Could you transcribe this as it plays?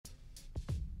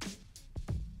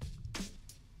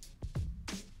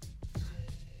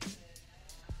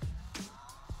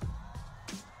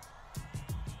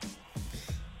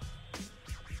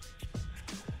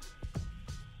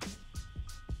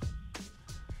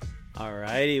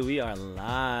Alrighty, we are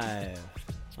live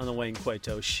on the Wayne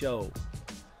Coito Show.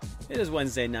 It is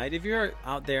Wednesday night. If you're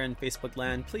out there in Facebook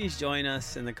land, please join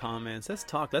us in the comments. Let's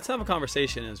talk. Let's have a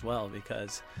conversation as well,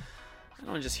 because I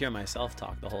don't just hear myself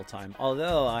talk the whole time.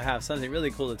 Although I have something really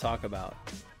cool to talk about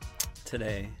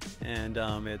today, and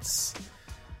it's,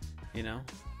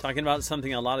 talking about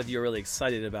something a lot of you are really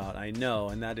excited about, I know,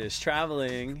 and that is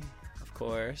traveling, of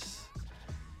course,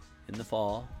 in the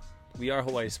fall. We are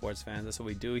Hawaii sports fans. That's what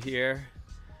we do here.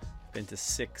 Been to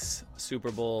 6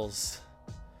 Super Bowls.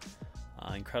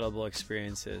 Incredible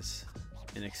experiences.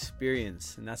 And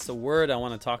that's the word I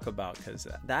want to talk about, because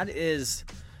that is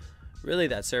really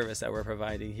that service that we're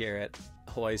providing here at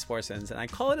Hawaii Sports Fans. And I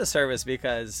call it a service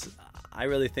because I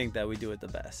really think that we do it the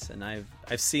best. And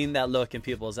I've seen that look in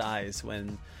people's eyes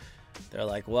when they're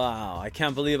like, wow, I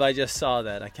can't believe I just saw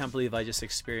that. I can't believe I just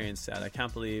experienced that. I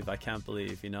can't believe,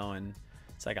 and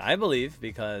it's like, I believe,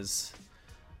 because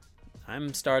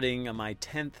I'm starting my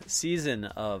 10th season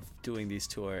of doing these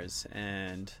tours,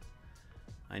 and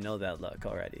I know that look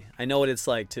already. I know what it's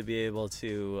like to be able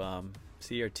to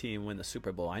see your team win the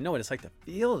Super Bowl. I know what it's like to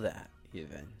feel that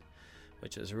even,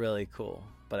 which is really cool.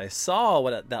 But I saw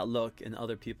what that look in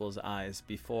other people's eyes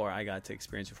before I got to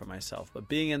experience it for myself. But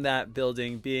being in that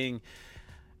building, being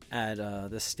at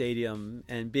the stadium,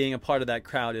 and being a part of that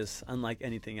crowd is unlike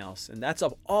anything else. And that's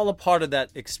all a part of that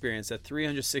experience, that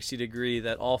 360 degree,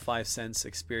 that all 5 sense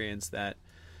experience that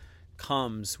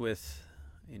comes with,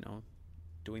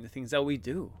 doing the things that we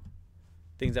do,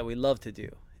 things that we love to do.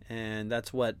 And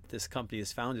that's what this company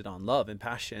is founded on, love and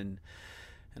passion.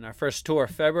 And our first tour,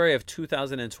 February of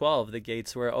 2012, the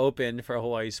gates were open for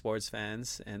Hawaii sports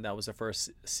fans, and that was the first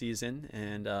season.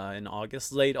 And in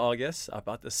August, late August,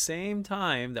 about the same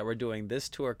time that we're doing this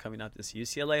tour coming up, this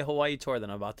UCLA Hawaii tour that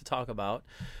I'm about to talk about,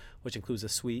 which includes a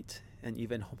suite and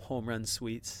even home run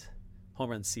seats.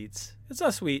 It's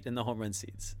a suite in the home run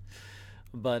seats.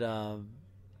 But I'm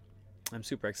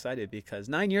super excited because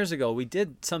 9 years ago, we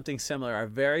did something similar, our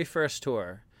very first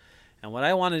tour. And what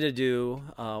I wanted to do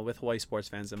with Hawaii sports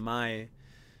fans, and my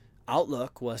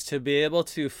outlook, was to be able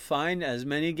to find as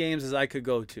many games as I could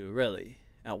go to, really,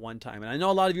 at one time. And I know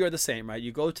a lot of you are the same, right?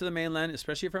 You go to the mainland,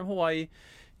 especially from Hawaii,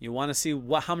 you want to see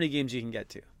how many games you can get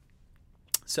to.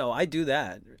 So I do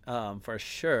that for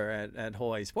sure at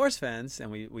Hawaii sports fans, and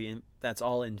we that's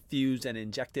all infused and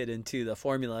injected into the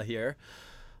formula here.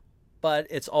 But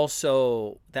it's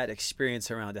also that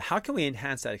experience around it. How can we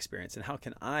enhance that experience? And how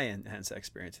can I enhance that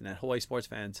experience? And at Hawaii Sports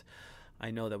Fans, I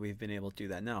know that we've been able to do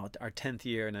that now, our 10th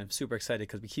year. And I'm super excited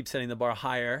because we keep setting the bar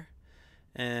higher.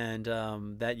 And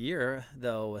that year,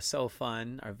 though, was so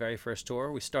fun. Our very first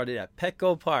tour, we started at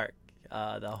Petco Park,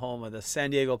 the home of the San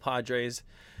Diego Padres.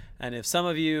 And if some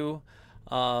of you,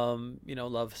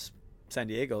 love San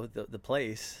Diego, the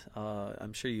place,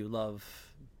 I'm sure you love,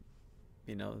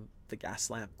 the gas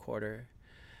lamp quarter.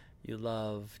 You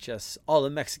love just all the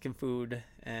Mexican food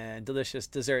and delicious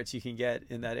desserts you can get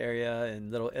in that area, in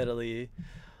Little Italy.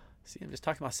 See, I'm just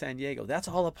talking about San Diego. That's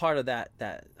all a part of that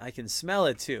I can smell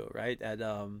it too, right? At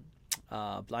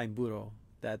Blind Burro.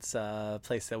 That's a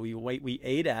place that we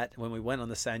ate at when we went on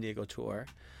the San Diego tour,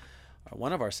 or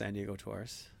one of our San Diego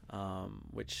tours,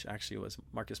 which actually was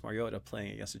Marcus Mariota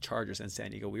playing against the Chargers in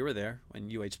San Diego. We were there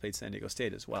when UH played San Diego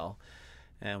State as well.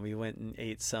 And we went and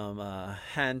ate some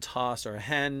hand-tossed or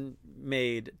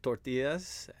handmade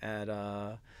tortillas at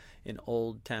in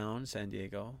Old Town, San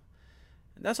Diego.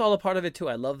 And that's all a part of it too.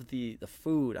 I love the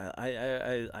food.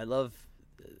 I love,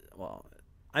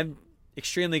 I'm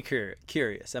extremely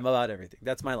curious. I'm about everything.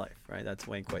 That's my life, right? That's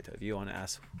Wayne Coito. If you want to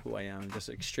ask who I am, I'm just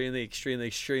an extremely, extremely,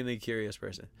 extremely curious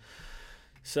person.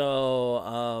 So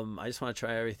I just want to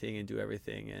try everything and do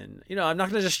everything. And, I'm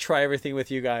not going to just try everything with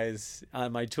you guys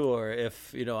on my tour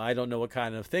if, I don't know what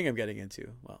kind of thing I'm getting into.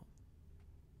 Well,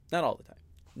 not all the time.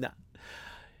 Nah.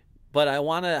 But I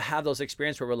want to have those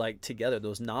experiences where we're like together,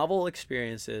 those novel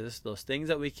experiences, those things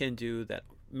that we can do that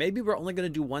maybe we're only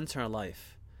going to do once in our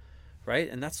life, right?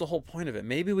 And that's the whole point of it.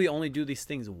 Maybe we only do these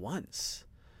things once.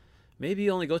 Maybe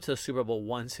you only go to the Super Bowl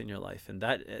once in your life, and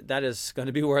that is going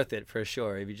to be worth it for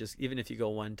sure. Even if you go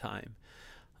one time,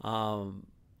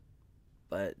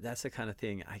 but that's the kind of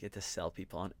thing I get to sell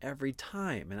people on every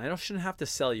time, and I shouldn't have to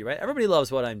sell you, right? Everybody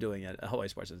loves what I'm doing at Hawaii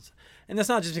Sports, and that's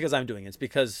not just because I'm doing it. It's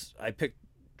because I picked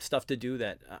stuff to do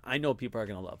that I know people are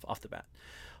going to love off the bat.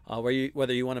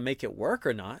 Whether you want to make it work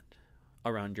or not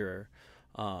around your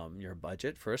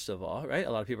budget, first of all, right?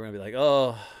 A lot of people are going to be like,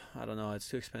 oh, I don't know, it's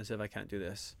too expensive, I can't do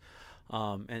this.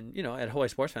 And at Hawaii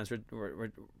Sports Fans,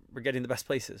 we're getting the best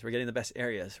places, we're getting the best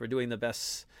areas, we're doing the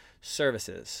best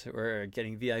services, we're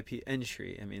getting VIP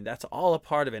entry. I mean, that's all a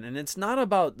part of it, and it's not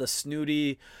about the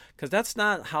snooty, because that's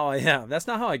not how I am. That's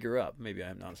not how I grew up. Maybe I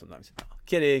am now sometimes.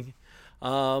 Kidding,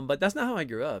 but that's not how I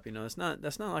grew up. That's not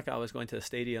like I was going to the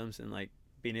stadiums and like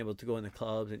being able to go in the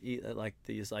clubs and eat at like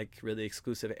these like really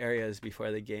exclusive areas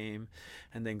before the game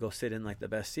and then go sit in like the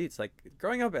best seats. Like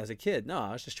growing up as a kid, no,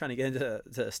 I was just trying to get into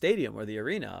the stadium or the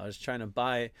arena. I was trying to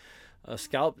buy a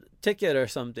scalp ticket or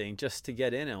something just to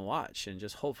get in and watch, and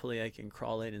just hopefully I can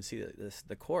crawl in and see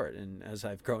the court. And as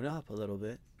I've grown up a little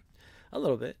bit,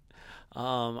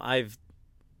 I've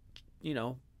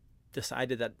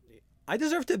decided that I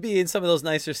deserve to be in some of those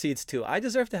nicer seats too. I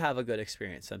deserve to have a good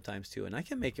experience sometimes too, and I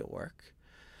can make it work.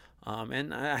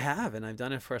 And I have, and I've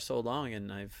done it for so long,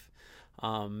 and I've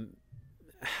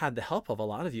had the help of a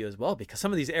lot of you as well, because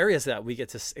some of these areas that we get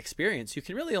to experience, you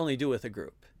can really only do with a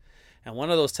group. And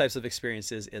one of those types of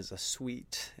experiences is a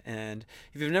suite. And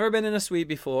if you've never been in a suite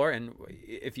before, and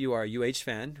if you are a UH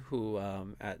fan who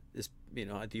at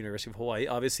the University of Hawaii,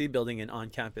 obviously building an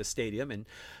on-campus stadium and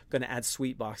going to add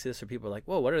suite boxes, so people are like,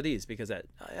 whoa, what are these? Because at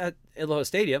Aloha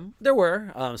Stadium, there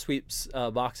were suite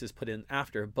boxes put in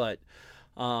after, but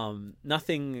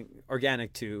nothing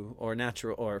organic to or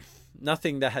natural, or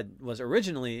nothing that was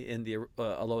originally in the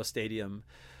Aloha Stadium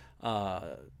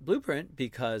blueprint,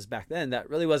 because back then that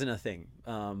really wasn't a thing.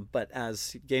 But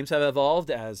as games have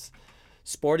evolved, as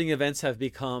sporting events have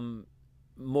become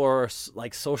more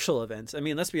like social events, I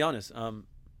mean, let's be honest. I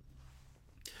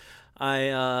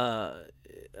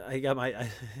got an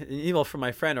email from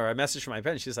my friend, or a message from my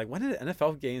friend. She's like, "When did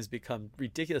NFL games become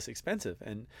ridiculously expensive?"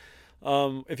 And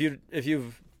if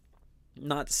you've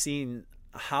not seen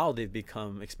how they've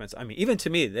become expensive, I mean, even to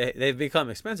me, they've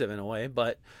become expensive in a way,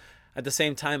 but at the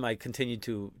same time, I continue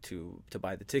to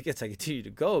buy the tickets. I continue to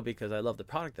go because I love the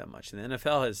product that much. And the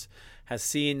NFL has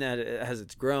seen that as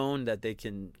it's grown, that they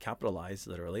can capitalize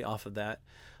literally off of that.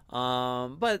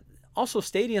 But also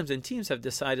stadiums and teams have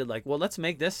decided, like, well, let's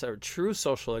make this a true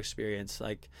social experience.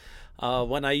 Like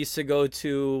when I used to go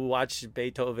to watch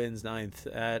Beethoven's Ninth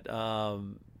at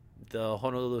the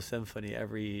Honolulu Symphony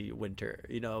every winter,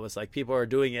 it was like people are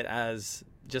doing it as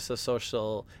just a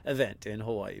social event in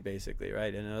Hawaii, basically,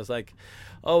 right? And I was like,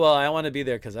 oh, well, I want to be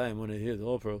there because I want to hear the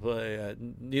opera play at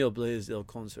Neil Blaisdell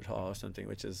Concert Hall or something,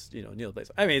 which is, Neil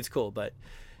Blaisdell. I mean, it's cool, but,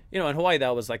 in Hawaii,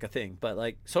 that was like a thing. But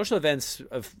like social events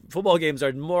of football games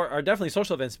are definitely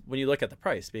social events when you look at the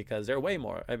price, because they're way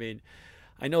more. I mean,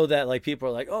 I know that like people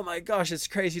are like, oh my gosh, it's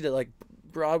crazy to like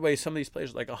Broadway, some of these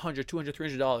places like $100, $200,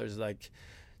 $300. Like,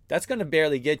 that's going to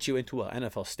barely get you into an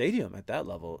NFL stadium at that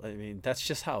level. I mean, that's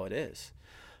just how it is.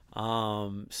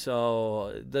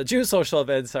 So the June social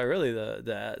events are really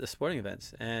the sporting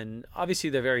events, and obviously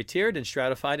they're very tiered and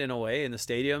stratified in a way in the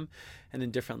stadium and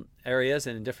in different areas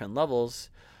and in different levels,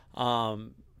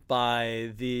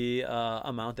 by the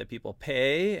amount that people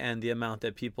pay and the amount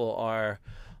that people are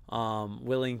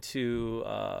willing to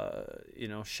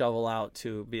shovel out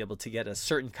to be able to get a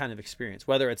certain kind of experience,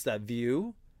 whether it's that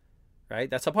view, right?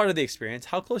 That's a part of the experience,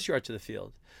 how close you are to the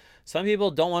field. Some people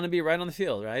don't want to be right on the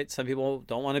field, right? Some people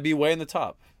don't want to be way in the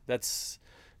top.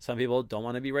 Some people don't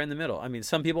want to be right in the middle. I mean,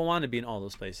 some people want to be in all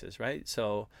those places, right?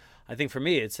 So I think for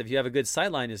me, it's if you have a good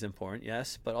sideline is important,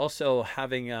 yes, but also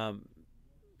having,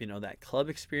 that club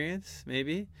experience,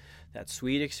 maybe that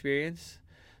suite experience,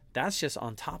 that's just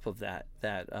on top of that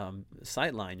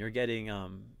sideline. You're getting,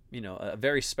 a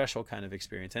very special kind of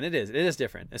experience. And it is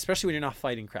different, especially when you're not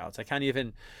fighting crowds. I can't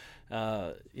even,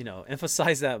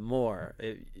 emphasize that more,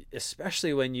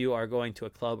 especially when you are going to a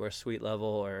club or a suite level,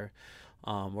 or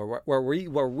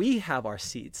where we have our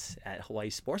seats at Hawaii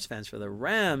Sports Fans for the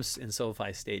Rams in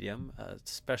SoFi Stadium,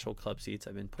 special club seats.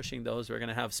 I've been pushing those. We're going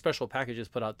to have special packages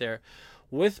put out there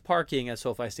with parking at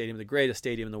SoFi Stadium, the greatest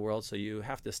stadium in the world. So you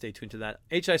have to stay tuned to that.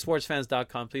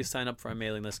 hisportsfans.com. Please sign up for our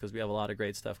mailing list, because we have a lot of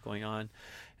great stuff going on.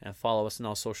 And follow us on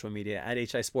all social media at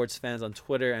HI Sports Fans on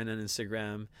Twitter and on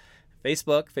Instagram.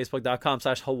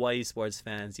 Facebook.com/Hawaii Sports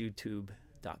Fans,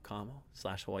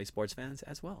 YouTube.com/Hawaii Sports Fans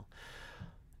as well.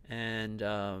 And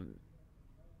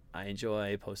I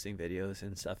enjoy posting videos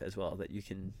and stuff as well that you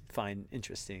can find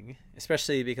interesting,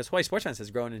 especially because Hawaii Sports Fans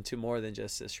has grown into more than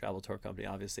just this travel tour company.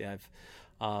 Obviously, I've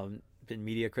been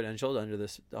media credentialed under the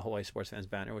Hawaii Sports Fans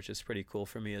banner, which is pretty cool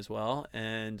for me as well.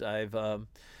 And I've,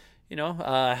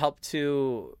 helped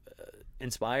to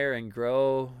inspire and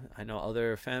grow. I know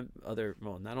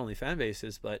not only fan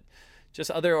bases, but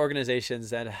just other organizations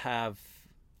that have,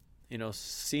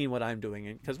 seen what I'm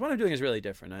doing. Because what I'm doing is really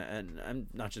different. And I'm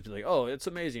not just like, oh, it's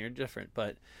amazing, you're different.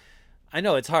 But I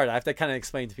know it's hard. I have to kind of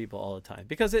explain to people all the time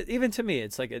because even to me,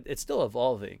 it's like it's still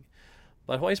evolving.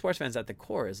 But Hawaii sports fans at the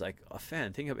core is like a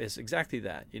fan. Think of it's exactly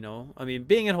that. I mean,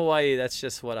 being in Hawaii, that's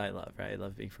just what I love, right? I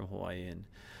love being from Hawaii, and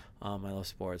I love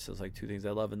sports. Those like two things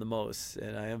I love in the most,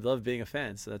 and I love being a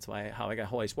fan. So that's how I got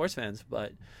Hawaii sports fans.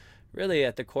 But really,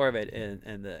 at the core of it,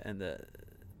 and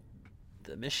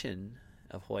the mission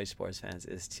of Hawaii sports fans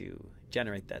is to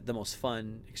generate the most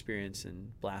fun experience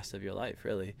and blast of your life,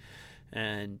 really.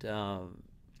 And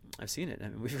I've seen it. I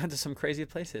mean, we've gone to some crazy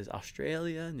places: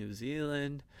 Australia, New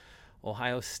Zealand,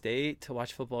 Ohio State to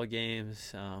watch football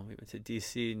games. We went to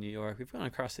D.C., New York. We've gone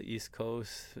across the East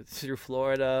Coast, through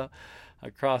Florida,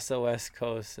 across the West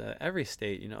Coast, every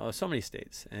state, so many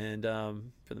states. And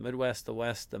for the Midwest, the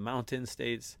West, the mountain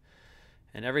states.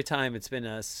 And every time it's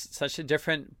been such a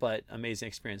different but amazing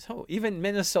experience. Oh, even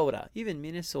Minnesota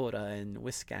and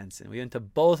Wisconsin. We went to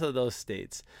both of those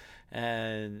states.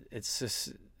 And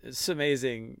it's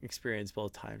amazing experience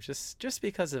both times, just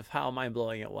because of how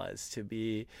mind-blowing it was to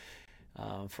be,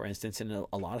 for instance, in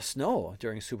a lot of snow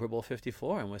during Super Bowl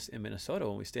 54 in Minnesota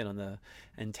when we stayed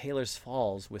in Taylor's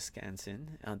Falls,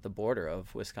 Wisconsin, at the border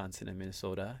of Wisconsin and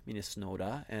Minnesota.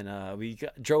 And we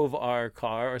drove our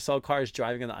car or saw cars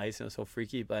driving on the ice, and it was so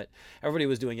freaky, but everybody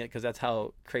was doing it because that's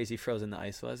how crazy frozen the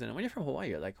ice was. And when you're from Hawaii,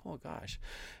 you're like, oh gosh.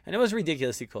 And it was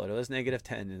ridiculously cold. It was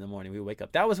 -10 in the morning. We wake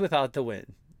up. That was without the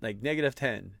wind, like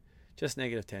 -10. Just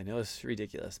 -10. It was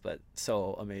ridiculous, but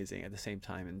so amazing at the same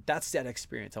time. And that's that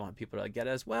experience I want people to get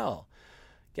as well.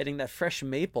 Getting that fresh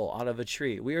maple out of a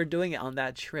tree. We were doing it on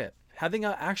that trip. Having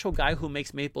an actual guy who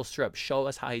makes maple syrup show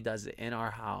us how he does it in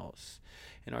our house,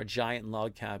 in our giant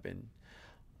log cabin.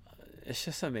 It's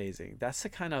just amazing. That's the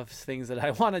kind of things that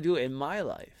I want to do in my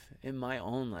life, in my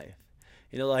own life.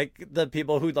 Like the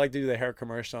people who'd like to do the hair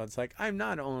commercial. It's like, I'm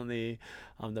not only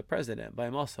the president, but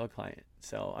I'm also a client.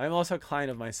 So I'm also a client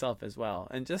of myself as well.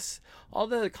 And just all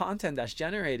the content that's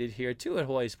generated here too at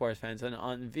Hawaii Sports Fans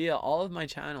and via all of my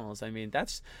channels. I mean,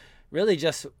 that's really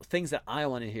just things that I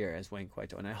want to hear as Wayne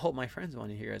Coito. And I hope my friends want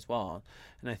to hear as well.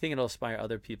 And I think it'll inspire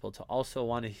other people to also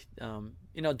want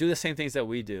to, do the same things that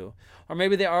we do. Or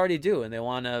maybe they already do and they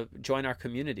want to join our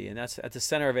community. And that's at the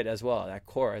center of it as well, that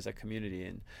core as a community.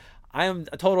 And I am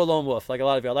a total lone wolf, like a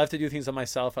lot of you. I love to do things on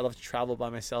myself. I love to travel by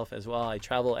myself as well. I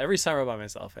travel every summer by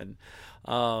myself. And,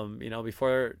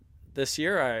 before this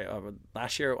year,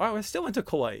 last year, I still went to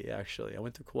Kauai, actually. I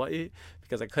went to Kauai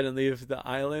because I couldn't leave the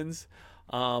islands,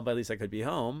 but at least I could be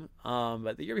home.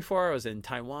 But the year before, I was in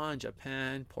Taiwan,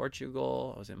 Japan,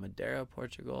 Portugal. I was in Madeira,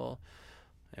 Portugal.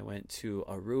 I went to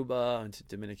Aruba, I went to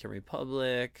Dominican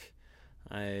Republic.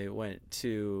 I went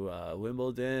to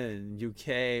Wimbledon,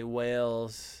 UK,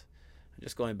 Wales.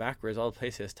 Just going backwards, all the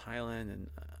places, Thailand, and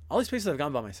all these places I've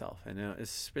gone by myself. And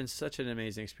it's been such an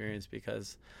amazing experience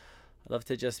because I love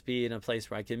to just be in a place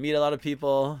where I can meet a lot of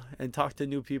people and talk to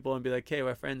new people and be like, hey,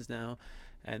 we're friends now.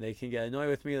 And they can get annoyed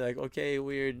with me, like, okay,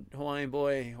 weird Hawaiian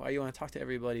boy, why you want to talk to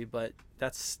everybody? But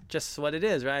that's just what it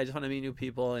is, right? I just want to meet new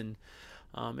people and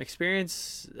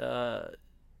experience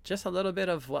just a little bit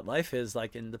of what life is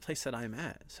like in the place that I'm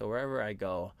at. So wherever I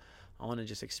go, I want to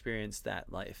just experience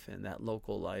that life and that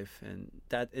local life. And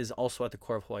that is also at the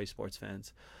core of Hawaii Sports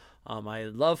Fans. I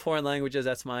love foreign languages.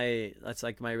 That's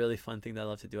like my really fun thing that I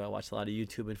love to do. I watch a lot of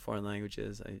YouTube in foreign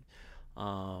languages. I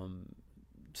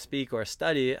speak or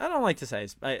study. I don't like to say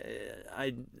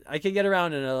I can get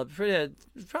around in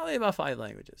probably about 5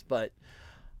 languages, but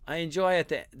I enjoy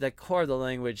at the core of the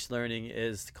language learning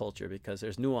is the culture because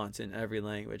there's nuance in every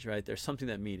language, right? There's something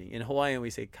that meaning. In Hawaiian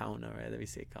we say kauna, right? We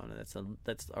say kauna.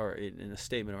 That's or in a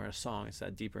statement or in a song, it's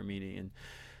that deeper meaning.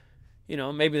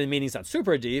 And maybe the meaning's not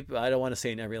super deep. I don't want to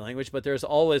say in every language, but there's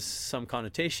always some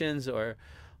connotations or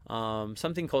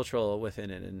something cultural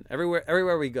within it. And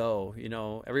everywhere we go,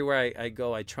 everywhere I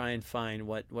go, I try and find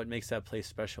what makes that place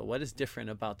special. What is different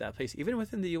about that place, even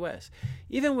within the U.S.,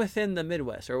 even within the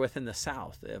Midwest or within the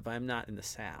South. If I'm not in the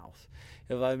South,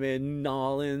 if I'm in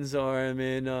Nolens or I'm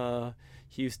in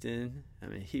Houston,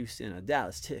 or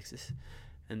Dallas, Texas,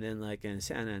 and then like in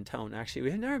San Antonio. Actually,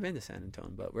 we've never been to San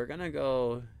Antonio, but we're gonna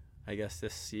go, I guess,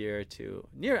 this year to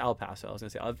near El Paso. I was gonna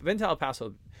say I've been to El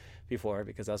Paso before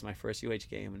because that was my first UH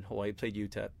game in Hawaii. Played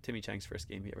UTEP, Timmy Chang's first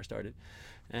game he ever started,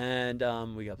 and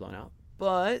we got blown out,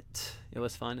 but it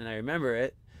was fun and I remember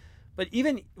it. But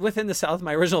even within the South,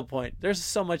 my original point, there's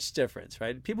so much difference,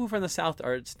 right? People from the South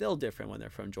are still different when they're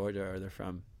from Georgia or they're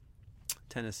from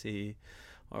Tennessee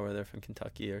or whether they're from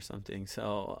Kentucky or something.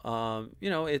 So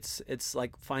it's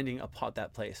like finding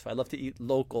that place. I love to eat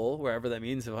local wherever that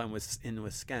means. If I'm in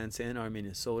Wisconsin or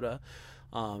Minnesota.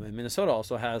 And Minnesota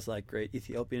also has like great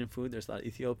Ethiopian food. There's a lot of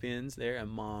Ethiopians there and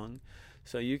Hmong.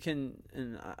 So you can,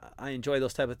 and I enjoy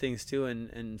those type of things too,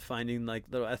 and finding like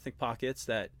little ethnic pockets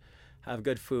that have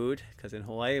good food, because in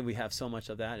Hawaii we have so much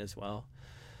of that as well.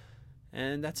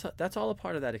 And that's all a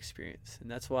part of that experience, and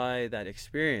that's why that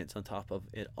experience on top of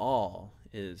it all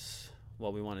is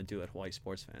what we want to do at Hawaii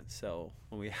Sports Fans. So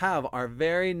when we have our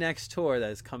very next tour that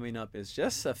is coming up, is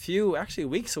just a few actually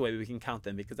weeks away. We can count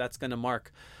them, because that's going to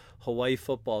mark Hawaii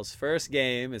football's first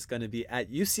game. Is going to be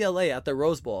at UCLA at the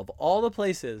Rose Bowl. Of all the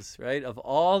places, right, of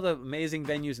all the amazing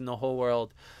venues in the whole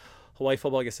world, Hawaii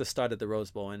football gets to start at the Rose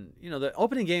Bowl. And, the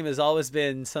opening game has always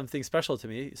been something special to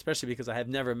me, especially because I have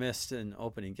never missed an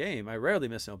opening game. I rarely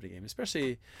miss an opening game,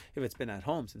 especially if it's been at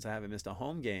home, since I haven't missed a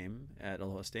home game at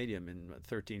Aloha Stadium in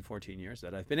 13, 14 years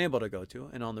that I've been able to go to.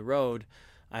 And on the road,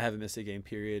 I haven't missed a game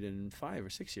period in 5 or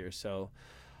 6 years. So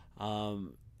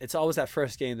it's always that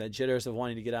first game, that jitters of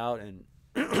wanting to get out and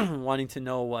wanting to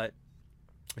know what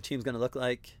a team's going to look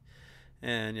like.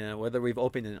 And whether we've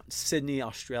opened in Sydney,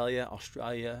 Australia,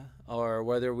 or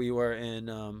whether we were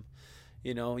in,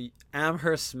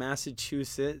 Amherst,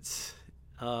 Massachusetts,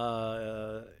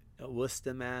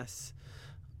 Worcester, Mass,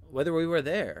 whether we were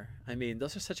there. I mean,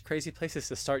 those are such crazy places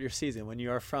to start your season when you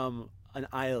are from an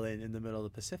island in the middle of the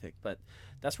Pacific. But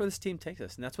that's where this team takes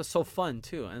us, and that's what's so fun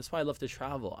too. And that's why I love to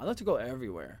travel. I love to go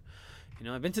everywhere.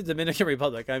 I've been to Dominican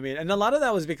Republic. I mean, and a lot of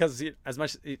that was because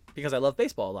I love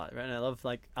baseball a lot, right? And I love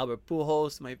like Albert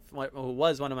Pujols, who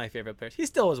was one of my favorite players. He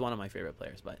still was one of my favorite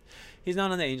players, but he's not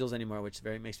on the Angels anymore, which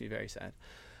makes me very sad.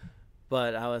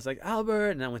 But I was like Albert,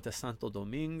 and I went to Santo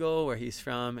Domingo, where he's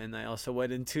from, and I also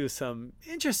went into some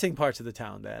interesting parts of the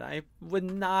town that I would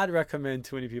not recommend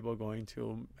too many people going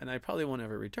to, and I probably won't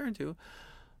ever return to.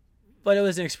 But it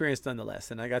was an experience nonetheless,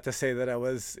 and I got to say that I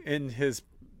was in his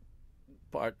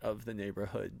part of the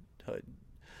neighborhood.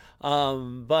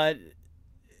 But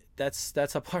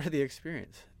that's a part of the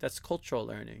experience. That's cultural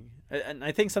learning. And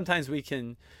I think sometimes we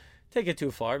can take it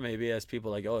too far, maybe, as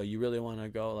people like, oh, you really want to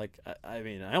go? Like, I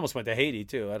mean, I almost went to Haiti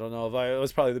too. I don't know if it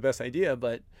was probably the best idea,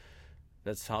 but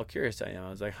that's how curious I am. I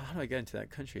was like, how do I get into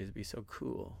that country? It'd be so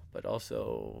cool. But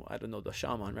also, I don't know the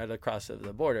shaman right across the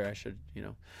border. I should,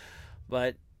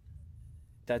 but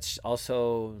that's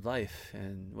also life,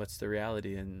 and what's the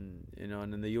reality. And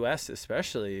and in the U.S.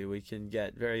 especially, we can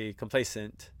get very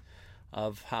complacent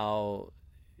of how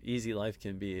easy life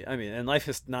can be. I mean, and life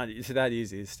is not that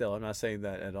easy still. I'm not saying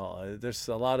that at all. There's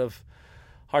a lot of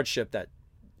hardship that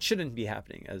shouldn't be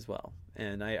happening as well.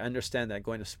 And I understand that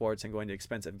going to sports and going to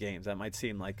expensive games, that might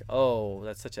seem like, oh,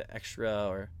 that's such an extra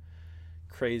or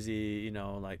crazy,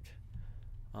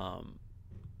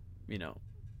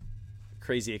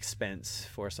 crazy expense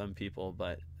for some people.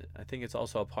 But I think it's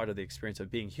also a part of the experience of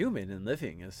being human and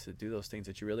living, is to do those things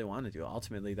that you really want to do.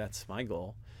 Ultimately, that's my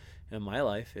goal in my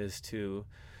life, is to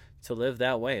live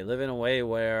that way, live in a way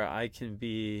where I can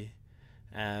be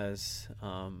as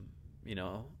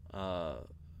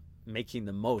making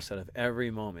the most out of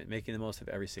every moment, making the most of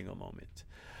every single moment.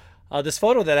 This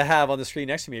photo that I have on the screen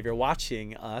next to me, if you're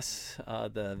watching us,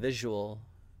 the visual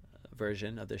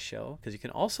version of the show, because you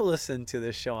can also listen to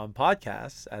this show on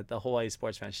podcasts at the Hawaii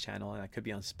Sports Fans channel, and that could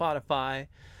be on Spotify.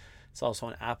 It's also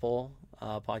on Apple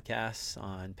Podcasts,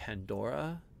 on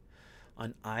Pandora,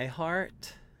 on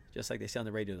iHeart, just like they say on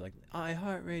the radio, like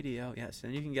iHeart Radio. Yes,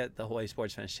 and you can get the Hawaii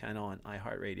Sports Fans channel on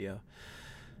iHeart Radio,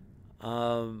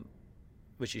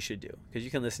 which you should do, because you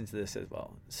can listen to this as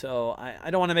well. So I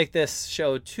don't want to make this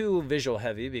show too visual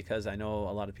heavy, because I know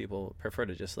a lot of people prefer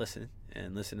to just listen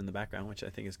in the background, which I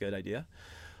think is a good idea.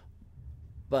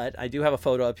 But I do have a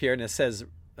photo up here, and it says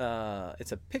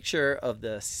it's a picture of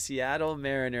the Seattle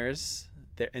Mariners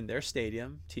in their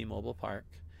stadium, T-Mobile Park.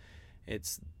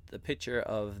 It's the picture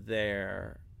of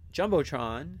their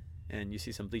Jumbotron, and you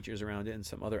see some bleachers around it and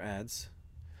some other ads.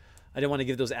 I didn't want to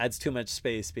give those ads too much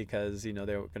space, because they're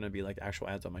going to be like actual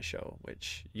ads on my show,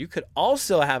 which you could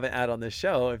also have an ad on this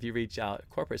show if you reach out.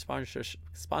 Corporate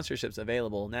sponsorships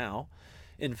available now.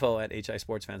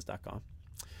 info@hisportsfans.com.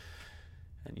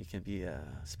 And you can be a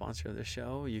sponsor of the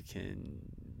show. You can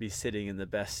be sitting in the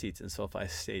best seats in SoFi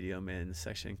Stadium in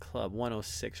Section Club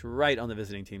 106, right on the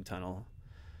visiting team tunnel.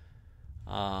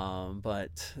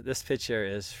 But this picture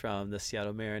is from the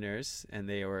Seattle Mariners, and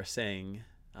they were saying,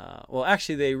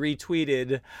 they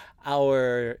retweeted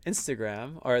our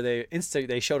Instagram, or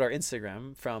they showed our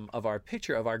Instagram of our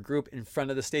picture of our group in front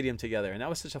of the stadium together. And that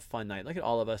was such a fun night. Look at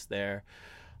all of us there.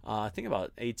 I think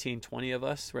about 18, 20 of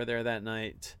us were there that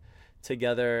night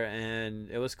together, and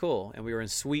it was cool. And we were in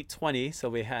Suite 20, so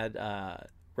we had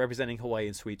representing Hawaii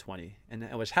in Suite 20. And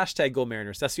it was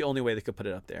 #GoMariners. That's the only way they could put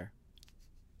it up there.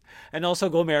 And also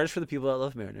Go Mariners for the people that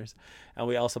love Mariners. And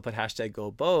we also put hashtag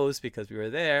Go Bows because we were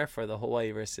there for the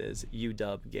Hawaii versus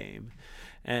UW game.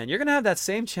 And you're going to have that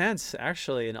same chance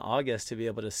actually in August to be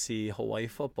able to see Hawaii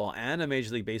football and a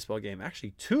Major League Baseball game.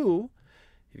 Actually, two.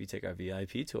 If you take our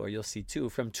VIP tour, you'll see two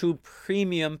from two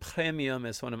premium,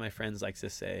 as one of my friends likes to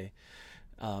say,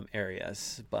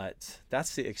 areas. But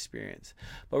that's the experience.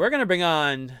 But we're going to bring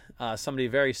on somebody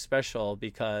very special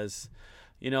because,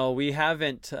 we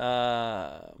haven't,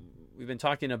 we've been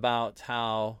talking about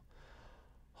how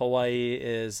Hawaii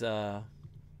is,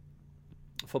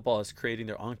 football is creating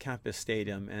their on-campus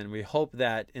stadium. And we hope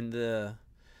that in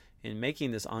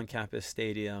making this on-campus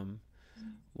stadium,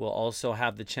 we'll also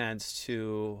have the chance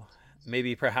to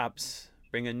maybe perhaps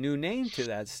bring a new name to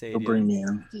that stadium. Bring me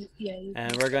in.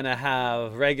 And we're going to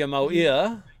have Reagan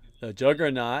Maui'a, the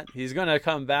Juggernaut. He's going to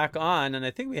come back on, and I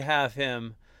think we have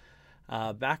him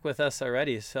back with us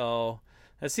already. So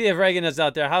let's see if Reagan is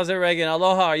out there. How's it, Reagan?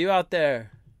 Aloha, are you out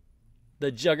there?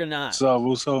 The Juggernaut. What's up,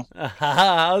 Uso?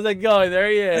 How's it going? There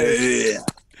he is. Yeah.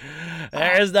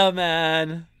 There's the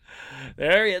man.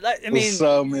 There he is. I mean, what's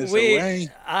up, Mr. Wayne?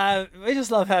 We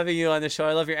just love having you on the show.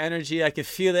 I love your energy. I can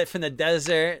feel it from the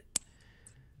desert.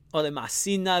 Oh, the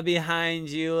Masina behind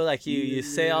you, like you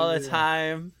say all the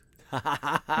time.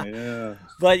 Yeah.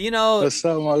 But what's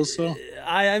up, Uso?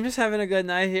 I'm just having a good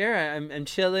night here. I'm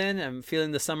chilling. I'm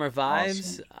feeling the summer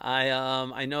vibes.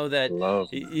 Awesome. I know that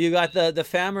you got the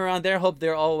fam around there. Hope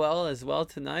they're all well as well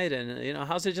tonight. And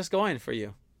how's it just going for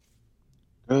you?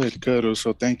 Good.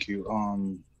 Uso, thank you.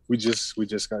 We just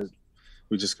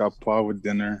got par with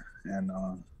dinner, and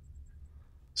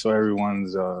so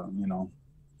everyone's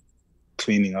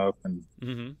cleaning up, and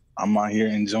I'm out here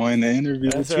enjoying the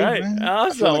interview. That's with right. You, man.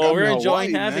 Awesome. Well, we're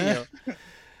enjoying Hawaii, having man. you.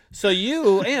 So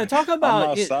talk about I'm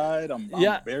outside. I'm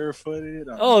barefooted.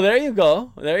 Oh, there you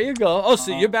go. Oh,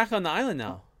 so you're back on the island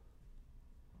now.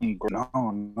 No,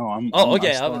 I'm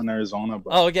okay. still in Arizona.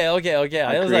 But okay.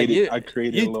 I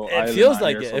created a little island. It feels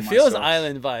like it. It feels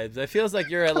island vibes. It feels like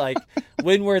you're at like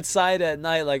Windward Side at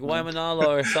night, like Waimanalo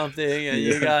or something, and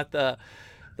you got the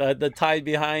tide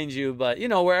behind you. But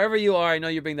wherever you are, I know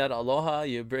you bring that aloha.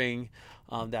 You bring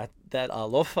that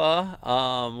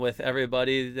alofa with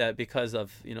everybody, that because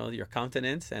of your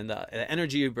countenance and the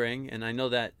energy you bring. And I know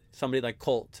that somebody like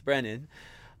Colt Brennan.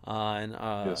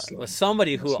 Was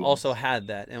somebody who also had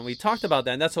that, and we talked about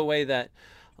that, and that's a way that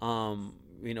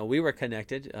we were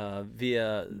connected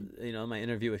via my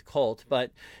interview with Colt. But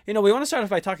we want to start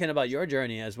off by talking about your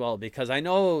journey as well, because I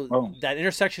know that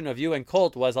intersection of you and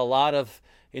Colt was a lot of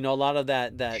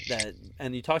that,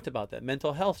 and you talked about that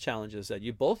mental health challenges that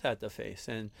you both had to face,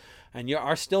 and you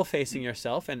are still facing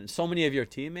yourself, and so many of your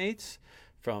teammates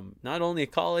from not only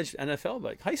college, NFL,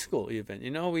 but high school even.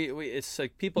 We it's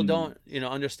like people don't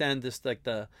understand this, like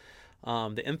the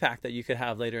impact that you could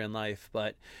have later in life.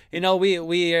 But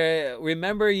we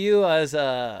remember you as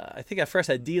I think at first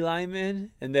a D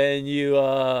lineman, and then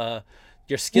your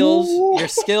skills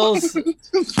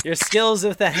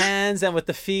with the hands and with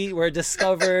the feet were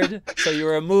discovered, so you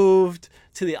were moved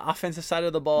to the offensive side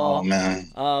of the ball. Oh man!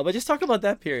 But just talk about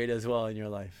that period as well in your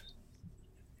life.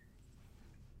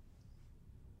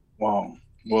 Wow.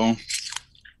 Well,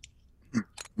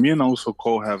 me and also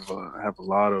Cole have a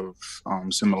lot of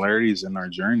similarities in our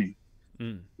journey.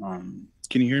 Can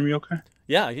you hear me okay?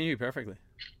 Yeah, I can hear you perfectly.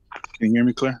 Can you hear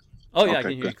me clear? Oh yeah, I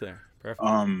can hear you clear. Perfect.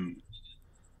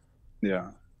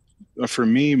 Yeah. For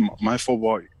me, my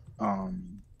football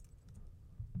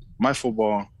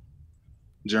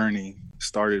journey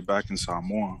started back in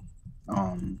Samoa.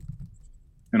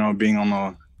 Being on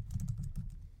a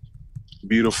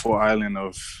beautiful island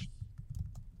of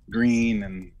green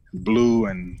and blue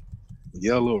and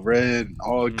yellow, red,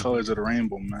 all the colors of the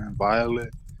rainbow, man.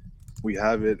 Violet. We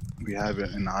have it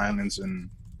in the islands, and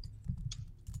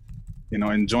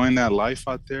enjoying that life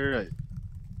out there.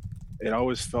 It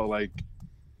always felt like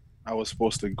I was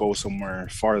supposed to go somewhere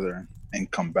farther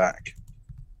and come back.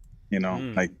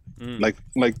 Like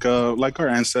our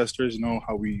ancestors,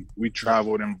 how we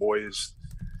traveled and voyaged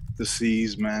the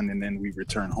seas, man, and then we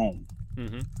return home.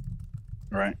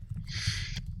 Right.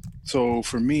 So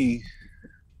for me,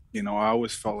 I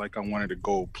always felt like I wanted to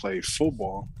go play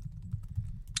football,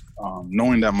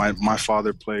 knowing that my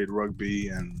father played rugby,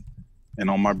 and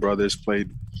my brothers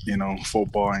played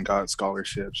football and got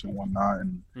scholarships and whatnot,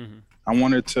 and I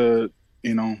wanted to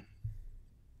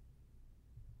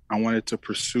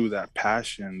pursue that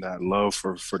passion, that love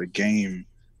for the game,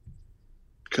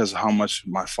 because of how much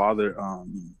my father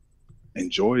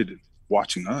enjoyed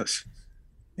watching us.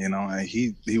 And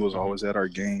he was always at our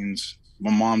games.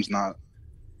 My mom's not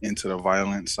into the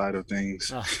violent side of things,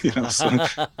 so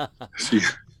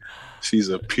She's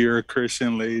a pure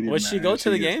Christian lady, Would she go man. to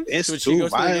the She is. games? It's Would she too go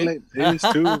to the game? violent.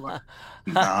 It's too.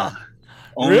 Nah.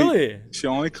 Only Really? she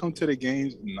only come to the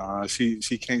games. Nah, she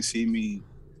can't see me.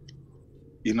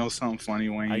 You know something funny,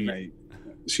 Wayne? Like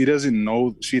she doesn't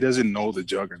know the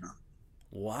Juggernaut.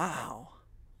 Wow.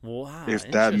 Wow.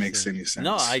 If that makes Interesting. any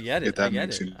No, sense. I get If it. I that get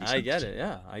makes it. any I get sense. it.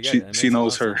 Yeah, I get She it. It she makes a lot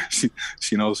knows of her sense.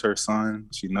 she knows her son.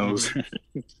 She knows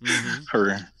Mm-hmm. Mm-hmm.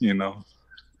 her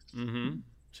Mm-hmm.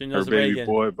 She her knows baby Reagan.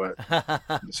 boy, but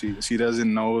she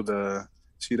doesn't know the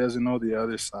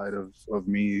other side of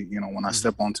me. When I Mm-hmm.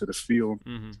 step onto the field,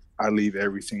 Mm-hmm. I leave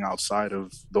everything outside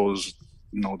of those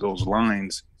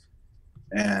lines.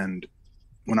 And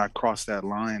when I cross that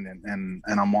line and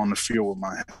I'm on the field with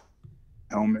my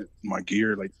helmet, my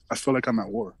gear, like I feel like I'm at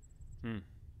war. Mm.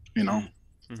 You know,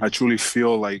 Mm-hmm. I truly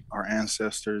feel like our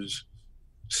ancestors'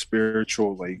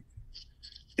 spiritual like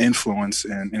influence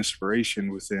and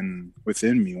inspiration within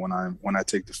me when I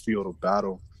take the field of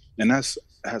battle. And that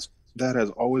has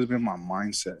always been my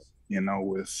mindset,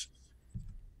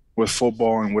 with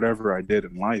football and whatever I did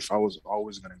in life. I was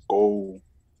always going to go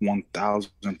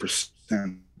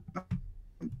 1000%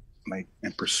 like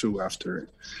and pursue after it.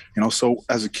 So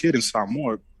as a kid in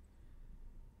Samoa,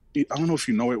 I don't know if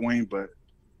you know it, Wayne, but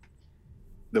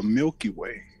the Milky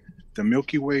Way, the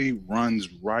Milky Way runs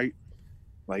right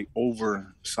like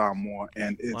over Samoa,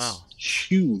 and it's Wow.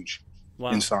 huge in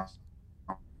Wow. Samoa.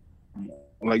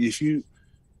 Like if you,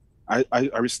 I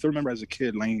still remember as a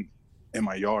kid laying in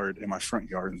my yard, in my front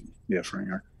yard, front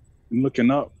yard, and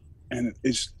looking up, and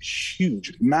it's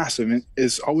huge, massive, and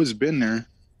it's always been there,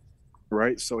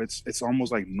 right? So it's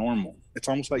almost like normal. It's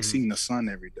almost like Mm-hmm. seeing the sun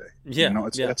every day. Yeah.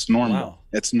 It's Yeah. that's normal. Wow.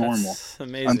 It's normal That's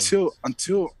amazing.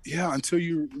 until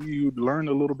you learn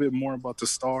a little bit more about the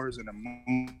stars and the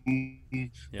moon, the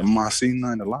Yeah.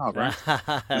 Masina and the Lav, right?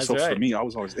 And That's so for right. me, I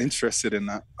was always interested in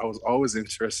that.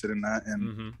 And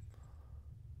Mm-hmm.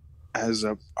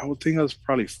 I would think I was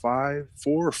probably 4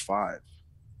 or 5.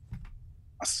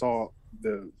 I saw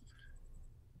the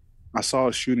I saw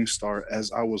a shooting star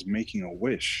as I was making a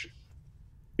wish.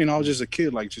 I was just a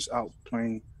kid, like just out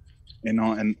playing, and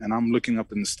I'm looking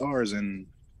up in the stars, and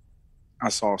I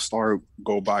saw a star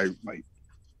go by, like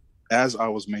as I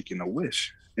was making a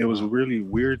wish. It was really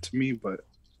weird to me, but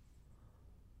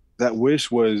that wish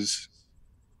was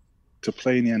to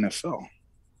play in the NFL.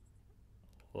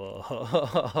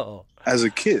 Whoa. As a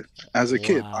kid,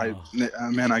 Wow.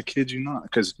 I kid you not,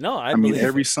 because No, I I mean, believe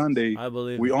every it. Sunday I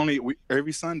believe we it. only we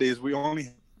every Sundays we only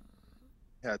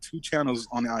had 2 channels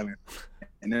on the island,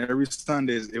 and every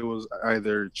Sundays it was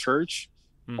either church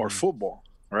or Mm-hmm. football,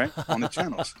 right, on the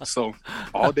channels. So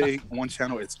all day one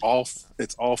channel it's all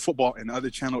football, and the other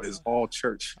channel is all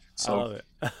church. I So love it.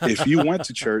 if you went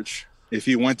to church,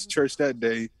 that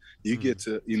day, you Mm-hmm. get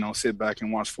to sit back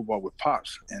and watch football with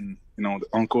pops and the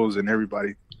uncles and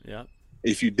everybody. Yeah.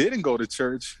 If you didn't go to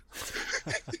church,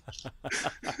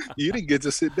 you didn't get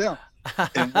to sit down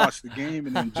and watch the game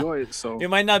and enjoy it. You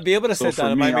might not be able to So sit for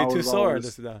down. It me, might I be too was sore to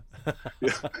always sit down.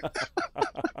 yeah,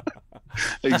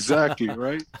 exactly,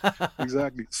 right,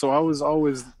 exactly. So I was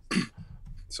always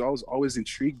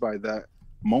intrigued by that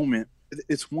moment.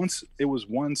 It was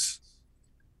once,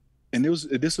 and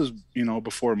this was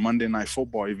before Monday Night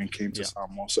Football even came to Yeah.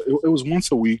 Samoa. So it was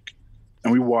once a week,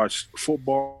 and we watched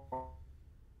football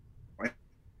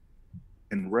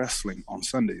and wrestling on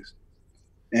Sundays.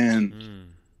 And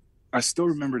I still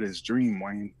remember this dream,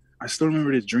 Wayne. I still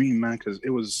remember this dream, man, because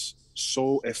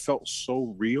it felt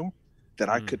so real that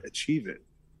I could achieve it,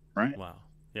 right? Wow.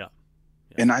 Yeah.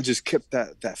 And I just kept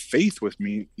that faith with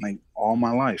me like all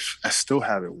my life. I still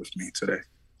have it with me today.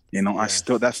 I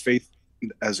still, that faith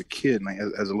as a kid, like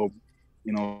as a little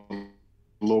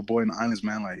boy in the islands,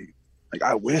 man, like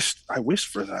I wished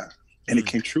for that, and it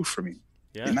came true for me.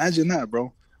 Yes. Imagine that,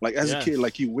 bro. Like as a Yes. kid,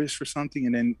 like you wish for something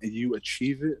and then you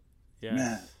achieve it. Yes.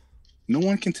 Man, no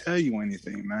one can tell you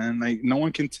anything, man. Like no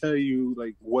one can tell you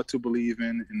like what to believe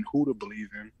in and who to believe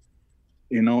in,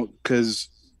 because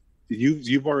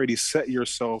you've already set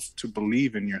yourself to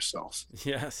believe in yourself.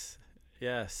 Yes.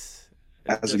 Yes.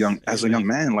 As a young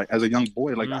man, like as a young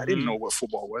boy, like I didn't Mm-hmm. know what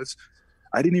football was.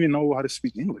 I didn't even know how to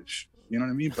speak English. You know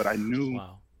what I mean? But I knew,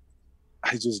 Wow.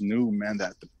 I just knew, man,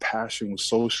 that the passion was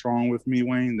so strong with me,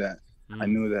 Wayne, that I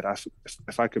knew that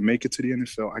if I could make it to the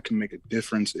NFL, I could make a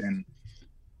difference in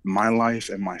my life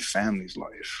and my family's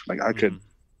life. Like I could,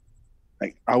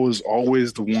 like I was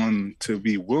always the one to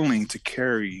be willing to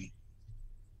carry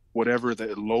whatever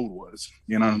the load was.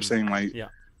 You know what I'm saying? Like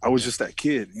I was just that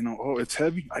kid, oh, it's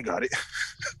heavy, I got it.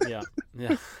 Yeah.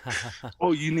 Yeah.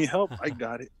 Oh, you need help, I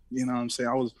got it. You know what I'm saying?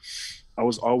 I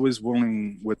was always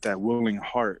willing, with that willing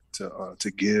heart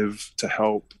to give, to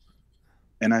help,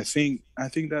 And I think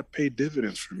that paid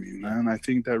dividends for me, Yeah, man. I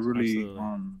think that really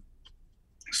absolutely.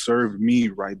 served me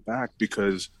right back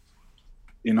because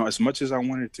as much as I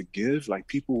wanted to give, like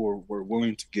people were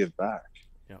willing to give back.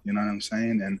 Yeah, You know what I'm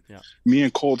saying? And yeah. me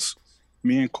and Colt's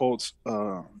me and Colt's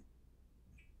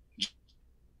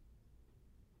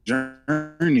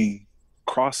journey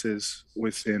crosses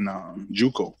within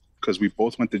JUCO because we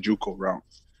both went the JUCO route.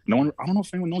 No one, I don't know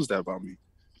if anyone knows that about me,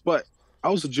 but I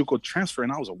was a JUCO transfer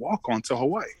and I was a walk on to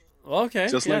Hawaii, Okay,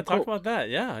 just yeah. like Talk Colt. about that.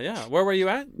 Yeah, yeah. Where were you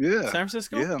at? Yeah, San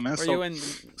Francisco? yeah, man. Were you So, in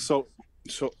so,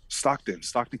 so Stockton,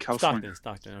 California. Stockton?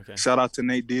 Stockton. Okay. Shout out to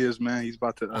Nate Diaz, man. He's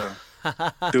about to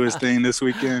do his thing this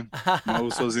weekend.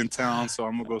 Moso's in town, so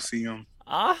I'm gonna go see him.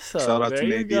 Shout Awesome. out There to you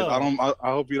Nate Diaz. go.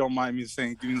 I hope you don't mind me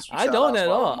saying giving some I shout don't outs at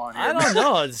while I'm all. on here, I man. don't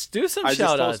know. Let's do some I just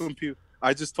shout told outs. some people.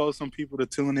 I just told some people to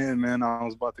tune in, man. I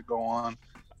was about to go on.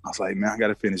 I was like, man, I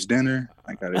gotta finish dinner.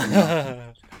 I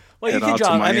gotta, Well, you head can out to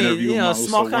drop. my I mean, interview with my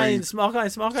small Uso kind, Wayne.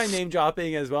 small kind name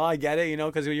dropping as well. I get it,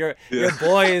 because you're Yeah,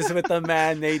 boys with the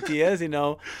man Nate Diaz. Him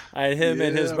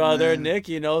and his yeah, brother man. Nick.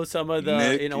 Some of the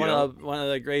Nick, yep. one of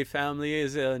the great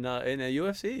families in the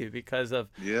UFC because of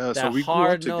Yeah, so that we grew up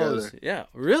hard nose. together. Yeah,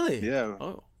 really. Yeah,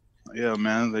 Oh, yeah,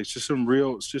 man. Like it's just some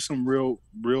real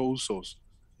Usos.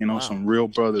 wow, Some real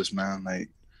brothers, man. Like,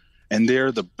 and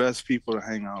they're the best people to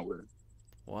hang out with.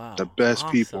 The wow, best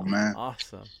people, awesome, man.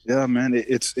 awesome. Yeah, man.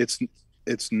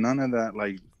 It's none of that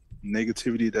like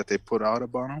negativity that they put out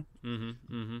about them. Mhm,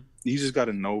 mhm. You just got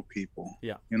to know people.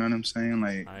 Yeah, You know what I'm saying?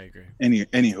 Like, I agree.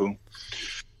 anywho.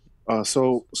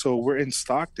 So we're in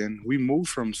Stockton. We moved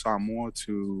from Samoa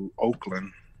to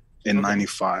Oakland in Okay,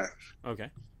 '95. okay.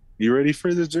 You ready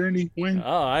for this journey, Wayne?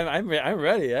 Oh, I'm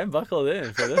ready. I'm buckled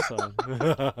in for this one.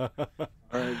 All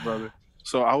right, brother.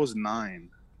 So I was 9.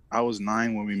 I was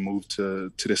 9 when we moved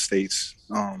to the States.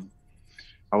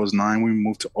 I was 9 when we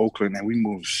moved to Oakland, and we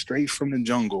moved straight from the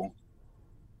jungle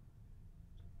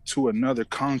to another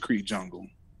concrete jungle.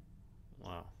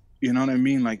 Wow. You know what I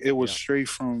mean? Like it was Yeah. straight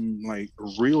from like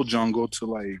real jungle to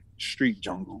like street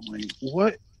jungle. Like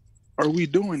what are we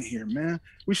doing here, man?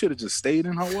 We should have just stayed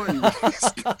in Hawaii.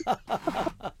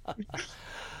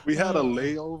 We had a Oh.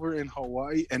 layover in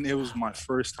Hawaii, and it was my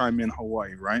first time in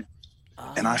Hawaii, right?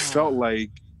 And I felt Ah. like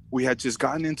we had just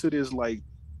gotten into this like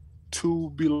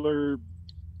tubular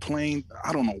plane.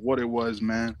 I don't know what it was,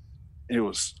 man. It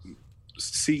was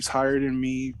seats higher than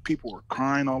me. People were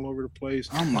crying all over the place.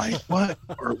 I'm like, what?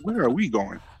 Or where are we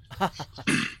going?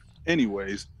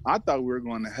 Anyways, I thought we were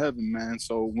going to heaven, man.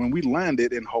 So when we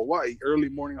landed in Hawaii, early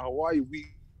morning Hawaii, we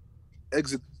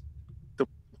exit the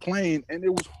plane and it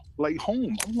was like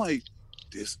home. I'm like,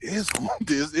 this is home.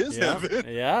 This is Yeah. heaven.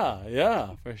 Yeah.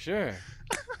 Yeah. For sure.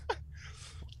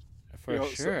 For So,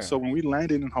 sure. so when we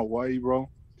landed in Hawaii, bro,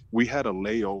 we had a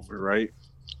layover, right?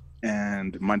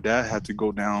 And my dad had to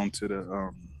go down to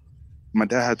the my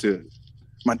dad had to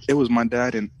it was my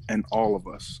dad and all of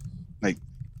us. Like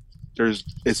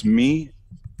it's me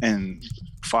and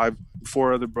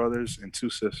 4 other brothers and 2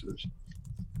 sisters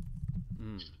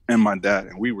Mm. and my dad,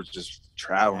 and we were just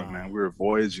traveling, Wow. man. We were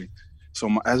voyaging. So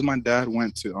as my dad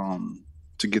went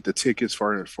to get the tickets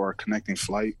for our connecting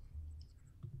flight,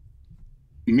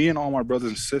 me and all my brothers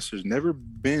and sisters never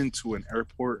been to an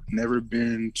airport, never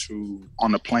been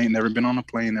on a plane, never been on a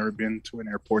plane, never been to an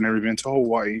airport, never been to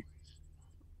Hawaii.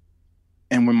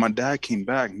 And when my dad came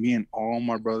back, me and all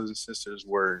my brothers and sisters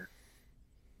were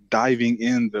diving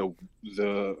in the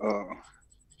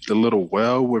little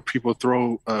well where people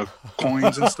throw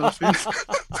coins and stuff in.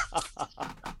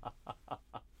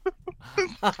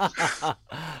 Man,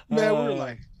 we were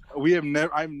like,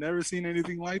 I've never seen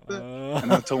anything like that.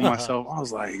 And I told myself, I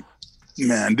was like,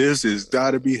 man, this has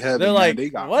got to be heaven. They're Man. like, They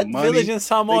got what money. village in They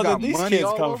Samoa got did these money kids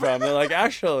all come over. from? They're like,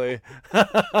 actually.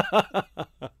 I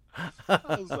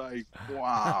was like,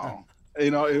 wow.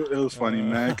 It was funny,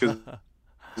 man, because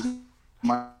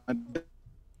my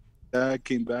dad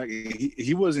came back and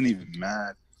he wasn't even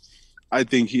mad. I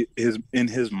think in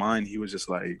his mind he was just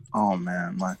like, oh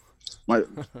man,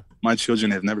 my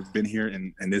children have never been here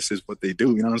and this is what they do.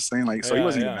 You know what I'm saying? Like, so he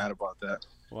wasn't even mad about that.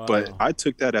 But Wow. I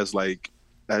took that as like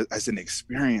as an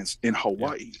experience in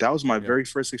Hawaii. Yeah. That was my Yeah. very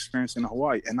first experience in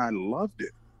Hawaii, and I loved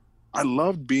it. I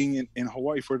loved being in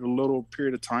Hawaii for the little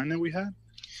period of time that we had.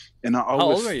 And I How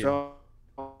old were always you?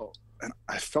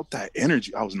 felt that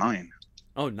energy. I was 9.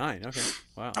 Oh, 9. Okay.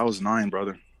 Wow. I was 9,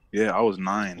 brother. Yeah, I was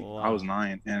 9. Wow. I was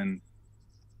 9. And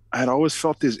I had always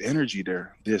felt this energy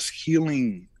there, this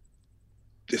healing,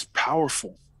 this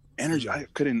powerful energy. I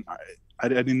didn't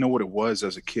know what it was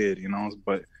as a kid,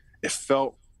 but it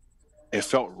felt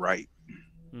right.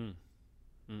 Mm.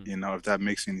 Mm. If that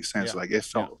makes any sense. Yeah. Like it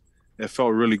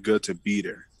felt really good to be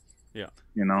there. Yeah.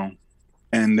 you know.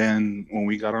 And then when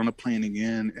we got on the plane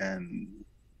again and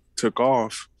took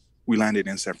off, we landed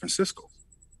in San Francisco,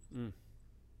 Mm.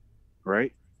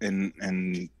 right? And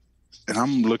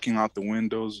I'm looking out the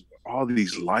windows, all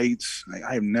these lights. Like,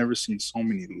 I have never seen so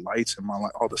many lights in my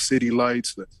life. All the city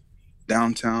lights, the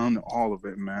downtown, all of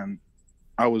it, man.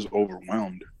 I was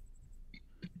overwhelmed.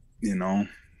 You know,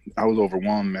 I was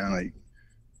overwhelmed, man. Like,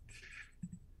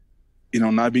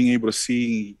 not being able to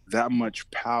see that much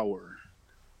power,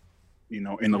 in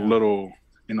a Yeah. little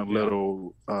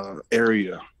Yeah.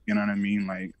 area. You know what I mean?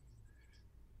 Like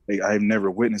I've never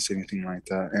witnessed anything like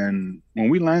that. And when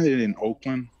we landed in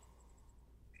Oakland,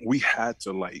 we had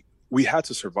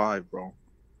to survive, bro.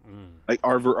 Mm. Like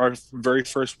our very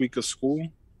first week of school,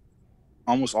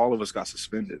 almost all of us got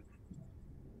suspended.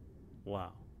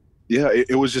 Wow. Yeah,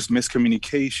 it was just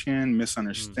miscommunication, Mm.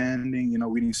 misunderstanding.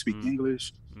 We didn't speak Mm.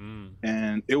 English, Mm.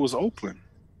 and it was Oakland.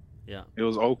 Yeah. It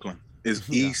was Oakland. It's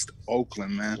Yeah. East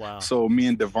Oakland, man. Wow. So me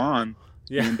and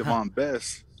Yeah. Devon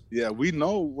Best, yeah, we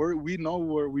know where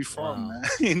we from, Wow. man.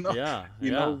 Yeah. We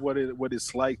know Yeah. what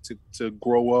it's like to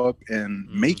grow up and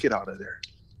Mm. make it out of there.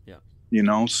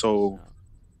 Yeah. So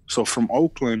Yeah. from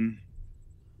Oakland,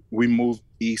 we moved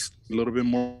east a little bit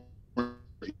more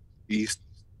east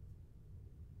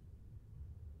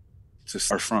to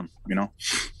start from.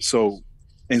 So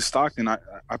in Stockton,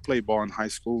 I played ball in high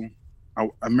school. I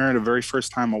remember the very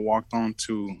first time I walked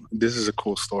onto. This is a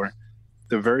cool story.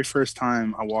 The very first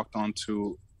time I walked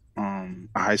onto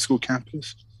a high school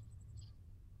campus,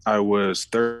 I was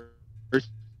 13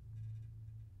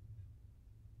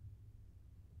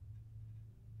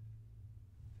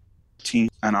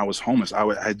 and I was homeless. I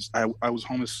was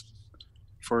homeless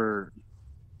for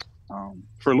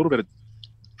for a little bit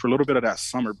of that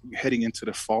summer, heading into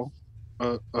the fall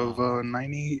of Wow.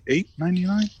 98,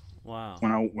 99. Wow.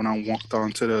 When I walked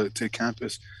onto the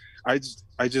campus, I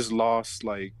just lost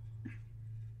like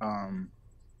um,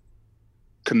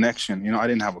 connection. I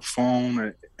didn't have a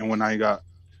phone, and when I got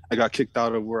kicked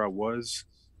out of where I was,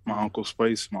 my Mm. uncle's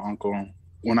place. My uncle,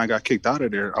 when I got kicked out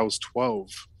of there, I was 12.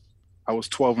 I was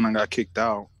 12 when I got kicked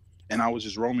out, and I was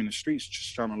just roaming the streets,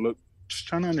 just trying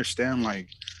to understand, like,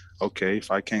 okay, if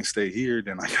I can't stay here,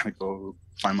 then I gotta go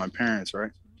find my parents,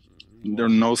 right? There are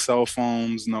Wow. no cell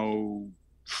phones, no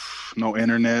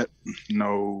internet,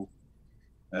 no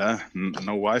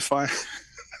no Wi-Fi,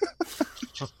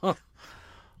 no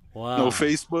Wow.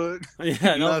 Facebook,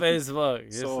 Yeah. No nothing. Facebook.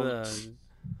 It's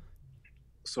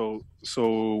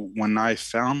So when I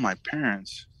found my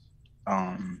parents,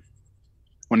 um,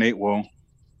 when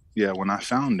I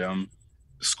found them,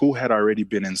 school had already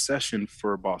been in session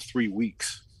for about 3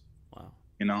 weeks. wow.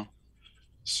 You know,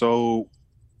 so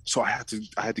I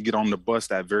had to get on the bus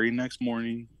that very next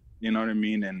morning. You know what I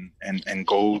mean, and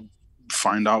go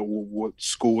find out what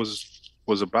school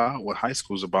was about, what high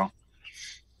school was about.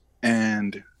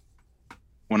 And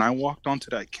when I walked onto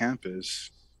that campus,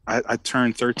 I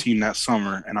turned 13 that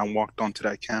summer, and I walked onto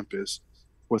that campus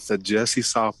with a Jesse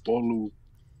Sao Paulo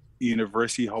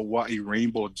University Hawaii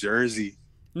rainbow jersey,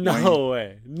 Wayne. No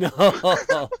way. No.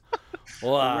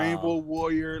 A Rainbow Wow.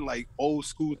 Warrior, like old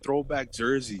school throwback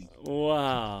jersey.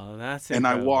 Wow. That's And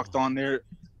I incredible. walked on there,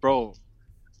 bro.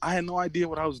 I had no idea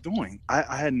what I was doing.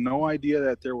 I had no idea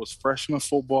that there was freshman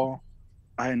football.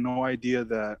 I had no idea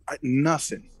that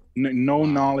nothing, no Wow.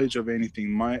 knowledge of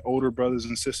anything. My older brothers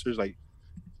and sisters, like,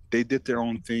 they did their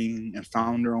own thing and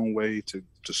found their own way to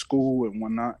school and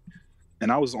whatnot.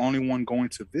 And I was the only one going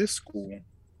to this school,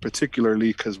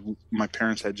 particularly because my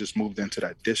parents had just moved into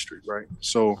that district, right?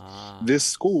 So Ah. this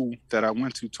school that I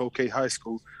went to, Tokay High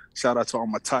School, shout out to all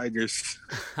my Tigers,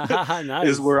 is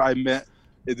Nice. where I met.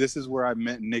 This is where I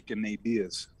met Nick and Nate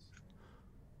Diaz.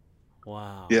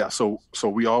 Wow. Yeah, so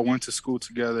we all went to school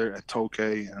together at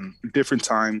Tokay and different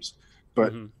times,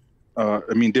 but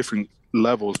Mm-hmm. I mean different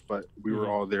levels, but we were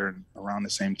Mm-hmm. all there around the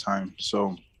same time.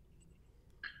 So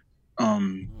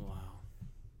um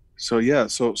Wow. yeah,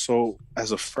 so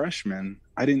as a freshman,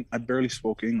 I barely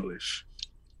spoke English.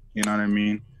 You know what I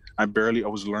mean? I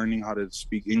was learning how to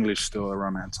speak English still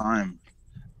around that time,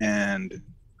 and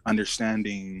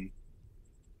understanding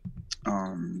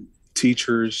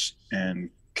teachers and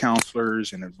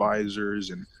counselors and advisors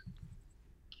and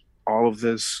all of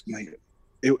this. Like,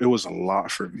 it was a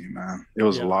lot for me, man. It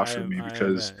was a Yeah. lot for me I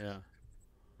because bet. Yeah.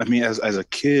 I mean, as a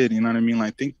kid, you know what I mean?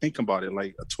 Like, think about it.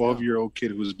 Like, a Yeah. 12-year-old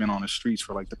kid who's been on the streets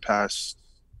for like the past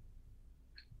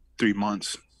 3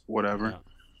 months, whatever,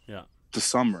 Yeah. Yeah. the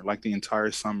summer, like the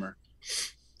entire summer.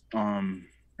 Um,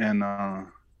 and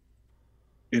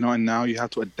and now you have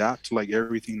to adapt to like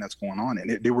everything that's going on,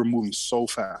 and they were moving so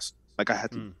fast. Like,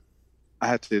 Mm. I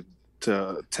had to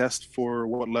to test for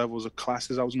what levels of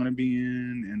classes I was going to be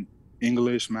in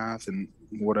English, math, and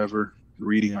whatever,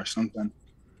 reading or something.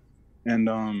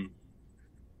 And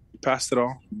passed it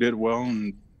all, did well,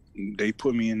 and they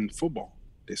put me in football.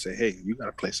 They say, "Hey, you got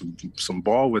to play some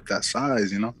ball with that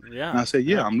size, you know." Yeah. And I said,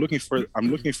 "Yeah, I'm looking for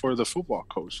the football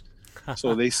coach."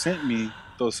 So they sent me.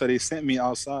 So they sent me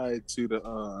outside to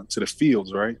the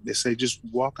fields. Right? They say just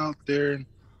walk out there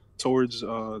towards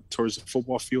the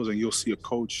football fields, and you'll see a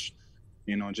coach.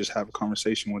 You know, just have a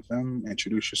conversation with them,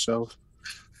 introduce yourself.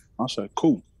 I was like,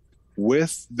 cool.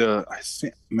 With I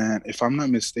think, man, if I'm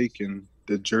not mistaken,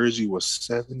 the jersey was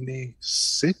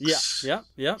 76. Yeah.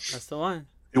 That's the one.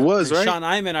 It was, and right? Sean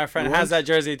Iman, our friend, has that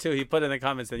jersey too. He put in the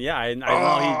comments, and I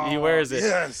know he wears it.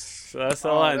 Yes. So that's the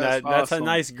one. That's awesome. a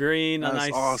nice green,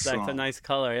 that's a nice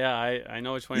color. Yeah, I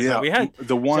know which one. Yeah, we had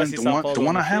the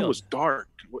one I had was dark.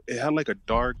 It had like a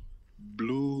dark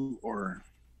blue or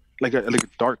like a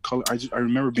dark color. I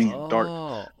remember being dark,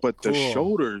 but cool. The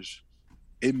shoulders,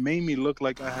 it made me look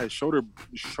like I had shoulder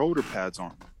pads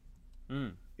on.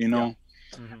 You know. Yeah.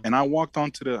 Mm-hmm. And I walked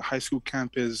onto the high school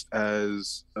campus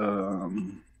as a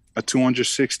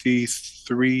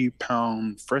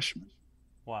 263-pound freshman.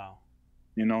 Wow.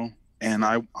 You know, and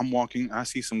I'm walking, I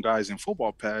see some guys in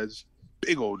football pads,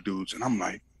 big old dudes, and I'm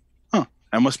like, huh,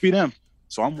 that must be them.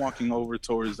 So I'm walking over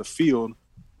towards the field,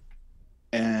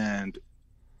 and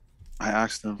I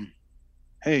asked them,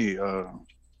 hey, I'm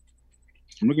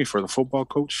looking for the football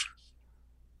coach.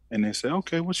 And they said,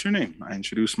 okay, what's your name? I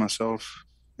introduced myself.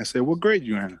 I said, what grade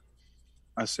you in?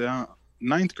 I said,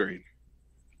 9th grade.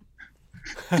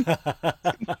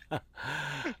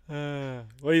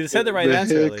 Well, you said the right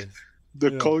answer, at least.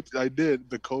 The coach, I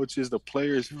did. The coaches, the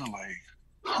players, were like,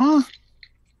 huh?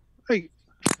 Like,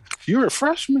 you're a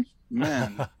freshman?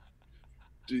 Man.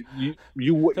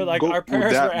 You wouldn't like go our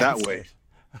parents that way.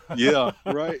 Yeah,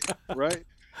 right.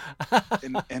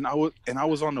 And I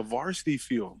was on the varsity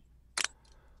field.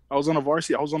 I was on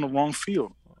the wrong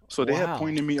field. So they had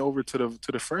pointed me over to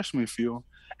the freshman field,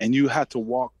 and you had to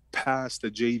walk past the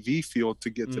JV field to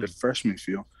get to the freshman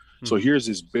field. So here's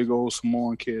this big old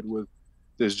Samoan kid with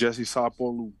this Jesse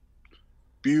Sapolu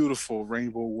beautiful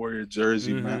Rainbow Warrior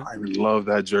jersey, man. I love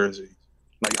that jersey.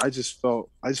 Like it just felt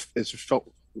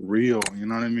real, you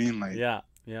know what I mean? Like yeah.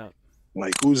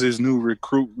 Like who's this new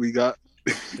recruit we got?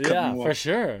 Yeah, for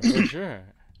sure.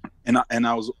 And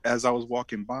I was, as I was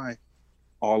walking by,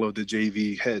 all of the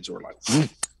JV heads were like,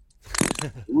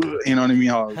 you know what I mean?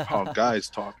 How guys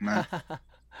talk, man. Yeah.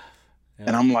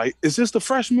 And I'm like, is this the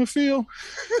freshman field?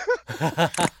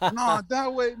 Nah,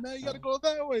 that way, man. You got to go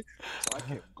that way. So I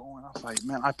kept going. I was like,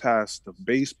 man, I passed the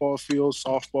baseball field,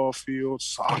 softball field,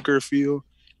 soccer field.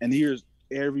 And here's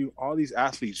all these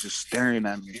athletes just staring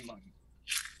at me.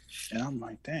 And I'm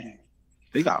like, dang,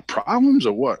 they got problems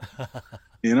or what?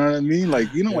 You know what I mean?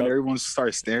 Like, you know, when everyone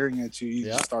starts staring at you, you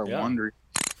just start wondering.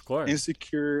 Of course.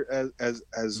 Insecure as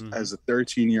a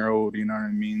 13-year-old, you know what I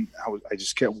mean? I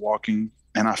just kept walking,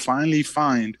 and I finally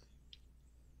find,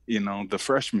 you know, the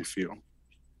freshman field.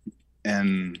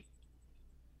 And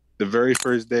the very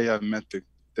first day I met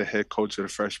the head coach of the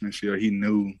freshman field, he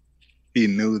knew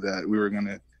that we were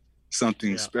gonna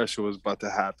something special was about to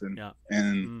happen. Yeah.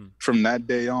 And from that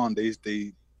day on,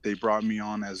 they brought me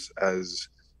on as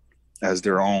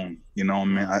their own, you know,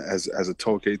 man. As a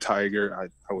Tokay Tiger,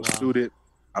 I was suited,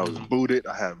 I was booted,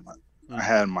 I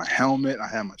had my helmet, I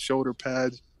had my shoulder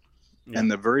pads. Yeah.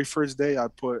 And the very first day I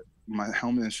put my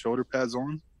helmet and shoulder pads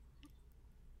on,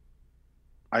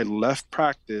 I left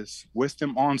practice with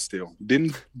them on still.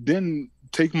 Didn't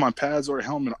take my pads or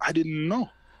helmet. I didn't know.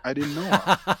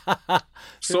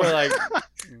 So we're like,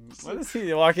 what is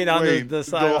he walking down the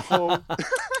side?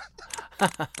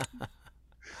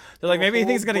 They're like, maybe he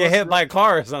thinks he's going to get hit by a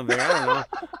car or something. I don't know.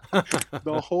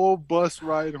 The whole bus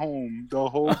ride home.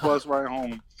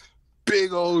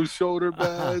 Big old shoulder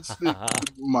pads,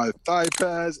 my thigh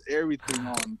pads, everything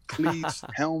on, cleats,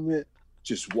 helmet,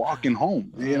 just walking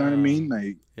home. You know what I mean?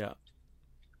 Like, yeah.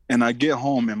 And I get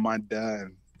home, and my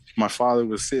father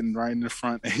was sitting right in the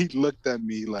front, and he looked at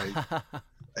me like,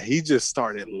 he just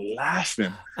started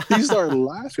laughing. He was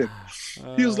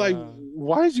like,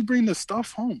 why did you bring the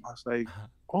stuff home? I was like,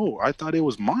 oh, I thought it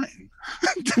was mine.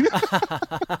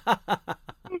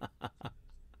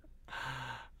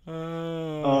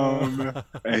 And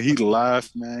he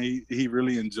laughed, man. He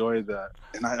really enjoyed that.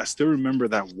 And I still remember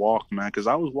that walk, man, because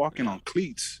I was walking on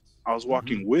cleats. I was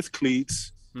walking with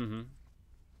cleats,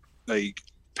 like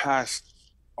past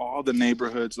all the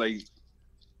neighborhoods, like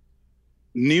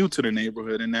new to the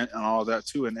neighborhood and all that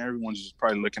too. And everyone's just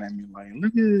probably looking at me like,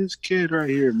 look at this kid right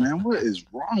here, man. What is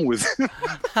wrong with him?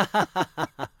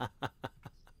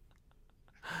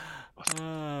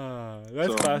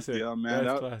 That's So classic. yeah, man, That's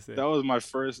that classic. that was my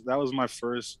first. That was my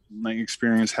first like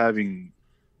experience having,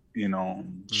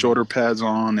 Mm. shoulder pads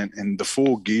on and the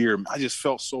full gear. I just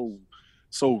felt so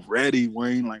ready,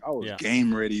 Wayne. Like I was Yeah.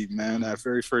 game ready, man. Mm-hmm. That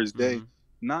very first day, Mm-hmm.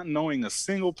 not knowing a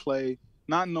single play,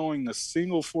 not knowing a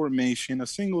single formation, a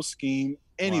single scheme, Wow.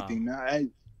 anything.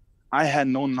 I had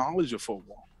no knowledge of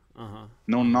football, Uh-huh.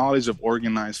 no Uh-huh. knowledge of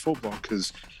organized football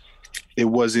because it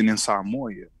wasn't in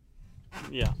Samoa yet.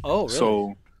 Yeah. Oh, really?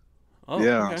 So Oh,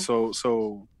 yeah, okay.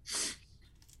 so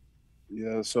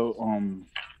yeah, so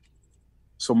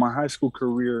my high school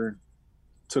career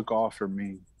took off for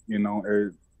me.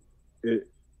 It it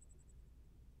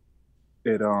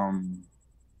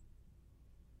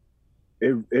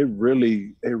it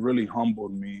really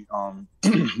humbled me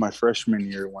my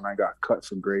freshman year when I got cut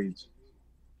for grades.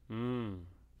 Mm.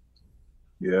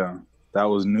 Yeah, that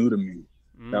was new to me.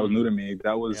 That was new Mm. to me.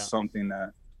 That was Yeah. something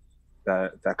that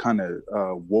kind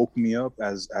of woke me up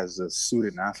as a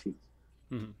student athlete.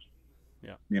 Mm-hmm.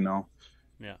 Yeah. You know,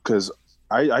 Yeah. because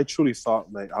I truly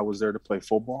thought like I was there to play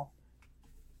football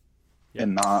Yeah.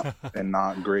 and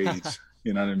not grades.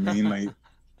 You know what I mean? Like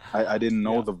I didn't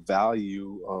know Yeah. the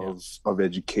value Yeah. of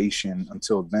education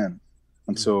until then. Mm-hmm.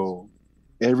 Until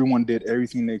everyone did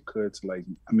everything they could to like,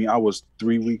 I mean, I was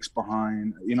 3 weeks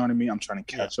behind. You know what I mean? I'm trying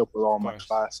to Yeah. catch up with all Of my course.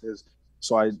 classes.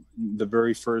 So the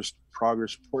very first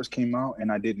progress reports came out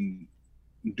and I didn't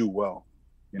do well,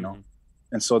 you know?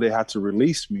 Mm-hmm. And so they had to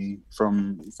release me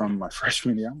from my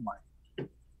freshman year. I'm like,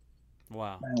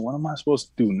 Wow. man, what am I supposed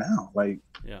to do now? Like,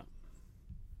 Yeah.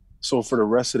 so for the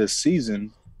rest of the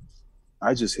season,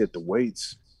 I just hit the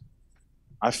weights.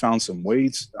 I found some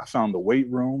weights. I found the weight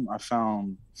room. I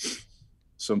found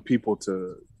some people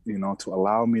to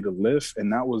allow me to lift,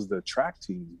 and that was the track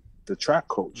team, the track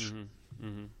coach, Mm-hmm.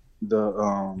 Mm-hmm.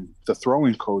 the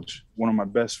throwing coach, one of my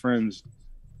best friends,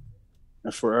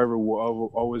 and forever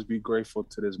will always be grateful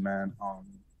to this man,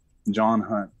 John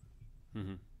Hunt.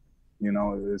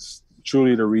 Mm-hmm. It's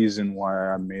truly the reason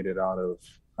why I made it out of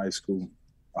high school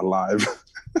alive.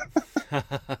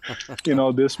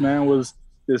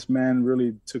 This man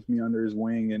really took me under his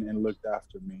wing and looked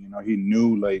after me. He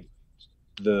knew like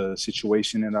the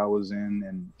situation that I was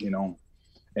in,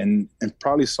 and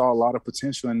probably saw a lot of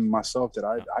potential in myself that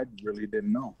Yeah. I really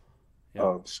didn't know Yeah.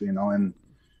 of. And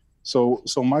so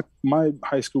my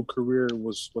high school career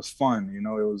was fun. It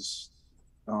was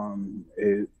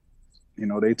it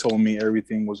they told me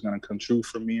everything was going to come true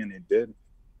for me, and it did.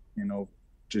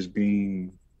 Just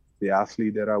being the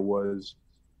athlete that I was.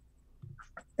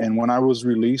 And when I was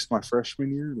released my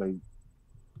freshman year, like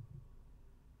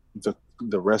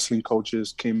the wrestling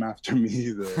coaches came after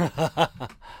me, the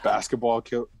basketball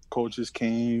coaches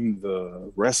came,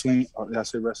 the wrestling, did I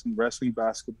say wrestling,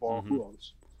 basketball, Mm-hmm. who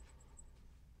else?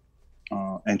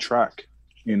 And track,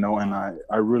 and Wow.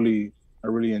 I really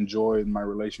enjoyed my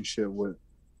relationship with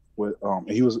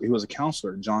he was a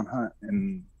counselor, John Hunt,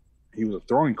 and he was a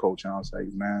throwing coach, and I was like,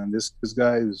 man, this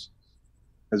guy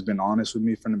has been honest with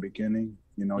me from the beginning.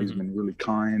 He's Mm-hmm. been really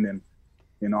kind, and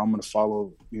I'm gonna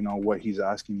follow what he's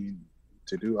asking me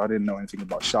to do. I didn't know anything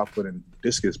about shot put and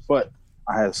discus, but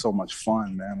I had so much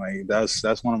fun, man. Like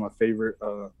that's one of my favorite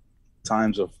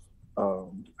times of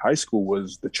high school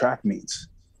was the track meets.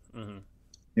 Mm-hmm.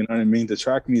 You know what I mean? The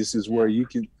track meets is where Yeah. you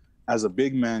can, as a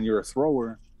big man, you're a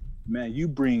thrower, man. You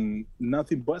bring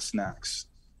nothing but snacks.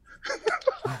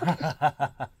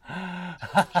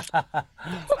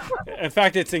 In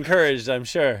fact, it's encouraged, I'm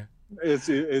sure.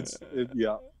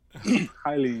 Yeah,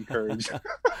 highly encouraged.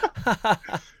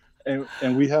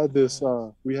 And we had this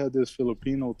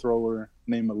Filipino thrower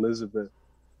named Elizabeth.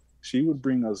 She would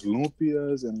bring us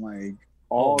lumpias and like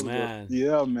Oh, all the man.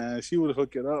 yeah, man. She would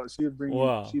hook it up. She would bring me.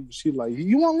 Wow. She like,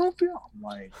 you want lumpia? I'm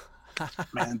like,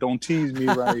 man, don't tease me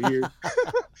right here.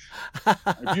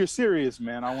 If you're serious,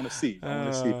 man, I want to see. I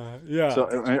want to see. Yeah.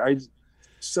 So I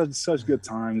such good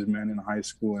times, man, in high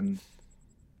school, and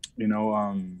you know,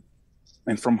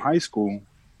 and from high school,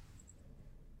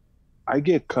 I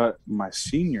get cut my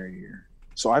senior year.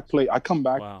 So I come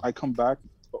back. Wow.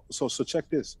 So check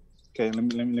this. Okay, let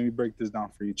me break this down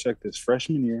for you. Check this.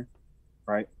 Freshman year,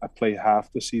 right? I played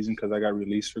half the season because I got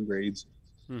released for grades,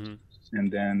 Mm-hmm.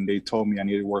 and then they told me I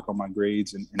needed to work on my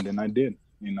grades, and then I did.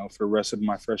 For the rest of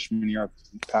my freshman year, I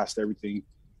passed everything.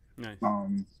 Nice.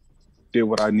 Did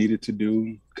what I needed to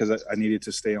do because I needed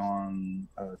to stay on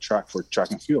track for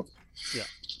track and field. Yeah.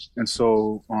 And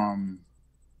so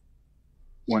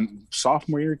when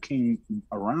sophomore year came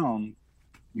around,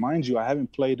 mind you, I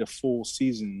haven't played a full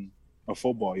season of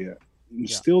football yet.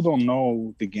 Still don't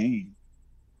know the game.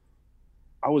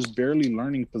 I was barely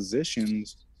learning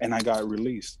positions, and I got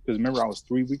released because remember I was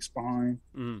 3 weeks behind.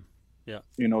 Mm. Yeah.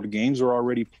 The games were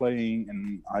already playing,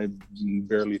 and I'm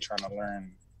barely trying to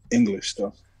learn English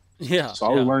stuff. Yeah. So I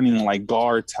was Yeah. learning Yeah. like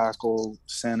guard, tackle,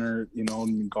 center,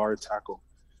 guard, tackle.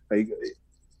 Like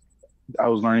I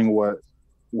was learning what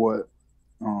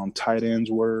tight ends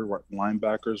were, what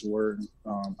linebackers were,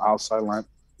 outside line,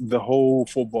 the whole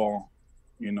football,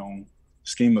 you know,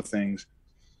 scheme of things.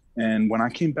 And when I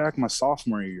came back my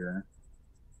sophomore year,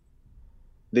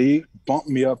 they bumped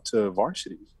me up to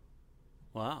varsity.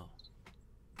 Wow.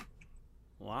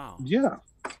 Wow. Yeah.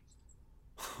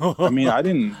 I mean, I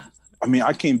didn't. I mean,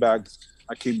 I came back.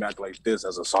 I came back like this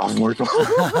as a sophomore. They're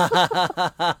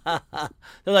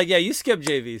like, yeah, you skipped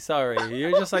JV. Sorry,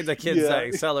 you're just like the kids that Yeah,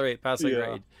 accelerate past a yeah,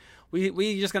 grade.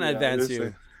 We just gonna yeah. advance This,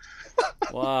 you.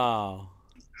 Wow.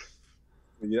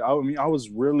 yeah. I mean, I was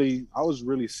really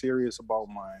serious about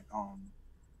my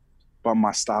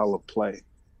style of play,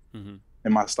 Hmm.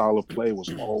 and my style of play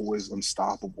was always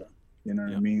unstoppable. You know what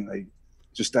I Yep. mean? Like,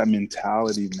 just that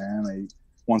mentality, man. Like,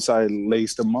 once I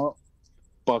laced them up,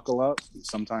 buckle up.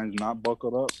 Sometimes not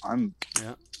buckled up.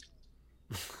 Yeah.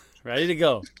 Ready to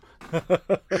go.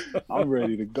 I'm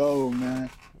ready to go, man.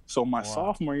 So my Wow.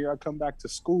 sophomore year, I come back to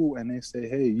school and they say,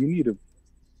 "Hey, you need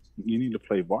to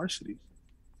play varsity."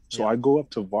 So Yeah. I go up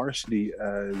to varsity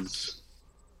as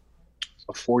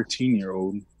a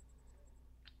 14-year-old,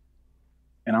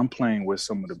 and I'm playing with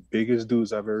some of the biggest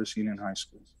dudes I've ever seen in high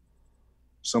school.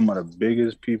 Some of the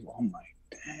biggest people. I'm like,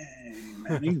 dang,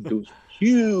 man, these dudes are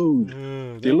huge.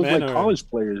 They Them look men like are. college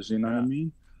players, you know what I Yeah.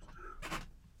 mean?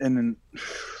 And then,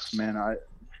 man,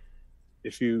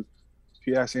 if you if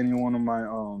you ask any one of my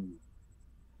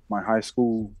high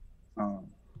school um,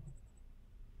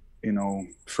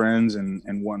 friends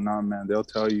and whatnot, man, they'll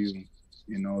tell you,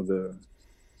 you know, the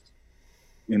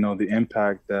the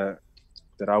impact that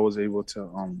I was able to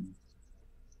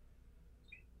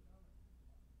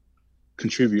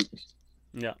contribute,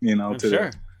 Yeah. I'm to the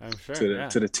sure. I'm sure. to the Yeah.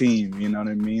 to the team. You know what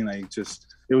I mean? Like, just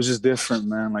it was just different,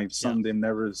 man. Like Yeah. something they've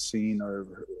never seen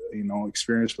or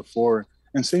experienced before.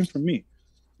 And same for me.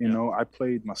 Yeah. I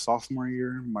played my sophomore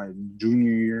year, my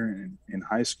junior year in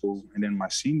high school, and then my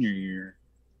senior year,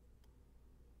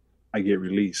 I get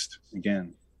released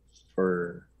again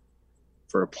for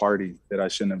a party that I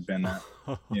shouldn't have been at.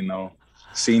 You know,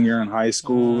 Senior in high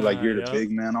school, like you're the Yep.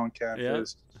 big man on Yep.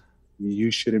 campus.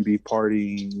 You shouldn't be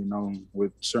partying,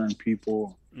 with certain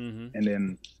people. Hmm. And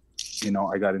then,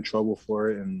 I got in trouble for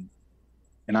it, and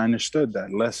I understood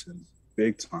that lesson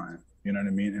big time. You know what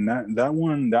I mean? And that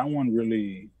one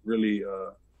really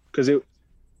because it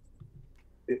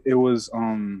was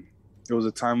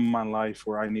a time in my life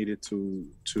where I needed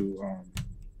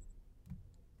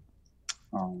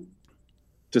um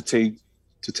to take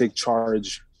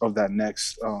charge of that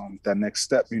next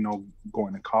step,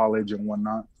 going to college and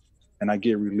whatnot. And I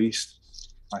get released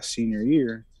my senior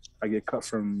year. I get cut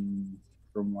from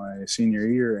my senior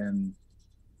year, and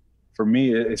for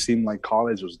me, it seemed like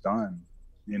college was done.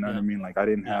 You know what I Yeah. mean? Like I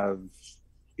didn't Yeah. have,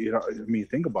 I mean,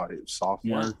 think about it: Yeah.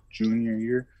 sophomore, junior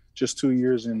year, just 2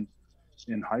 years in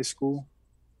high school,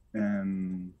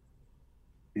 and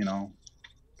you know,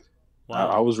 I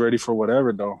Wow. was ready for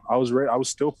whatever though. I was ready. I was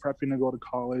still prepping to go to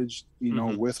college,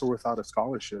 Hmm. with or without a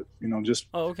scholarship. Just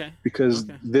Oh, okay. because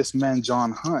Okay. this man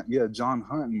John Hunt,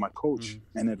 my coach Hmm.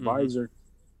 and Hmm. advisor,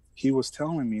 he was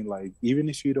telling me, like, even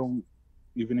if you don't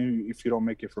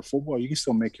make it for football, you can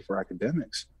still make it for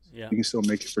academics. Yeah. You can still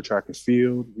make it for track and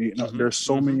field. Hmm. There's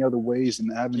so Hmm. many other ways and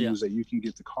Yeah. avenues that you can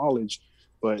get to college,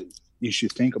 but you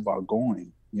should think about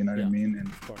going. You know what I Yeah. mean?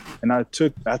 Of course. And I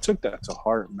took that to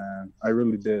heart, man. I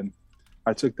really did.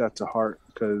 I took that to heart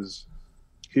because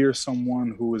here's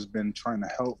someone who's been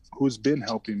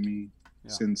helping me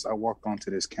Yeah. since I walked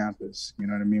onto this campus. You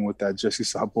know what I mean? With that Jesse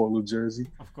Sabolo jersey,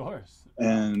 Of course.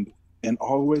 Yeah. and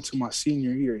all the way to my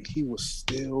senior year, he was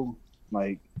still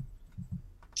like,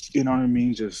 you know what I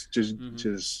mean? Just just Hmm.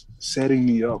 just setting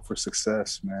me up for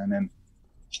success, man. And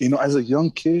as a young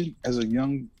kid, as a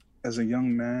young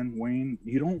man, Wayne,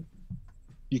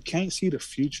 you can't see the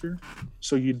future,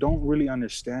 so you don't really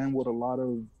understand what a lot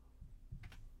of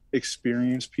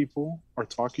experienced people are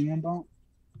talking about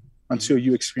Hmm. until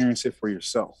you experience it for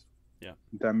yourself. Yeah.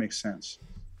 If that makes sense.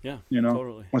 Yeah. You know,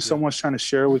 Totally. when Yeah. someone's trying to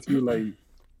share with you, like,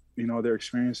 their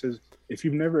experiences, if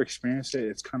you've never experienced it,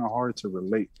 it's kind of hard to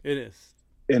relate. It is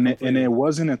And it completely.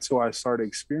 wasn't until I started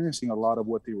experiencing a lot of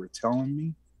what they were telling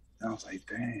me, and I was like,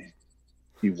 dang,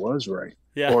 he was right.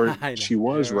 Yeah. Or I know. she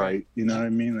was You're right. right. You know what I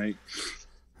mean? Like,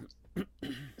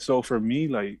 so for me,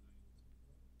 like,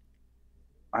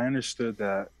 I understood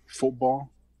that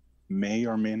football may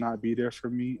or may not be there for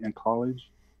me in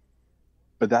college,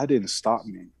 but that didn't stop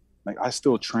me. Like, I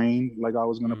still trained like I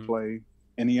was gonna Hmm. play.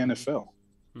 in the NFL.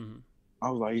 Mm-hmm. I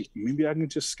was like, maybe I can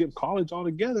just skip college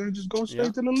altogether and just go Yeah.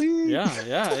 straight to the league. Yeah.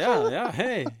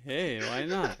 Hey, why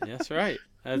not? That's right.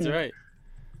 That's right.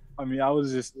 I mean, I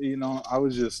was just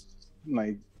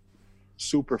like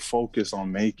super focused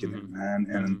on making it,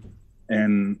 man.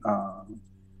 And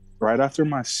right after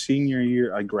my senior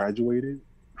year, I graduated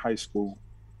high school.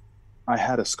 I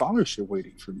had a scholarship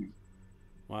waiting for me.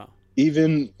 Wow.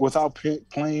 Even without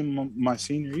playing my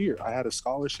senior year, I had a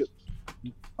scholarship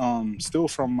still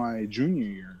from my junior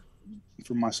year,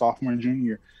 from my sophomore and junior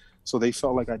year. So they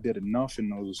felt like I did enough in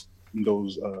those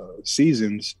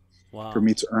seasons for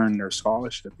me to earn their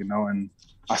scholarship, and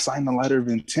I signed the letter of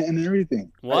intent and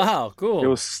everything. Wow, cool.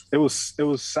 It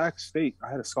was Sac State. I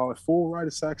had a full ride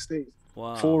to Sac State.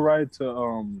 Wow. Full ride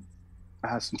to I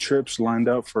had some trips lined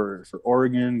up for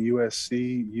Oregon,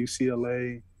 USC,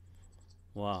 UCLA.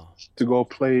 Wow. To go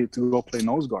play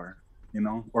nose guard,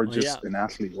 or just an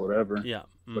athlete, whatever. Yeah.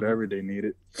 Whatever they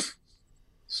needed.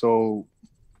 So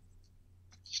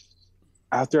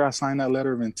after I signed that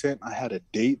letter of intent, I had a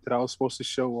date that I was supposed to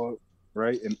show up,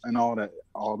 right? And all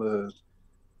the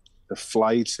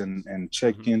flights and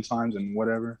check-in times and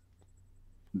whatever.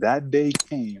 That day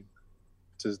came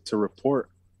to report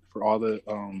for all the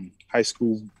high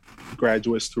school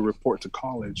graduates to report to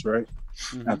college, right?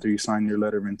 After you sign your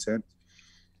letter of intent.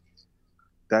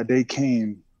 That day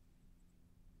came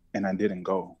and I didn't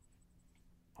go.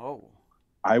 Oh.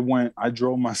 I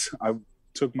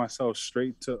took myself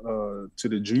straight to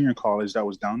the junior college that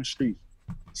was down the street,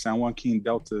 San Joaquin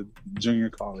Delta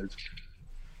Junior College.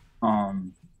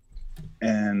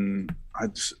 And I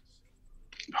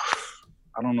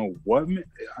don't know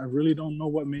I really don't know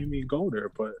what made me go there,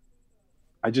 but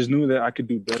I just knew that I could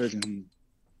do better than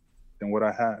what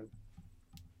I had.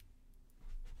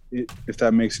 If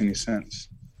that makes any sense.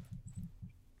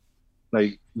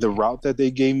 Like the route that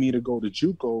they gave me to go to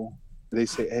JUCO, they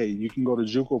say, hey, you can go to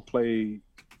JUCO, play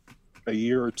a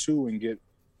year or two and get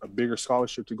a bigger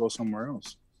scholarship to go somewhere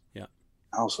else. Yeah.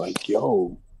 I was like,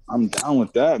 yo, I'm down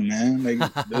with that, man. Like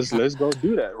let's go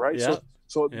do that, right? Yeah.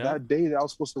 So that day that I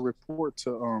was supposed to report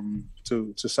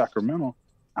to Sacramento,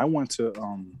 I went to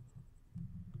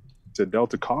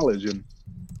Delta College and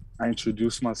I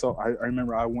introduced myself. I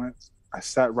remember I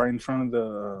sat right in front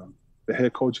of the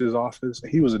head coach's office.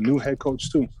 He was a new head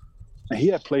coach too. And he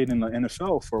had played in the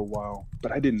NFL for a while,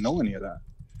 but I didn't know any of that.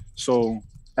 So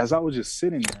as I was just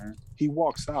sitting there, he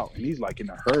walks out and he's like in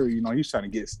a hurry, he's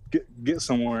trying to get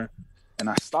somewhere. And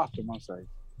I stopped him. I was like,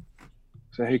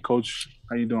 hey coach,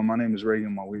 how you doing? My name is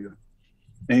Reagan Maui'a.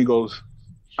 And he goes,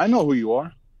 I know who you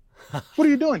are. What are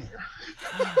you doing here?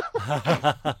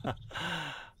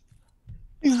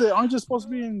 He said, aren't you supposed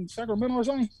to be in Sacramento or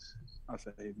something? I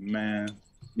said, hey, man,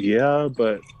 yeah,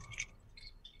 but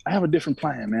I have a different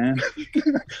plan, man.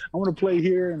 I want to play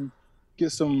here and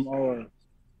get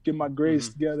my grades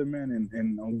together, man,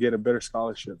 and get a better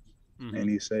scholarship. And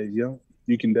he said, yo,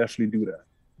 you can definitely do that.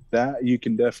 That you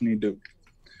can definitely do.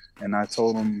 And I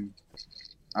told him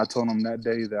that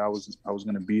day that I was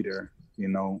going to be there,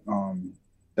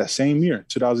 that same year,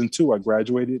 2002, I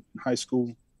graduated high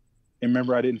school. And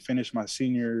remember, I didn't finish my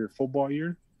senior football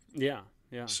year. Yeah.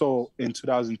 So in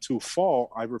 2002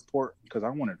 fall, I report because I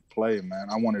wanted to play, man.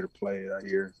 I wanted to play that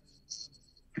year.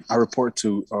 I report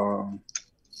to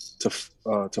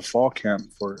fall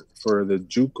camp for the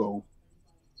JUCO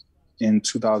in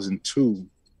 2002,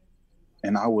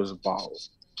 and I was about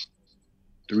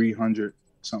 300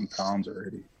 something pounds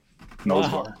already. Nose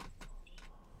guard.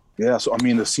 Yeah. So I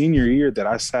mean, the senior year that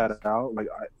I sat out, like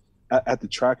at the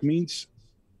track meets,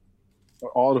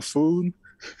 all the food.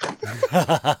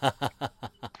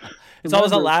 It's always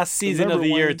the last season of the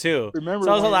year too. It's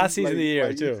always the last season of the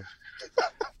year too.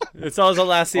 It's always the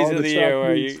last season of the year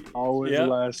where you always the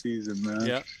last season, man.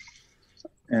 Yeah.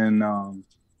 And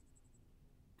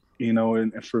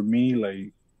and for me,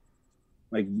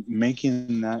 like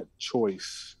making that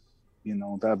choice,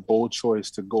 that bold choice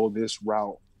to go this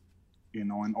route,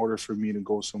 in order for me to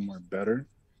go somewhere better,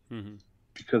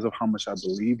 because of how much I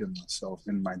believed in myself,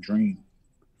 in my dream.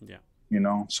 Yeah.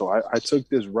 So I took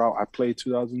this route. I played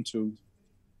 2002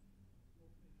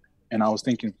 and I was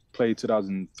thinking play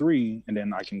 2003 and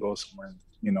then I can go somewhere,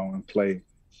 and play,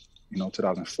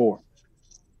 2004.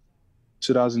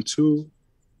 2002,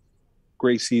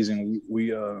 great season.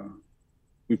 We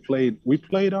played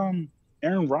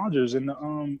Aaron Rodgers in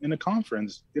the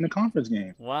conference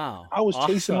game. Wow. I was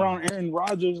chasing around Aaron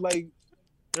Rodgers like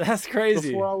that's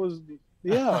crazy. Before I was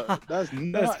that's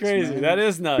nuts. That's crazy. Man. That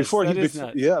is nuts. Before he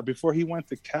went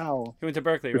to Cal. He went to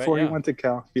Berkeley, before right? He went to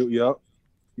Cal.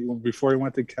 Before he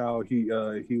went to Cal, he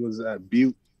was at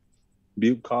Butte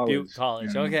Butte Butte College, College.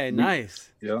 and Okay,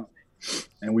 nice. yeah,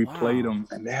 and we played Wow. them,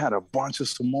 and they had a bunch of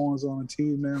Samoans on the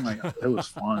team, man. Like it was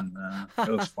fun, man.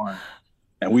 It was fun,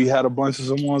 and we had a bunch of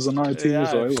Samoans on our team, Yeah,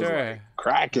 so I'm it was sure. like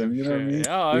cracking. I'm You know what I sure. mean?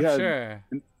 Yeah, We I'm had sure.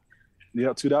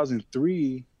 yeah,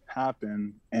 2003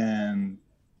 happened, and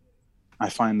I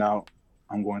find out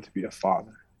I'm going to be a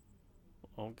father.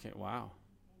 Okay, wow.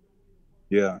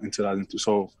 Yeah, in 2002.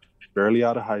 So barely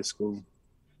out of high school,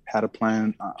 had a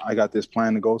plan. I got this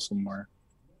plan to go somewhere,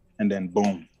 and then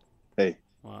boom, hey,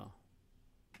 Wow.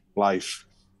 life.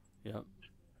 Yep.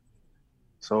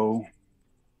 So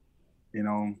you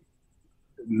know,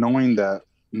 knowing that,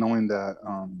 knowing that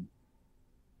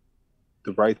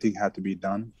the right thing had to be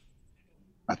done,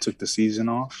 I took the season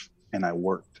off and I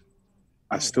worked.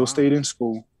 I Oh, still wow. stayed in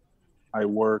school. I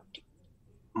worked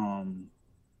um,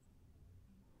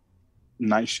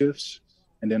 night shifts,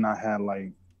 and then I had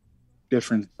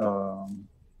different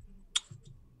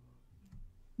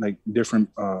different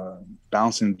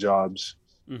bouncing jobs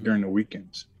Mm-hmm. during the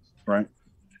weekends, right?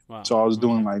 Wow. So I was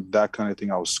doing Okay. like that kind of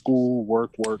thing. I was school,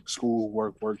 work, work, school,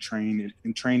 work, work, training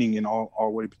and all the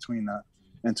way between that.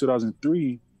 In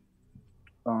 2003,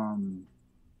 um,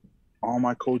 all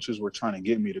my coaches were trying to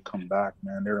get me to come back,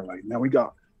 man. They were like, man, we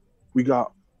got, we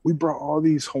brought all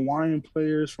these Hawaiian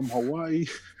players from Hawaii.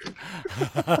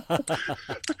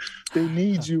 They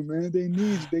need you, man. They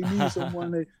need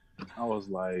someone. I was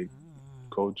like,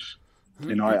 coach,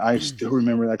 I still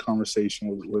remember that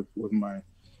conversation with my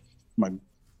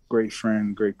great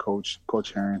friend, great Coach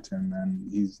Harrington,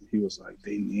 and he was like,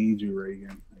 they need you,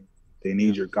 Reagan. Like, they need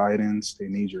Yeah. your guidance. They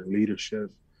need your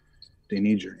leadership. They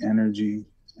need your energy.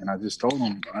 And I just told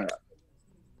him,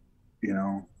 you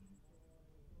know,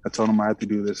 I told him I had to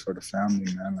do this for the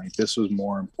family, man. Like this was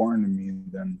more important to me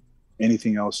than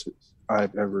anything else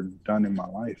I've ever done in my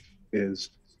life. Is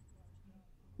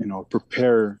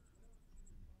prepare,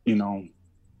 you know,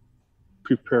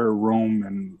 prepare a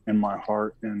room in my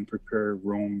heart and prepare a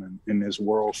room in this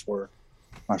world for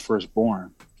my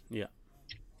firstborn. Yeah.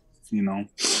 You know,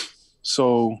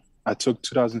 so I took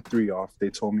 2003 off. They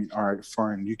told me, all right,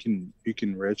 fine, you can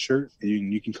redshirt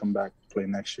and you can come back and play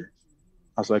next year.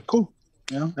 I was like, cool,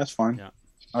 that's fine. Yeah.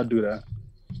 I'll do that.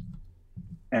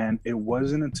 And it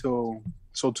wasn't until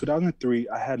 2003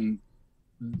 I hadn't.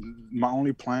 My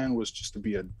only plan was just to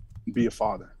be a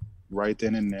father right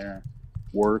then and there,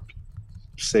 work,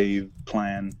 save,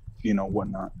 plan,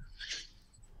 whatnot.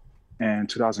 And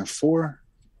 2004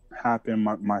 happened.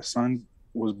 My son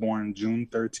was born June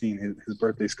 13th. His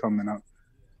birthday's coming up.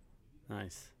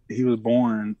 Nice. He was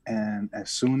born, and as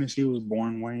soon as he was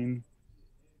born, Wayne,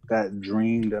 that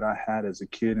dream that I had as a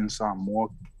kid in Samoa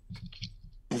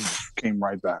came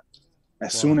right back.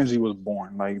 As soon as he was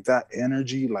born, like that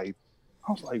energy, like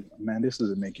I was like, man, this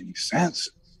doesn't make any sense.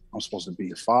 I'm supposed to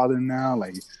be a father now.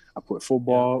 Like I put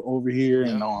football over here,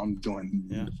 and now I'm doing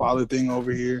the father thing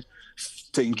over here,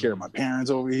 taking care of my parents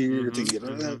over here, taking care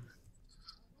of that.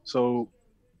 So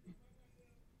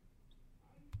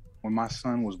when my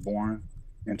son was born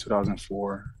in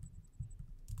 2004,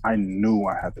 I knew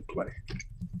I had to play.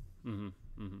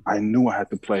 I knew I had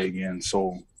to play again.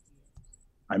 So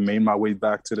I made my way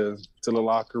back to the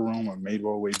locker room. I made my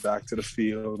way back to the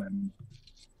field, and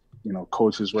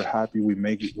coaches were happy. We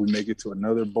make it to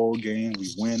another bowl game. We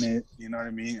win it. You know what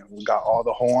I mean? And we got all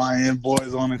the Hawaiian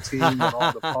boys on the team, got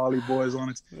all the Poly boys on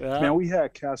it. Yeah. Man, we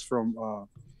had cats from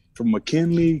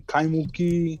McKinley,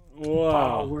 Kaimuki.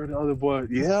 Wow. Where the other boys?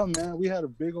 Yeah, man, we had a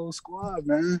big old squad,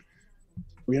 man.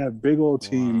 We had a big old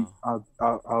team out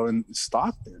in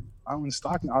Stockton.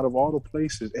 Out of all the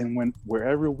places. And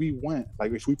wherever we went,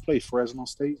 like if we played Fresno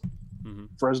State,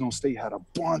 Fresno State had a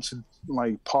bunch of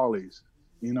like polys.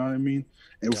 You know what I mean?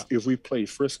 And if we played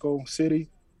Frisco City,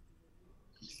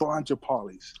 bunch of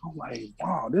polys. I'm like,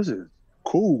 wow, this is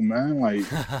cool, man. Like,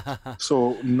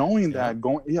 so knowing that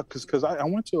because I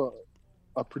went to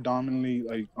a predominantly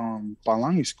like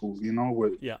Palangi school,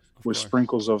 with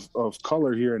sprinkles of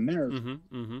color here and there.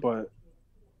 But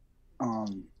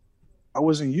I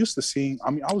wasn't used to seeing.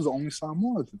 I mean, I was the only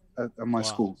Samoan at my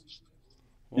school.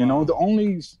 The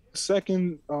only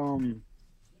second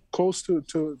close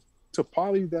to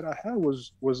Polly that I had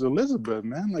was Elizabeth,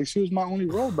 man. Like she was my only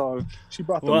road dog. She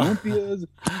brought the Olympias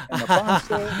and the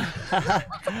Pancha.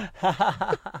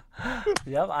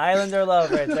 Yep, Islander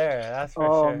love right there. That's for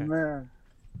sure. Oh man,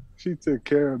 she took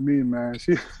care of me, man.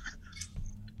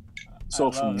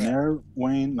 So from there,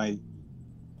 Wayne, like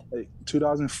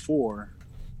 2004,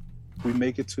 we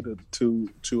make it to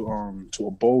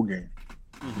a bowl game,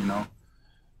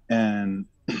 and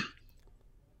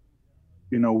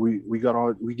we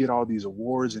get all these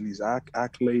awards and these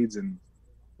accolades,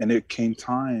 and it came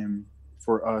time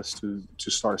for us to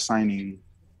start signing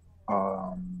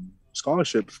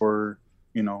scholarship for,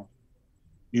 you know,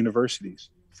 universities,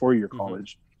 4-year Mm-hmm.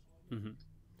 college. Mm-hmm.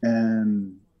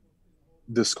 And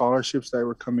the scholarships that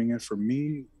were coming in for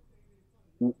me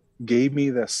gave me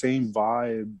that same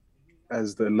vibe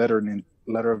as the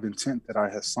letter of intent that I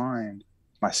had signed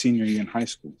my senior year in high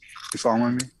school. You follow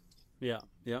me? Yeah.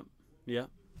 Yeah. Yeah.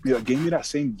 Yeah, it gave me that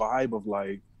same vibe of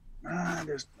like,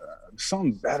 there's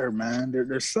something better, man.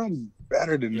 There's something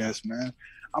better than Yeah. this, man.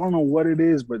 I don't know what it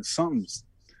is, but something's.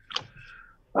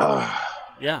 Uh,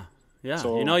 Yeah. Yeah.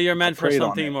 You know so you're I meant for prayed on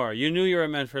something it. more. You knew you were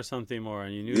meant for something more,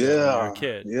 and you knew that when you were a Yeah,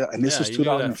 kid. yeah. And this Yeah, is you knew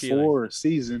that feeling. 2004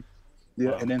 season.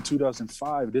 Yeah, Wow. and then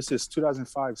 2005. This is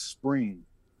 2005 spring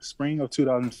of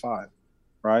 2005,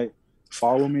 right?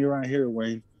 Follow me right here,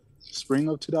 Wayne. Spring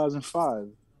of 2005.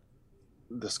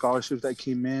 The scholarships that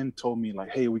came in told me like,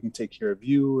 hey, we can take care of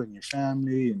you and your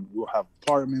family, and we'll have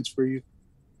apartments for you.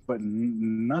 But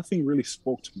nothing really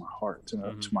spoke to my heart,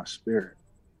 to my spirit.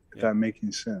 If Yeah. that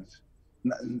making sense,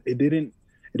 it didn't.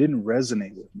 It didn't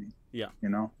resonate with me. Yeah. You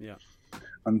know, Yeah.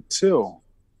 until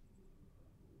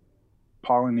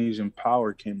Polynesian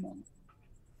Power came on,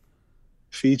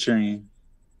 featuring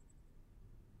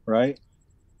right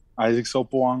Isaac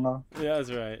Sopoanga Yeah,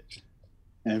 that's right.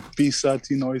 and Pisa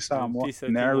Tinoy And Samoa, Pisa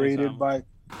Tinoy narrated Samo. by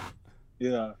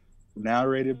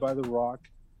narrated by The Rock,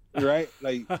 right?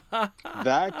 Like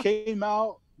that came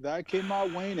out,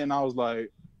 Wayne, and I was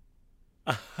like,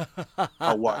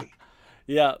 Hawaii.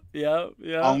 Yeah. Yeah.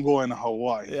 Yeah. I'm going to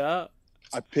Hawaii. Yeah.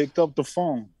 I picked up the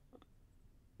phone.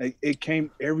 Like it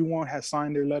came, everyone had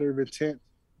signed their letter of intent.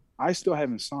 I still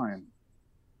haven't signed.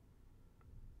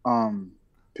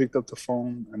 Picked up the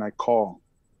phone and I called.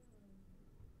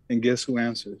 And guess who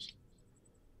answers?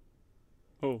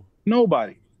 Oh.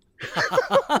 Nobody.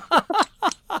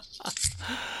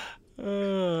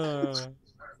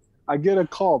 I get a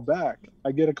call back.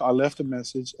 I left a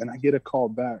message and I get a call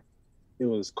back. It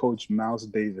was Coach Mouse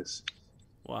Davis.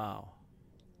 Wow.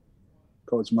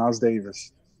 Coach Mouse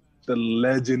Davis. The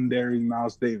legendary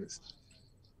Mouse Davis.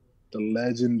 The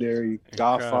legendary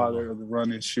godfather of the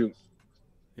run and shoot.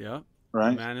 Yeah.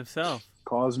 Right? The man himself.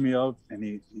 Calls me up and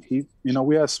he you know,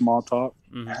 we had small talk.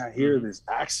 Mm-hmm. And I hear this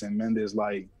accent, man. There's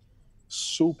like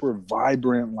super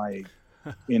vibrant, like,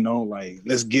 you know, like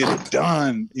let's get it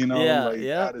done, you know, like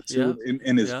attitude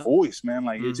in his voice, man.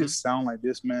 Like it just sounded like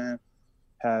this man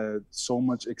had so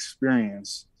much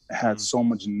experience, had so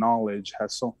much knowledge,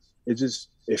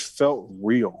 it felt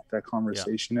real. That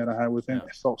conversation that I had with him,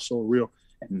 it felt so real.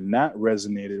 And that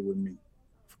resonated with me.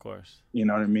 Of course. You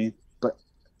know what I mean? But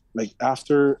like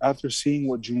after seeing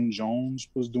what June Jones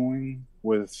was doing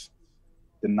with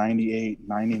the 98,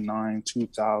 99,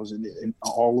 2000, and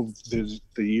all of the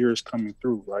years coming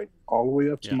through, right? All the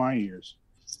way up to my years.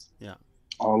 Yeah.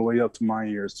 All the way up to my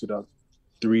years,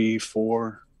 2003,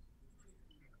 4,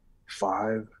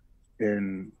 5,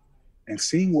 and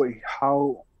seeing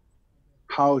how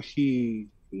he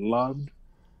loved,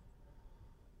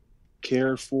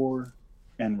 cared for,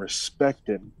 and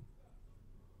respected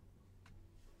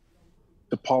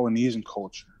the Polynesian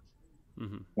culture.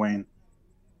 When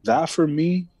that for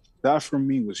me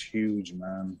was huge,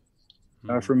 man.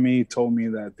 That for me told me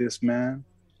that this man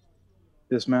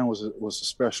was a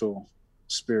special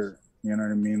spirit. You know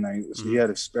what I mean? Like he had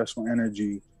a special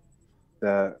energy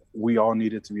that we all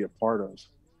needed to be a part of.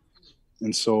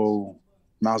 And so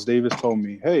Miles Davis told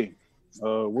me, hey,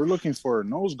 we're looking for a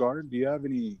nose guard. Do you have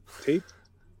any tape?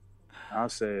 I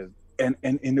said, and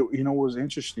you know what was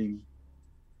interesting?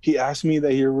 He asked me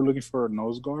that here we're looking for a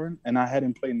nose guard, and I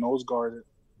hadn't played nose guard.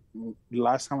 The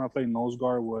last time I played nose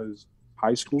guard was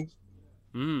high school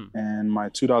and my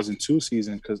 2002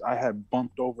 season, because I had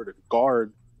bumped over to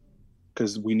guard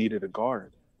because we needed a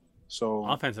guard. So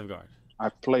offensive guard. I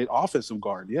played offensive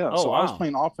guard, yeah. Oh, so wow. I was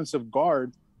playing offensive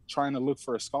guard, trying to look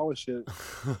for a scholarship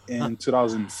in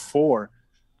 2004.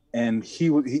 And he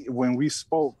when we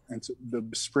spoke in the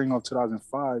spring of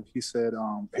 2005, he said,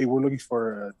 hey, we're looking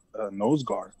for a nose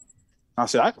guard. I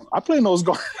said, I play nose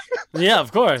guard. Yeah,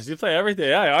 of course. You play everything.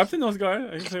 Yeah, I play nose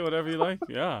guard. You can play whatever you like.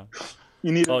 Yeah.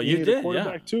 You need a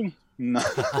quarterback too? No.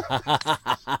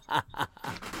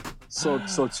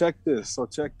 So check this,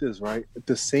 right? At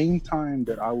the same time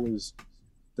that I was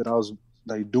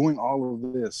like doing all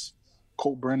of this,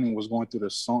 Colt Brennan was going through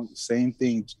the same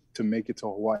thing to make it to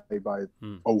Hawaii by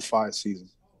 05 season.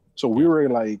 So we were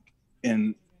like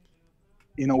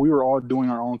we were all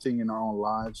doing our own thing in our own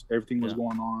lives. Everything was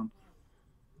going on,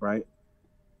 right?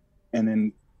 And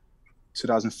then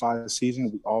 2005 season,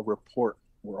 we all report.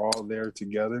 We're all there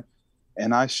together.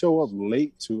 And I show up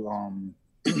late to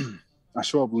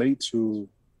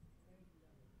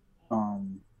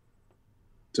um,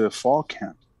 to fall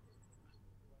camp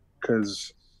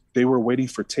because they were waiting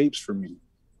for tapes for me,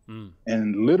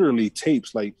 and literally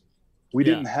tapes. Like we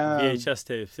Yeah, didn't have, VHS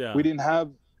tapes. we Yeah, didn't have.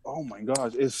 Oh my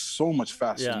gosh, it's so much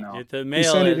faster yeah. You now. have to We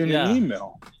mail send it it. in an Yeah,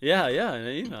 email. yeah, yeah. An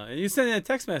email. And you send it a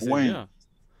text message. Wayne, Yeah,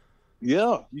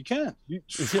 yeah, you can. You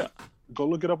yeah, go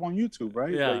look it up on YouTube,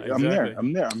 right? yeah. Like I'm there, Exactly.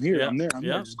 I'm there, I'm here, Yeah, I'm there, I'm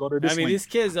there. yeah. Just go to I this mean, link. these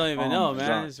kids don't even Oh know, my man.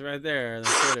 god. It's right there on the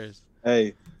Twitters.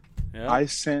 Hey, Yeah. I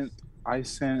sent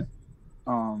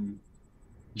um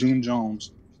June Jones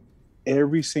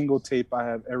every single tape I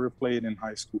have ever played in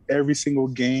high school, every single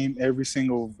game, every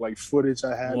single like footage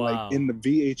I had, like Wow. in the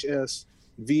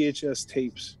VHS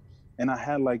tapes, and I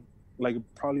had like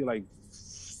probably like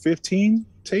 15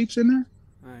 tapes in there,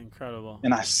 Incredible.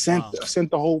 and I Wow.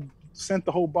 sent the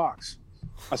whole box.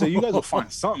 I said, you guys will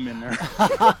find something in there.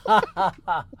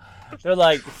 They're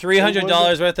like It wasn't.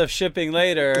 $300 worth of shipping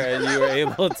later, and you were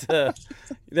able to.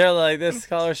 They're like, this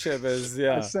scholarship is I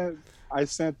yeah. sent I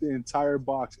sent the entire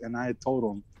box, and I had told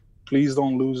them, please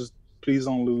don't lose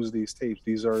these tapes.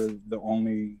 These are the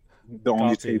only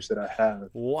Copies. tapes that I have.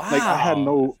 Like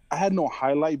Wow. I had no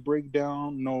highlight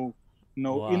breakdown, you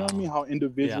know what I mean? Wow. How Yeah.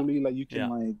 individually like you can Yeah.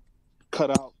 like cut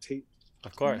out tape.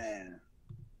 Of course. Man,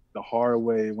 the hard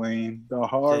way, Wayne. The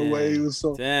hard way Dang. was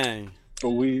so. Dang.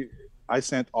 But I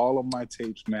sent all of my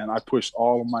tapes, man. I pushed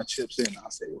all of my chips in. I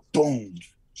say, boom,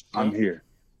 I'm Yeah. here.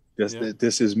 Yeah.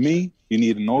 This is me. You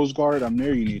need a nose guard, I'm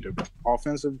there. You need an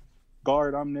offensive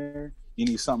guard, I'm there. You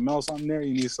need something else, I'm there.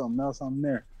 You need something else, I'm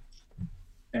there.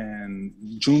 And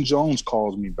June Jones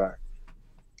calls me back.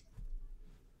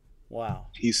 Wow.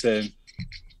 He said,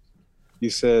 we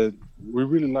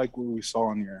really like what we saw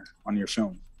on your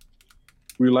film.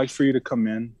 We'd like for you to come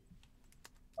in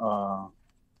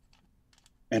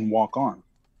and walk on.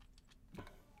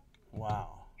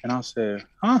 Wow. And I said,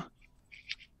 huh?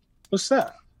 What's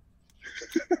that?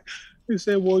 He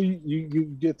said, well,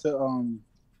 you get to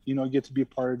get to be a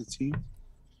part of the team.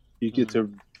 You get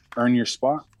to earn your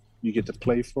spot. You get to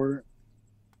play for it.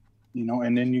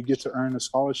 And then you get to earn a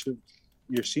scholarship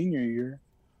your senior year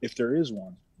if there is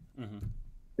one. Mm-hmm.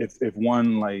 If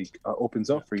one like opens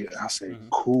up for you. I say,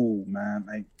 cool, man.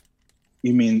 Like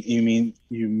you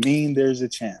mean there's a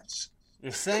chance.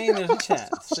 You're saying there's a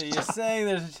chance. So you're saying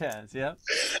there's a chance. Yep.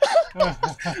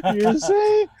 You're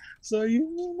saying? So you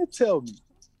mean to tell me?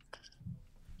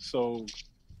 So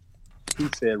he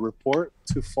said, report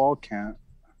to fall camp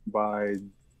by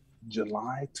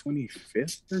July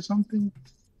 25th or something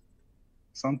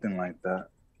like that.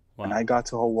 Wow. And I got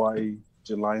to Hawaii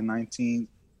July 19th,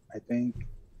 I think,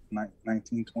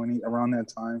 1920, around that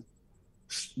time.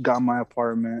 Got my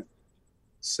apartment,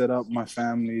 set up my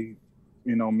family,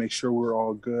 make sure we're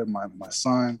all good, my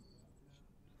son.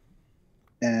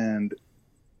 And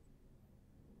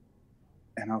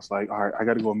I was like, all right, I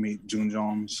got to go meet June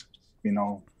Jones,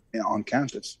 on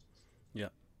campus. Yeah.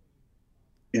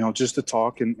 Just to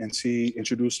talk and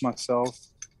introduce myself,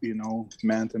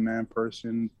 man to man,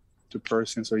 person to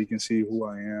person, so he can see who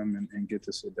I am and get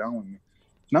to sit down with me.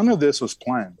 None of this was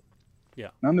planned. Yeah.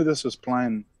 None of this was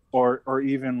planned or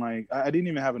even like, I didn't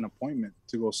even have an appointment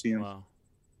to go see him. Wow.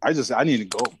 I need to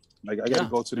go. Like, I got to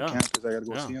go to the campus. I got to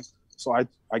go see him. So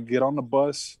I get on the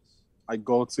bus. I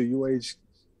go to UH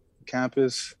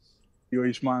campus,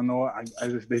 UH Manoa.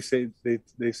 They say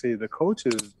the coach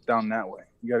is down that way.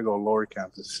 You got to go lower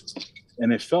campus.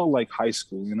 And it felt like high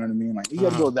school. You know what I mean? Like, you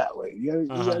got to go that way. You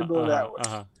got to go that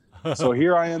way. So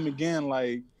here I am again,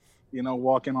 like,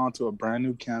 walking onto a brand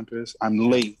new campus. I'm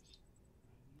late.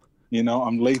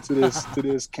 I'm late to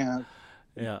this camp.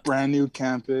 Yeah. Brand new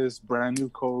campus, brand new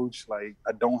coach. Like,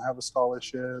 I don't have a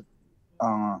scholarship.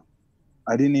 I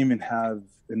didn't even have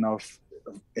enough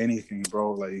of anything,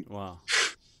 bro. Like, wow,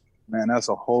 man, that's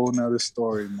a whole nother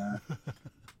story, man.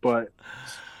 But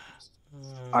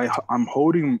I'm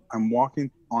walking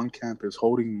on campus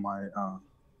holding my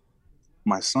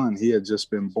my son. He had just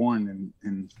been born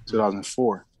in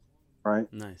 2004,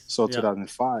 right? Nice. So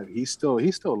 2005, he's still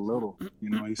little,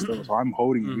 so I'm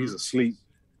holding him. He's asleep.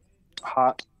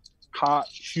 Hot,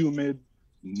 humid,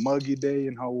 muggy day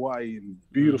in Hawaii, and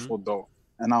beautiful though.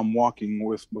 And I'm walking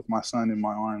with my son in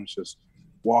my arms, just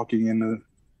walking and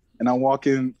I walk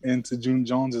into June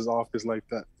Jones's office like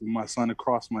that, with my son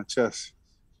across my chest.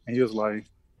 And he was like,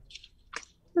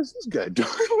 what's this guy doing?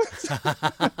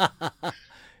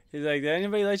 He's like, did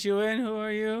anybody let you in? Who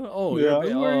are you? Oh, yeah,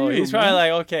 he's probably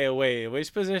like, okay, wait,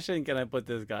 which position can I put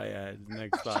this guy at?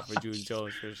 Next spot for June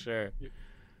Jones for sure.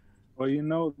 Well,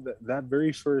 that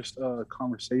very first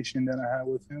conversation that I had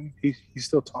with him, he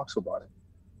still talks about it.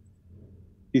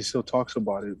 He still talks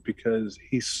about it because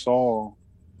he saw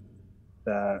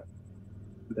that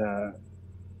that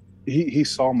he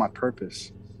saw my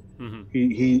purpose.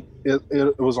 Mm-hmm.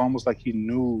 It was almost like he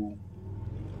knew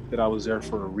that I was there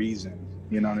for a reason.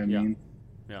 You know what I Yeah. mean?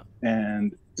 Yeah.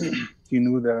 And he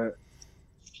knew that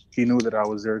I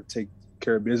was there to take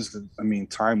care of business. I mean,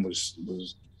 time was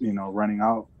running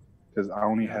out because I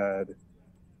only Yeah. had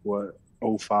what,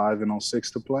 '05 and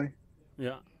 '06 to play,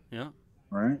 Yeah. Yeah.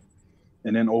 right?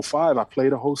 And then '05, I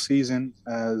played a whole season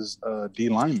as a D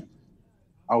lineman.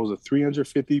 I was a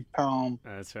 350-pound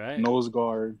That's right. nose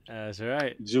guard, That's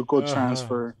right. JUCO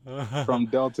transfer from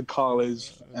Delta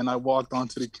College, and I walked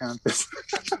onto the campus.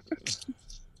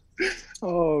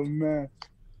 Oh man,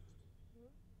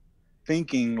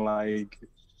 thinking like,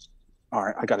 all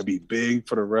right, I got to be big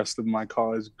for the rest of my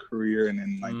college career, and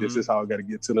then like this is how I got to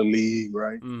get to the league,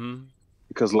 right? Mm-hmm.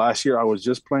 Because last year I was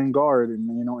just playing guard and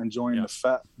enjoying Yep.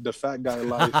 the fat guy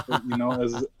life,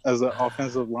 as an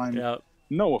offensive lineman. Yep.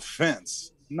 No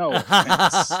offense. None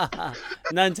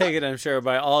taken, I'm sure,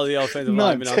 by all the offensive None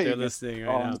linemen out there taken. listening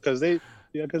right now. Because they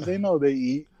know they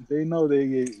eat. They know they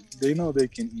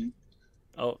can eat.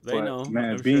 Oh, they But, know.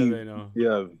 man, I'm sure they know.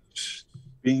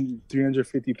 being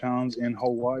 350 pounds in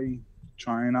Hawaii,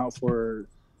 trying out for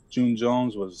June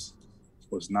Jones was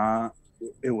not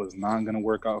gonna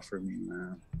work out for me,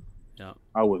 man. Yeah.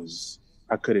 I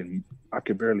could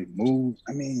barely move.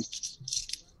 I mean,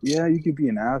 yeah, you could be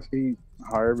an athlete,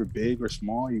 however big or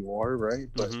small you are, right?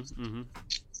 But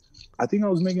I think I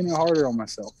was making it harder on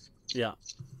myself. Yeah.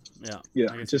 Yeah.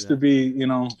 Yeah, just to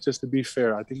be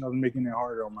fair, I think I was making it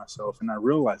harder on myself, and I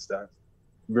realized that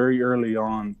very early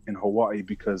on in Hawaii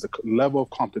because the level of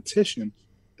competition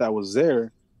that was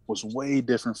there was way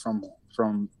different from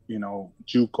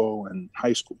JUCO and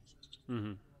high school.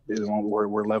 Mm-hmm.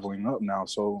 We're leveling up now,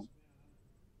 so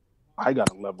I got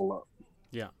to level up.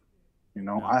 Yeah.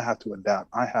 I have to adapt.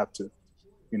 I have to,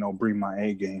 bring my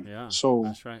A game. Yeah. So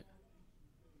that's right.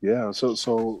 Yeah.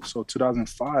 So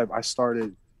 2005, I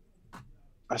started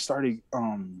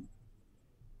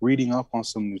reading up on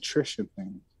some nutrition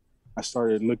things. I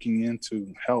started looking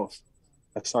into health.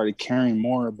 I started caring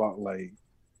more about like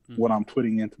what I'm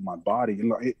putting into my body.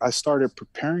 I started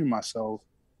preparing myself,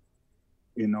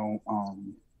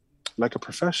 like a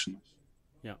professional.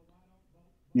 Yeah.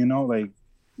 Like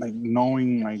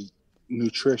knowing like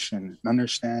nutrition,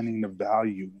 understanding the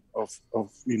value of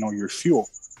your fuel.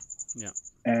 Yeah.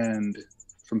 And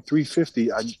from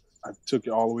 350, I took it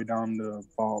all the way down to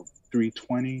about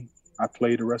 320. I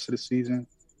played the rest of the season,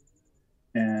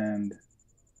 and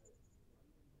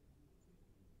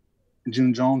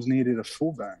June Jones needed a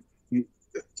fullback,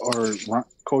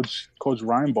 Coach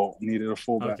Reinbold needed a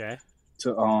fullback. Okay.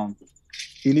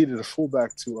 He needed a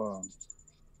fullback to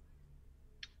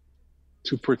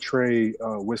portray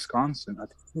Wisconsin. I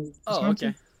think Oh,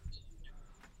 okay.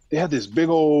 They had this big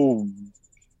old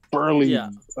burly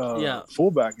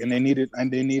fullback, and they needed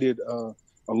a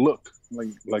look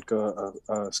like a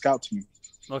scout team.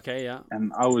 Okay, yeah.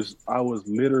 And I was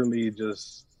literally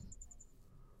just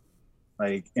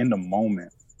like in the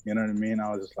moment. You know what I mean? I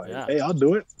was just like, hey, I'll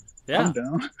do it. Yeah. I'm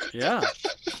down. Yeah.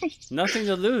 Nothing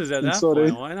to lose at that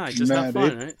point. Why not? Just have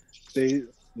fun, right? They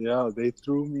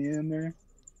threw me in there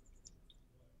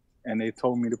and they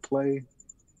told me to play.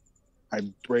 I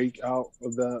break out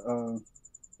of the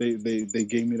they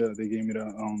gave me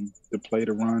the play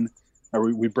to run.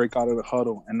 We break out of the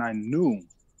huddle, and I knew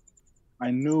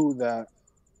that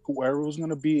whoever was going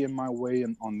to be in my way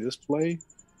on this play,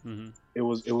 it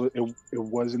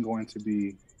wasn't going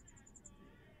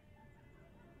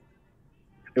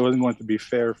to be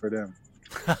fair for them.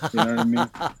 You know what I mean?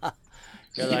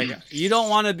 You're like, you don't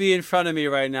want to be in front of me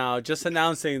right now. Just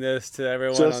announcing this to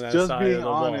everyone on that side of the ball. Just being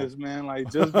honest, man.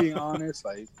 Like, just being honest.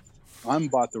 Like, I'm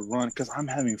about to run because I'm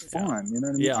having fun. You know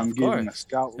what I mean? Yeah, I'm giving a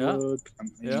scout look.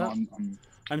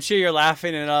 I'm sure you're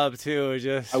laughing it up too.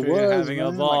 Just having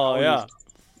a ball. Like,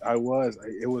 I was.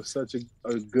 It was such a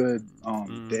good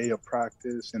day of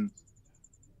practice, and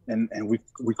we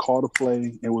called a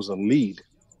play. It was a lead,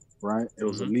 right? It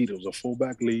was a lead. It was a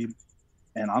fullback lead.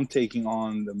 And I'm taking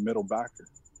on the middle backer.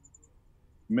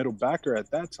 Middle backer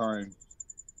at that time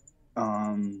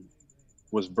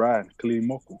was Brad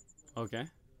Kalimoko. Okay.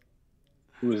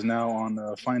 Who is now on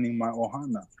Finding My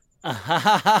Ohana.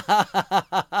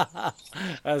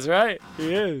 That's right.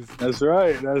 He is. That's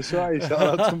right. Shout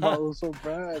out to my also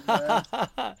Brad, man.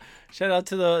 Shout out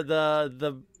to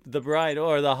the bride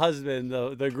or the husband,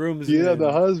 the groomsman. Yeah,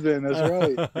 the husband.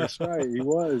 That's right. He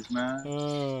was, man.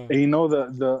 And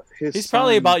he's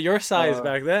probably about your size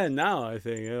back then. Now I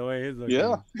think the way he's looking.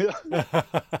 Yeah.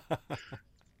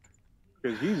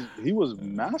 Because he was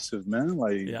massive, man.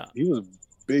 Like he was a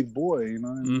big boy, you know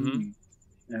what I mean?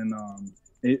 And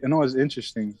You know, it's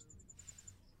interesting.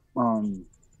 Um,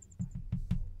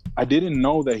 I didn't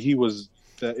know that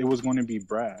that it was going to be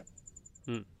Brad.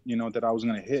 Hmm. You know, that I was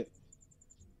going to hit,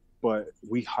 but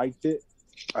we hiked it.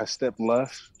 I stepped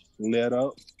left, led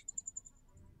up,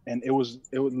 and it was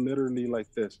literally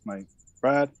like this, like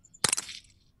Brad.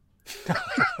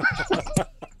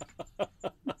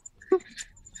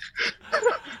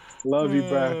 Love you,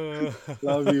 Brad.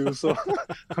 Love you. So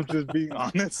I'm just being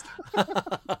honest.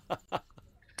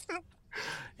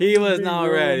 He Just was being not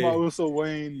real with my ready. Uso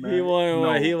Wayne, He man.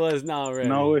 wasn't. He No, was not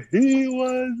no, ready. he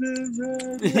wasn't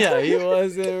ready. Yeah, he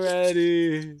wasn't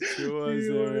ready. He He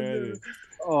wasn't wasn't. ready.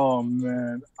 Oh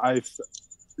man,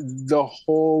 the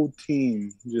whole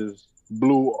team just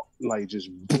blew, like just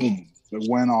boom, it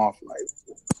went off like,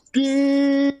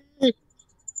 "Ding!"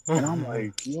 And I'm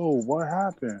like, yo, what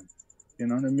happened? You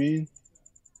know what I mean?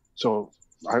 So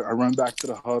I run back to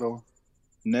the huddle.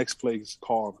 Next play is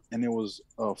called, and it was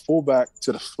a fullback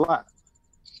to the flat.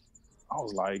 I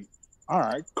was like, all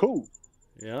right, cool.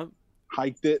 Yep.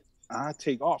 Hiked it. I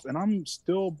take off, and I'm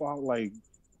still about like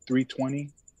 320,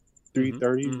 Mm-hmm.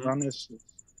 330 Mm-hmm. around this,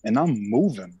 and I'm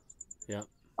moving. Yep.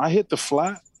 I hit the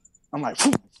flat. I'm like,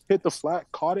 whew, hit the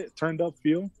flat, caught it, turned up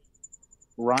field.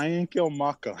 Ryan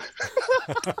Kilmaka.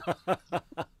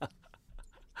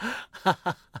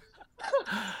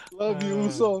 Love you,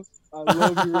 Uso. I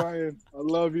love you, Ryan. I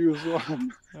love you, Uso.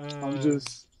 I'm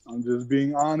just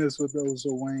being honest with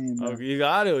Uso Wayne, man. Okay, you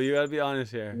gotta be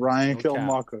honest here. Ryan No cap.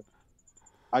 Kilmaka.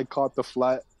 I caught the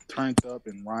flat, turned up,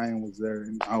 and Ryan was there,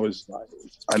 and I was like,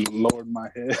 I lowered my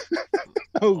head.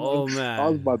 I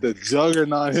was about to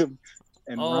juggernaut him,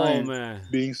 and Oh Ryan, man.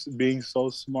 being so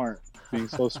smart, and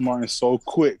so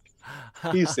quick,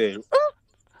 he said,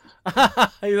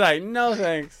 He's like, no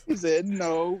thanks. he said,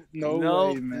 no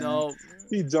way, man. Nope.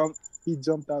 He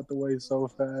jumped out the way so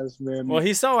fast, man. Well,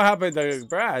 he saw what happened to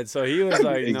Brad, so he was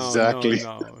like, Exactly.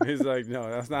 no. He's like, no,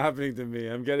 that's not happening to me.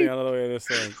 I'm getting out of the way of this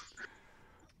one.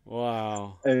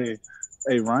 Wow. Hey,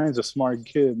 Ryan's a smart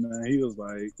kid, man. He was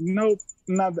like, nope,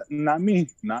 not me,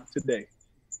 not today.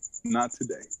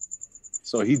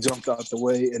 So he jumped out the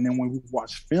way, and then when we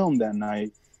watched film that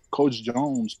night, Coach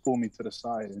Jones pulled me to the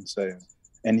side and said,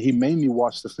 and he made me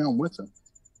watch the film with him,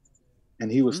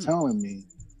 and he was telling me,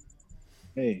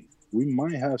 hey, we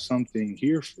might have something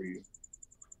here for you.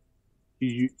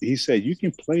 He said, you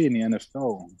can play in the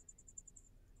NFL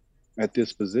at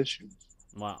this position.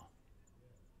 Wow.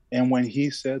 And when he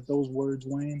said those words,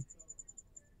 Wayne,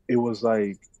 it was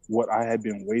like what I had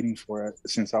been waiting for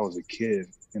since I was a kid.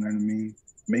 You know what I mean?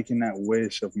 Making that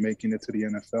wish of making it to the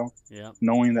NFL. Yeah.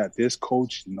 Knowing that this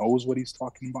coach knows what he's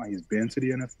talking about. He's been to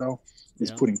the NFL.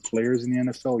 He's putting players in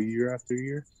the NFL year after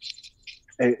year.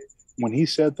 When he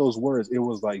said those words, it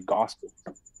was like gospel.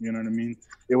 You know what I mean?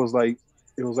 It was like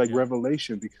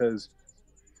revelation, because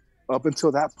up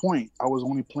until that point, I was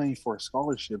only playing for a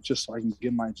scholarship just so I can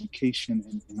get my education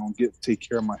and take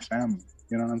care of my family.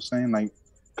 You know what I'm saying? Like,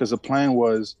 because the plan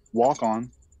was walk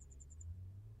on,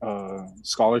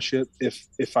 scholarship.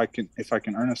 If I can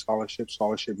earn a scholarship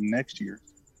next year.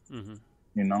 Mm-hmm.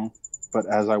 You know, but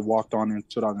as I walked on in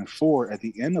 2004, at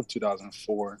the end of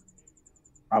 2004,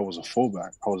 I was a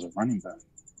fullback. I was a running back.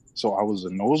 So I was a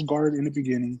nose guard in the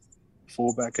beginning,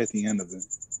 fullback at the end of it,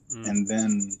 and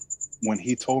then when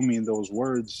he told me those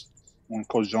words, when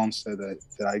Coach Jones said that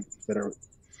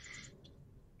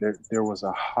there was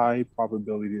a high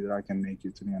probability that I can make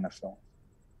it to the NFL,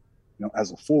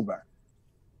 as a fullback.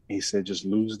 He said, just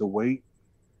lose the weight,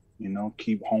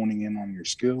 keep honing in on your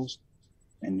skills,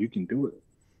 and you can do it.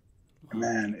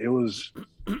 Man, it was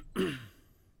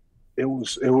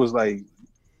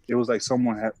like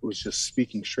someone was just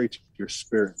speaking straight to your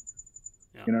spirit.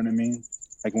 Yeah. You know what I mean?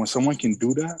 Like when someone can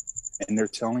do that and they're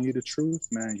telling you the truth,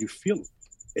 man, you feel it.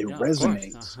 It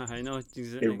resonates. I know. It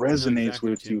resonates exactly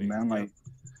with you, man. Like,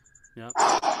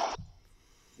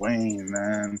 Wayne,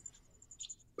 man.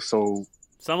 So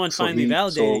someone finally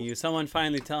validating you. Someone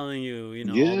finally telling you,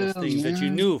 all those things that you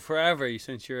knew forever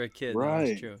since you're a kid. Right.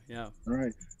 That's true. Yeah.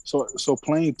 Right. So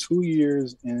playing 2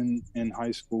 years in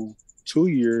high school, 2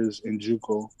 years in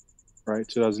JUCO, right?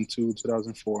 2002,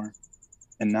 2004.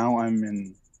 And now I'm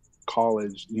in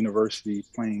college, university,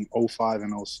 playing 05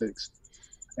 and 06.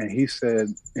 And he said,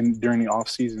 during the off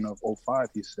season of 05,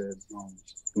 he said,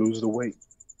 lose the weight.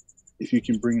 If you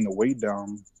can bring the weight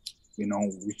down, we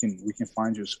can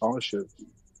find you a scholarship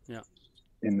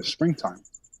in the springtime.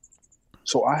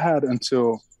 So I had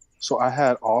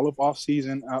all of off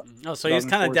season out. Oh, so he's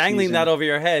kind of dangling that over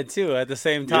your head too at the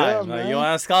same time. Yeah, like, you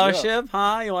want a scholarship?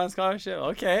 Yeah. Huh? You want a scholarship?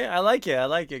 Okay, I like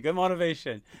it. Good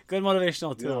motivation. Good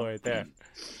motivational tool right there.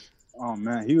 Oh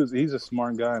man, he's a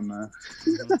smart guy, man.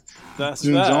 Mm-hmm. June Jones That is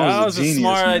a was a genius,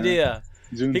 smart man. idea.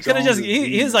 June He could have Jones just, is he's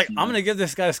genius, like, I'm man. going to give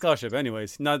this guy a scholarship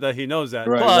anyways. Not that he knows that.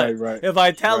 Right, But right, right, if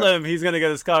I tell right. him he's going to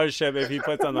get a scholarship if he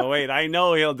puts on the weight, I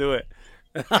know he'll do it.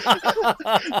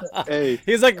 Hey,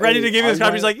 He's like ready hey, to give you I this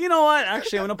scholarship. He's went. like, you know what?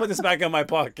 Actually, I'm going to put this back in my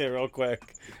pocket real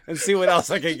quick and see what else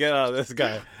I can get out of this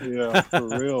guy. Yeah, for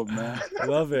real, man.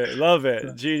 Love it. Love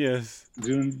it. Genius.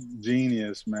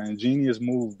 Genius, man. Genius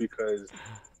move because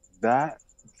that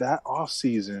off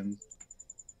season,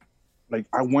 like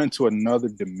I went to another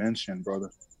dimension,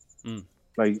 brother. Mm.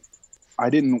 Like I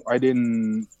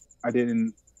didn't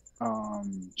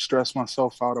stress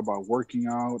myself out about working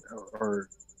out or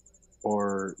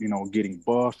getting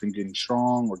buff and getting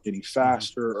strong or getting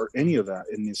faster or any of that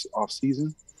in this off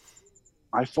season.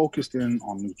 I focused in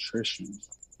on nutrition.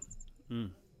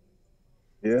 Mm.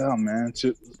 Yeah, man.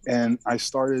 And I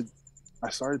started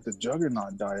the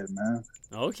Juggernaut diet, man.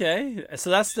 Okay. So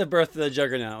that's the birth of the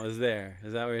Juggernaut was there.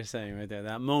 Is that what you're saying right there?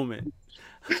 That moment.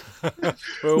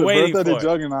 We're waiting for it.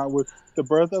 The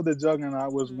birth of the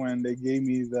Juggernaut was when they gave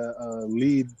me the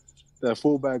lead, the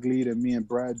fullback lead, and me and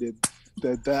Brad did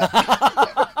that.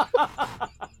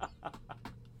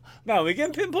 Man, we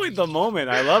can pinpoint the moment.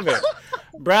 I love it.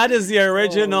 Brad is the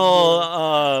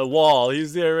original wall.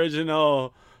 He's the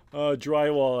original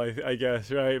drywall, I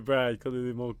guess, right? Brad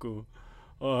Kalilimoku.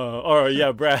 Or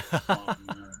yeah, Brad.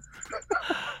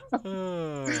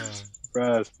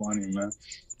 Brad's funny, man.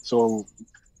 So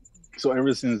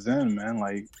ever since then, man,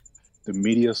 like the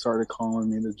media started calling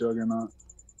me the Juggernaut.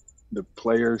 The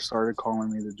players started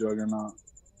calling me the Juggernaut,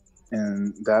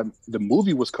 and that the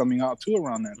movie was coming out too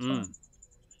around that time,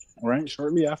 right?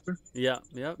 Shortly after. Yeah,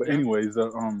 yeah. But anyways,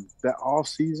 that off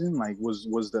season like was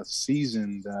the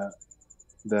season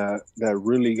that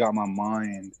really got my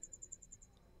mind,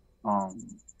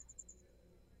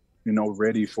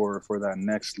 ready for that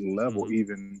next level,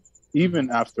 even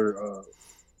after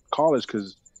college,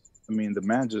 because I mean the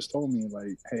man just told me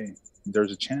like, hey,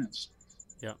 there's a chance.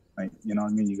 Yeah. Like, you know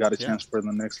what I mean? You got a chance for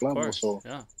the next level. So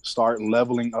start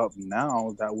leveling up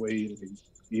now. That way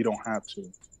you don't have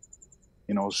to,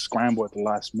 scramble at the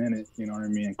last minute, you know what I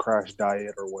mean? And crash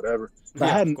diet or whatever. But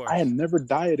I had never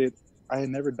dieted. I had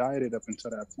never dieted up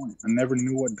until that point. I never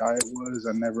knew what diet was.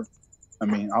 I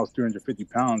was 350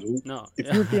 pounds.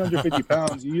 If you're 350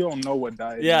 pounds, you don't know what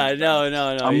diet is. No.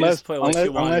 Unless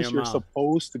you're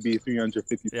supposed to be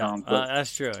 350 pounds. But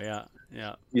that's true. Yeah.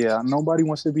 Yeah, nobody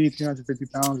wants to be 350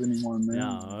 pounds anymore, man.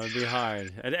 No, it would be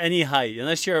hard at any height,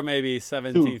 unless you're maybe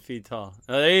 17 feet tall.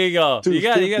 Oh, there you go. You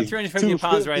got 350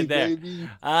 pounds right there. Baby.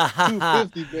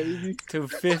 250, baby.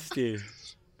 250.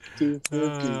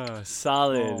 250.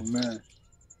 Solid. Oh man,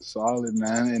 solid,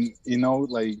 man. And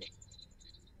like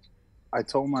I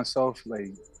told myself,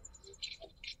 like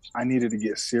I needed to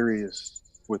get serious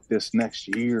with this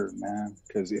next year, man,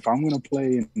 because if I'm gonna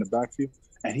play in the backfield.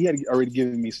 And he had already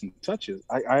given me some touches.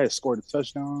 I had scored a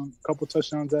couple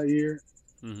touchdowns that year,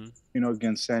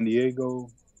 against San Diego,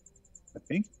 I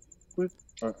think.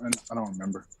 I don't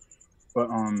remember. But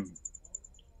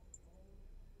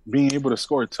being able to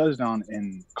score a touchdown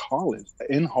in college,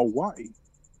 in Hawaii,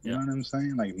 you know what I'm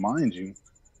saying? Like, mind you,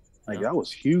 that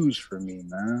was huge for me,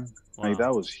 man. Wow. Like,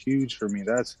 that was huge for me.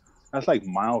 That's like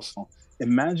milestone.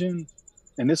 Imagine,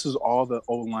 and this is all the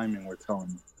old linemen were telling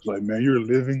me. Like, man, you're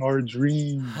living our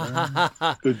dream, man.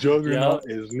 The Juggernaut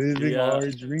is living our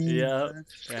dream, man.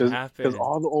 Because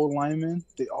all the old linemen,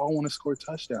 they all want to score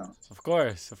touchdowns. Of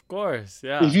course,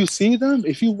 yeah. If you see them,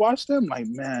 if you watch them, like,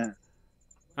 man.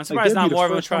 I'm surprised not more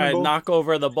of them try to knock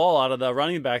over the ball out of the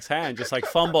running back's hand, just like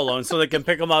fumble on, so they can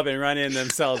pick them up and run in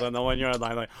themselves on the 1 yard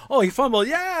line. Like, oh, he fumbled,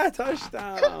 yeah,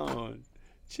 touchdown.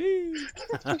 Jeez.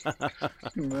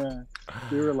 Man,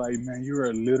 they were like, man, you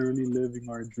are literally living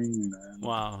our dream, man.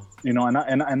 Wow. And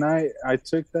I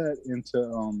took that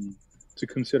into to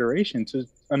consideration to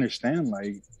understand,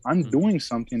 like, I'm doing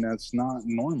something that's not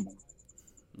normal.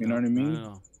 You know what I mean?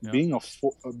 Yeah.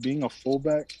 Being a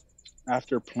fullback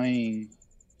after playing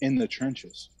in the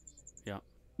trenches. Yeah.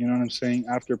 You know what I'm saying?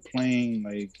 After playing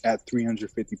like at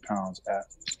 350 pounds, at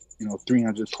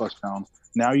 300 plus pounds,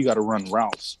 now you got to run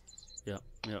routes.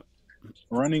 Yeah.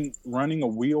 Running a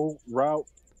wheel route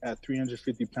at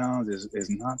 350 pounds is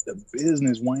not the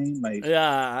business, Wayne. Like,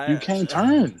 you can't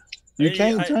turn. You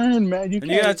can't turn, man. You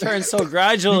gotta turn so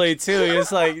gradually too.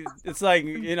 It's like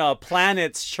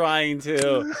planets trying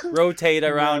to rotate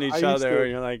around each other,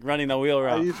 and you're like running the wheel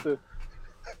route. I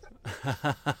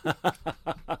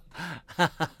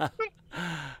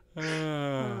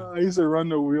used to run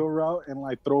the wheel route and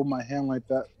like throw my hand like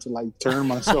that to like turn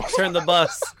myself. Turn the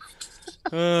bus.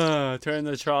 Turn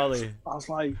the trolley. I was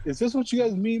like, is this what you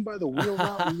guys mean by the wheel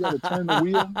route? You got to turn the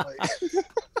wheel? Like,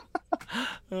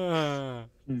 Uh,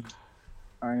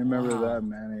 I remember wow. that,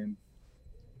 man.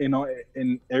 And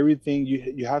in everything,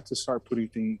 you have to start putting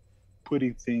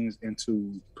things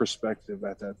into perspective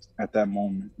at that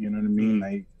moment. You know what I mean? Mm,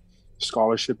 Like,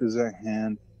 scholarship is at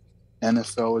hand.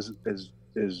 NFL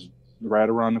is right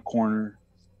around the corner,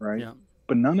 right? yeah.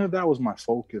 But none of that was my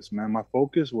focus, man. My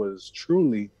focus was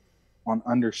truly on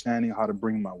understanding how to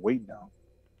bring my weight down.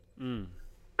 Mm,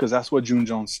 Because that's what June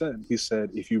Jones said. He said,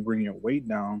 if you bring your weight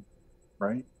down,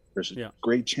 right, there's a yeah.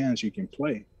 great chance you can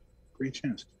play. Great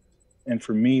chance. And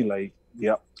for me, like,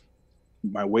 yep,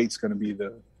 my weight's gonna be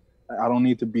I don't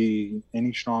need to be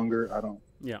any stronger. I don't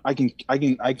Yeah. I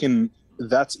can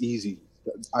that's easy.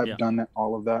 I've Yeah. done that,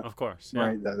 all of that, Of course. Yeah.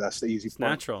 right? That's the easy It's part.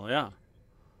 natural. Yeah.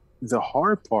 The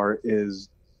hard part is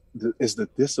the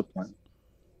discipline.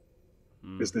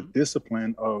 Is the Mm-hmm.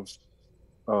 discipline of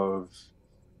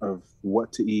of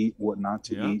what to eat, what not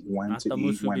to Yeah. eat, when Not to the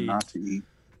eat, when musubi. not to eat.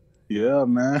 Yeah. Yeah,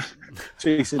 man.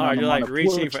 Chasing on Hard. the You're like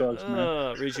Manapula trucks,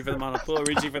 man. reaching for the monopool,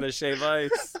 reaching for the shave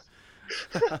ice.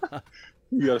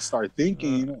 You gotta start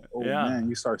thinking, oh Yeah. man,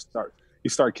 you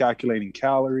start calculating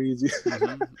calories.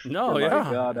 Mm-hmm. No. You're like,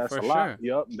 Yeah. yeah, that's For a lot. sure.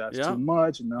 Yep, that's too Yeah.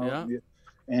 much. Yeah.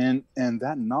 Yeah. And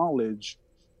that knowledge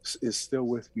is still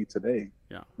with me today.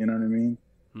 Yeah. You know what I mean?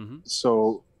 Mm-hmm.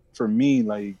 So for me,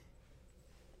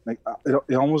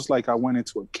 it almost like I went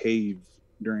into a cave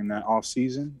during that Yeah. off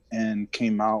season and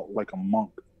came out like a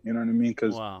monk. You know what I mean?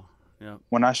 Because Wow. Yeah.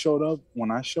 when I showed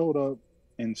up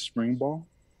in spring ball,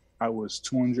 I was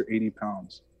 280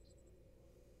 pounds.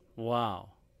 Wow.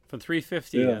 From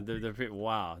 350, Yeah,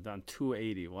 wow, down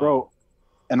 280. Wow. bro.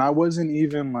 And I wasn't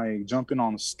even like jumping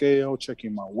on a scale,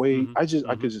 checking my weight. Mm-hmm. I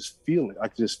Mm-hmm. could just feel it. I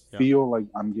could just Yeah. feel like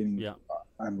Yeah.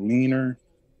 I'm leaner,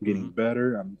 getting Mm-hmm.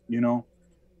 better.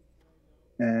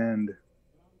 And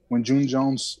when June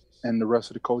Jones and the rest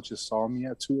of the coaches saw me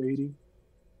at 280,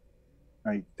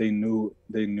 like they knew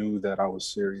that I was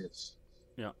serious.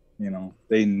 Yeah.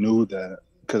 They knew Mm-hmm. that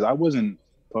because I wasn't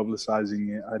publicizing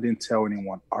it. I didn't tell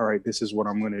anyone, all right, this is what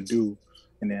I'm going to do.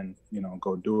 And then,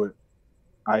 go do it.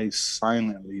 I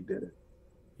silently did it.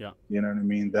 Yeah. You know what I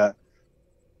mean?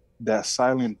 That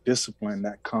silent discipline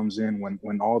that comes in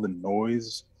when all the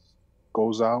noise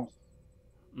goes out,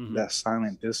 Mm-hmm. that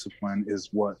silent discipline is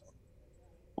what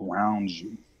grounds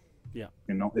you, Yeah.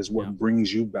 is what Yeah.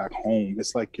 brings you back home.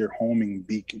 It's like your homing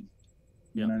beacon.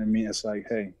 You Yeah. know what I mean? It's like,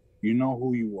 hey, you know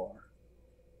who you are,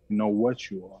 you know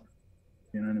what you are.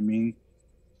 You know what I mean?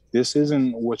 This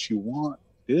isn't what you want.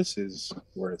 This is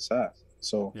where it's at.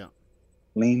 So Yeah.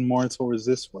 lean more towards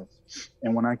this way.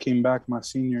 And when I came back my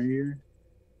senior year,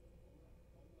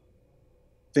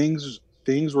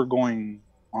 things were going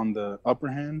on the upper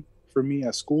hand for me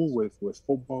at school with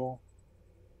football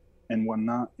and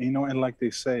whatnot. And like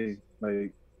they say,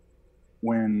 like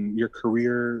when your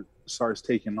career starts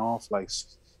taking off, like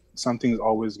something's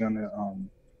always gonna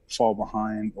fall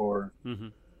behind or Mm-hmm.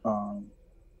 um,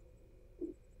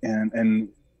 and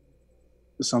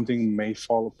something may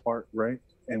fall apart, right?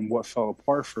 And what fell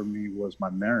apart for me was my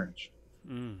marriage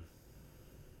Mm.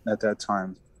 at that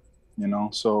time.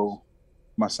 So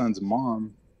my son's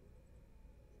mom,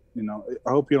 I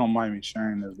hope you don't mind me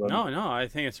sharing this, but No, no, I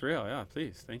think it's real. Yeah,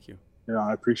 please. Thank you. yeah,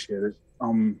 I appreciate it.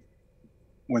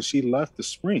 When she left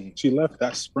she left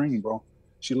that spring, bro.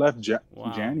 She left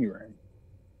Wow. January.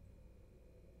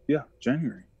 Yeah,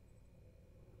 January.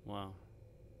 Wow.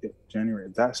 Yeah, January,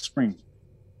 that spring.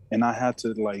 And I had to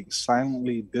like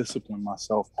silently discipline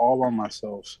myself all by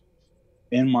myself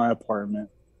in my apartment,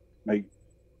 like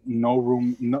no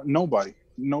room, nobody,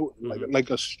 no, like Mm-hmm. like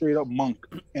a straight up monk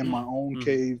in my own Mm-hmm.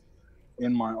 cave,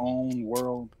 in my own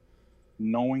world,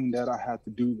 knowing that I had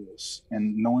to do this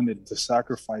and knowing that the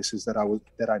sacrifices that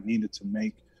I needed to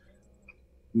make.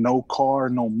 No car,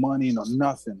 no money, no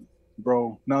nothing,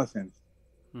 bro, nothing.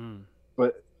 Mm.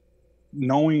 But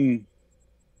knowing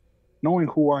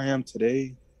who I am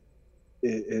today,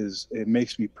 it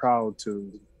makes me proud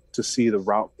to see the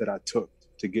route that I took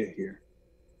to get here.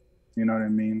 You know what I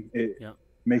mean? It Yeah.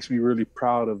 makes me really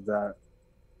proud of that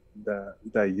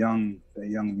young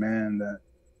man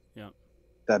Yeah.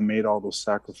 that made all those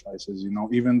sacrifices.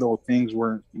 Even though things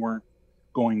weren't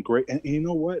going great, and you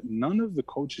know what? None of the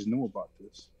coaches knew about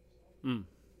this. Mm.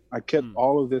 I kept Mm.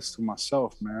 all of this to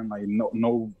myself, man. Like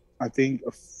no. I think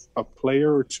a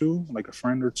player or two, like a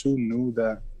friend or two, knew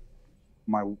that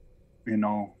my you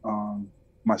know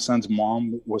my son's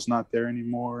mom was not there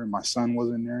anymore and my son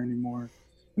wasn't there anymore,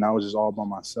 and I was just all by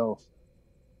myself.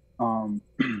 um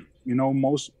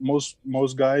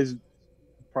most guys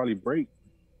probably break.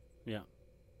 Yeah.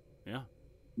 Yeah.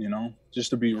 You know, just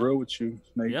to be Yeah. real with you,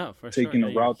 like Yeah, for sure. taking Yeah, a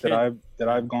you're a route kid. that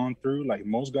Yeah. I've gone through, like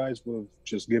most guys would have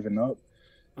just given up,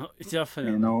 Oh, you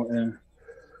definitely. know, and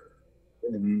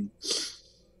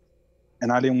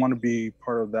and I didn't want to be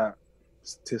part of that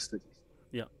statistic.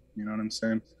 Yeah. You know what I'm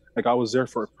saying? Like I was there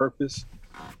for a purpose,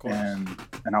 Of course.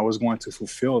 and I was going to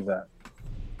fulfill that.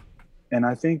 And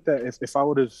I think that if I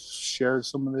would have shared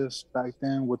some of this back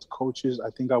then with the coaches, I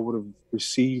think I would have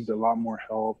received a lot more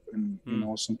help and, you Mm.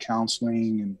 know, some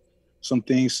counseling and some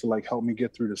things to like help me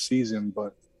get through the season.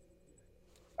 But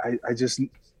I just,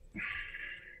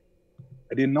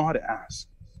 I didn't know how to ask.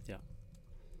 Yeah.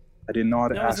 I didn't know how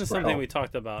to That ask wasn't for something help. we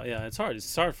talked about. Yeah, it's hard.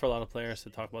 It's hard for a lot of players to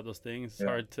talk about those things. It's Yeah.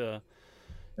 hard to,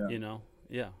 Yeah. you know,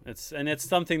 yeah. It's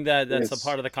something that's a It's,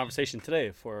 part of the conversation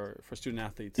today for student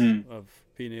athletes mm, of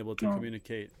being able to no,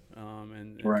 communicate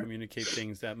and right, communicate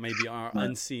things that maybe are right.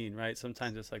 unseen. Right.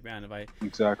 Sometimes it's like, man, if I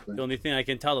Exactly. the only thing I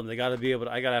can tell them, they got to be able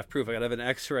to. I got to have proof. I got to have an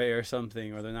X-ray or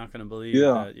something, or they're not going to believe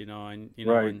Yeah. that. You know, and you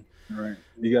know, Right. Right.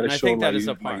 You got to and I show think that is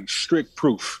a part. like strict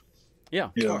proof. Yeah.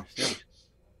 Of Yeah. course. Yeah.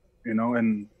 You know,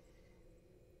 and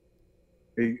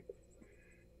it,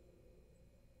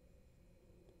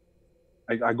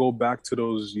 I go back to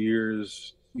those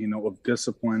years, you know, of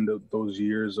discipline, those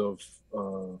years uh,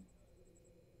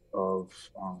 of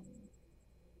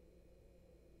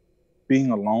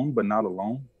being alone but not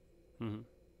alone. Mm-hmm.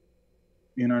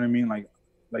 You know what I mean?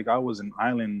 Like I was an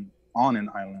island on an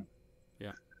island.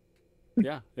 Yeah.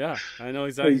 Yeah. Yeah. I know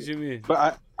exactly Like, what you mean.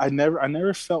 but I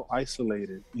never felt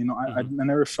isolated. You know, I Mm-hmm.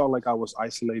 never felt like I was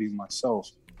isolating myself.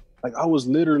 Like I was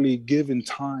literally given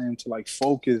time to like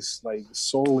focus like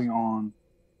solely on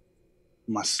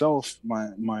myself,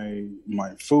 my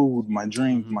food, my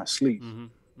drink, Mm-hmm. my sleep. Mm-hmm.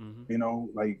 Mm-hmm. You know,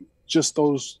 like just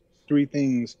those three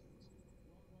things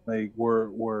like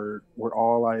were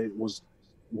all I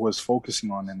was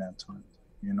focusing on in that time.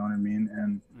 You know what I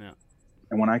mean? Yeah.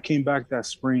 And when I came back that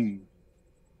spring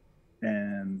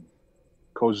and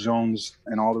Coach Jones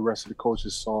and all the rest of the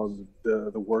coaches saw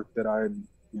the work that I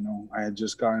had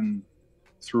just gotten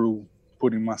through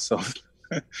putting myself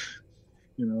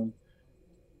you know,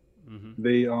 Mm-hmm.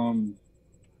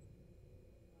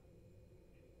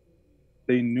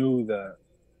 they knew that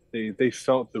they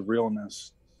felt the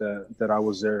realness that I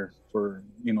was there for,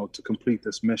 you know, to complete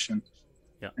this mission.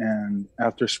 Yeah. And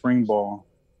after spring ball,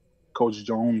 Coach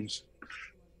Jones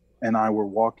and I were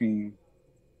walking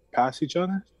past each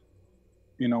other.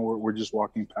 You know, we're just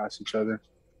walking past each other,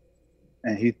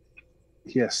 and he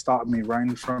had stopped me right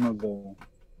in front of the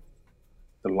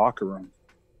locker room,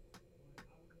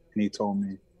 and he told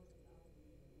me,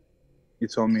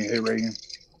 "Hey Reagan,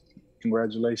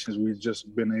 congratulations, we've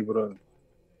just been able to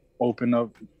open up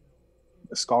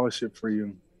a scholarship for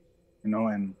you, you know,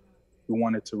 and we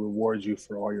wanted to reward you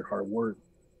for all your hard work."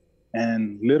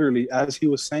 And literally, as he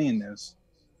was saying this,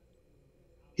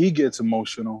 he gets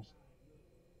emotional.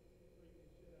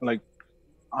 Like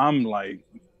I'm like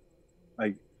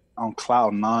on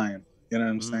cloud nine. You know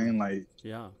what I'm Mm. saying?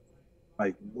 Yeah.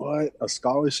 Like what? A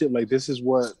scholarship? Like this is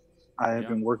what I have Yeah.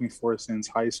 been working for since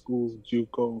high school,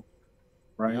 JUCO,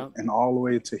 right? Yeah. And all the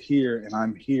way to here, and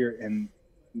I'm here, and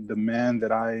the man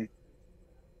that I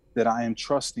am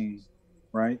trusting,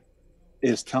 right,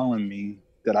 is telling me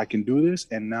that I can do this,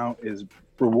 and now is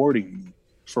rewarding me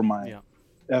for my Yeah.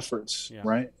 efforts, Yeah.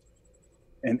 right?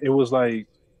 And it was like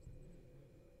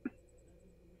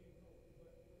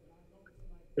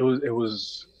it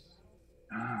was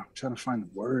I'm trying to find the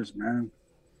words, man.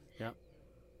 Yeah.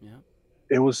 Yeah.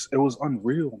 It was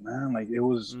unreal, man. Like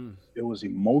Mm. it was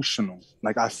emotional.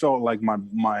 Like I felt like my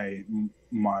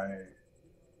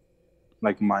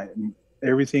like my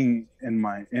everything in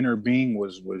my inner being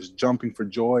was jumping for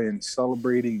joy and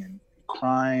celebrating and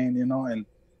crying, you know, and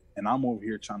I'm over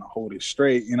here trying to hold it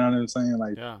straight, you know what I'm saying?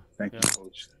 Like, Yeah. thank Yeah. you,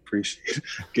 coach. Appreciate it.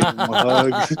 Give him a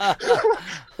hug.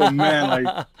 But man,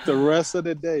 like the rest of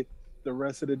the day,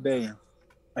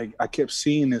 I kept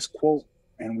seeing this quote,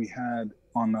 and we had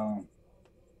on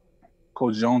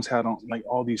Coach Jones had on like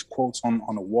all these quotes on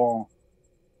the wall,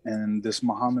 and this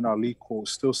Muhammad Ali quote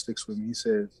still sticks with me. He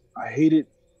said, "I hated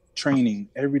training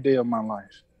every day of my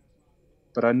life,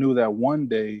 but I knew that one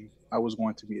day I was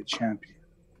going to be a champion."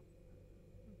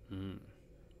 Mm.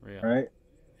 Yeah. Right?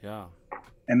 Yeah.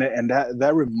 And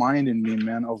that reminded me,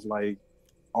 man, of like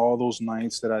all those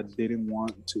nights that I didn't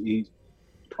want to eat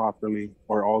properly,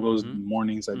 or all those Mm-hmm.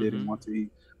 mornings I didn't Mm-hmm. want to eat.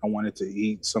 I wanted to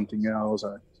eat something else.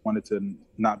 I wanted to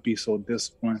not be so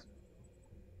disciplined,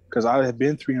 because I had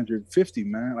been 350,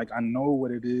 man. Like I know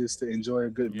what it is to enjoy a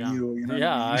good Yeah. meal. You know what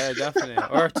I Yeah. mean? I definitely.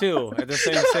 Or two at the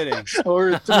same sitting.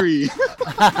 Or three.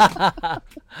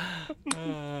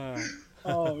 Uh,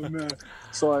 Oh man.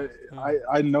 So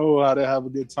I know how to have a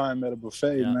good time at a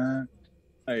buffet, Yeah. man.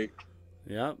 Like,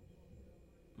 Yep.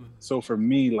 so for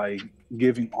me, like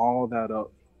giving all that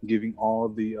up, giving all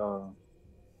the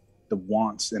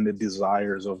wants and the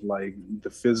desires of like the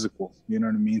physical, you know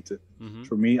what I mean? Mm-hmm.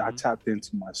 For me, I Mm-hmm. tapped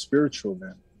into my spiritual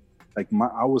then. Like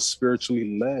I was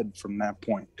spiritually led from that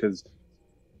point because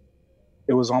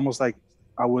it was almost like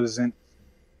I wasn't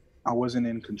I wasn't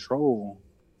in control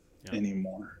Yep.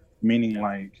 anymore. Meaning Yep.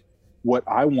 like what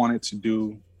I wanted to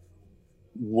do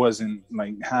wasn't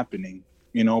like happening,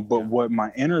 but Yeah. what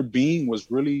my inner being was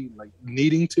really like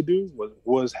needing to do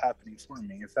was happening for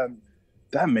me. If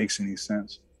that makes any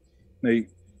sense.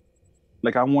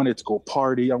 Like I wanted to go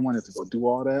party, I wanted to go do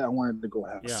all that, I wanted to go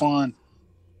have Yeah. fun,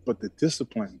 but the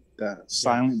discipline, that Yeah.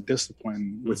 silent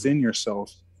discipline Mm-hmm. within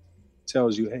yourself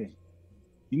tells you, hey,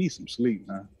 you need some sleep,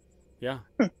 man. Yeah.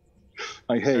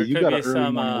 Like, hey, There you could got an be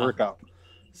early morning workout.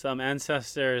 some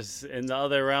ancestors in the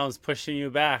other realms pushing you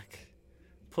back,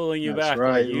 pulling you That's back. Like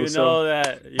right, you Uso. know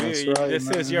that That's right, this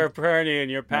is man. your journey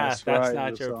and your path. That's That's right,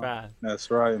 not your Uso. path.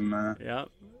 That's right, man. Yep.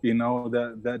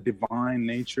 That divine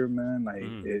nature, man. Like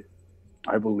Mm. it,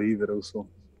 I believe it, also.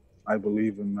 I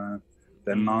believe it, man.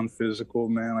 That Mm-hmm. non-physical,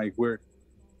 man. Like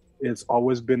it's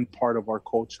always been part of our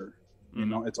culture.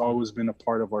 Mm-hmm. It's Mm-hmm. always been a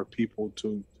part of our people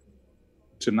to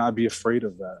not be afraid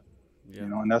of that. Yeah.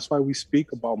 And that's why we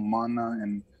speak about mana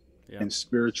Yeah. and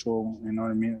spiritual. You know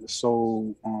what I mean?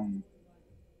 So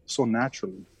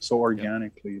naturally, so Yep.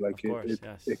 organically. Like Of course.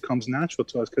 Yes. it comes natural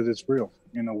to us because it's real.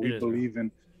 It We is real. believe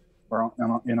in our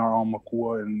own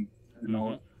Maui'a, and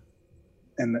Mm-hmm.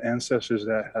 and the ancestors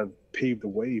that have paved the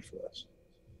way for us.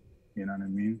 You know what I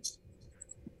mean?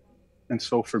 And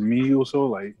so for me also,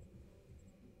 like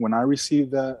when I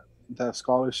received that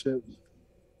scholarship,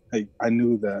 like I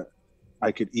knew that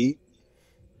I could eat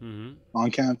Mm-hmm.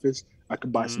 on campus. I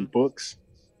could buy some Mm-hmm. books.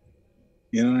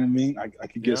 You know what I mean? I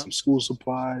could get Yeah. some school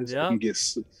supplies. I Yeah. can get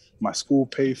my school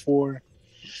paid for.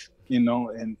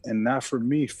 And that for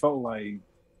me felt like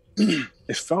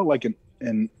it felt like an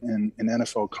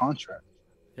NFL contract.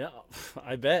 Yeah.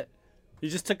 I bet. You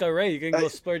just took a rate. You can go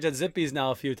splurge at Zippy's now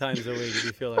a few times a week if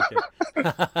you feel like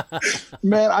it.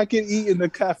 Man, I can eat in the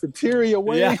cafeteria, Yeah.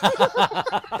 Wayne.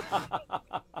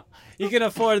 You can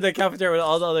afford the cafeteria with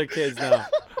all the other kids now.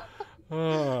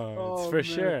 Oh, it's Oh for man,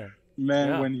 sure. man,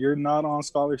 Yeah. when you're not on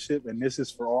scholarship, and this is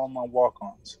for all my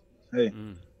walk-ons. Hey,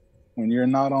 Mm. when you're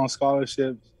not on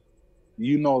scholarship,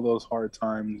 those hard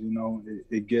times.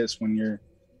 It gets when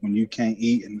you can't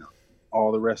eat and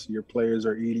all the rest of your players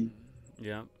are eating.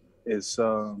 Yeah. It's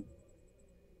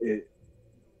it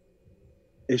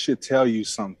it should tell you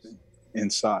something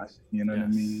inside. You know what I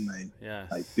Yes. mean? Like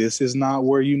Yes. this is not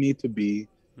where you need to be.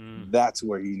 Mm. That's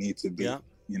where you need to be. Yeah.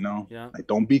 Yeah. Like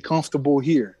don't be comfortable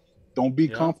here. Don't be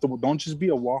Yeah. comfortable. Don't just be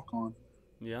a walk on.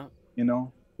 Yeah.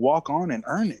 Walk on and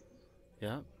earn it.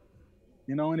 Yeah.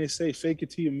 And they say fake it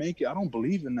till you make it. I don't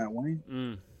believe in that, Wayne.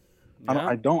 Mm. I don't. Yeah.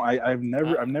 I don't. I've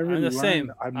never I'm the learned.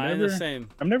 same. I'm the same.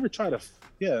 I've never tried to.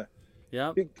 Yeah.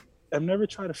 Yep. I've never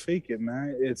tried to fake it,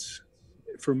 man. It's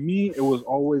for me. It was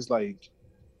always like,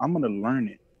 I'm gonna learn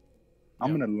it.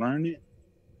 I'm Yep. gonna learn it,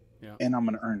 Yeah. and I'm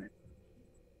gonna earn it.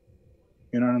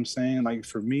 You know what I'm saying? Like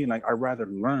for me, like I'd rather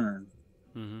learn,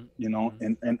 Mm-hmm.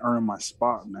 Mm-hmm. and earn my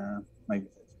spot, man.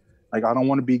 Like I don't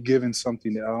want to be given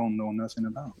something that I don't know nothing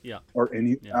about. Yeah. Or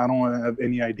Yeah. I don't have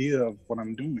any idea of what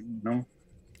I'm doing.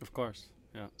 Of course.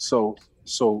 Yeah. So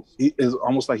it's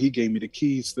almost like he gave me the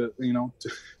keys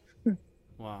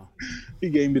Wow. he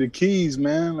gave me the keys,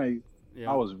 man. Like Yeah.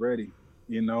 I was ready,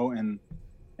 and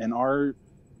our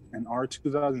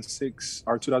 2006,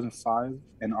 our 2005,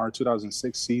 and our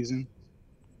 2006 season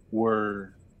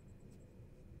were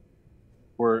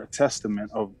a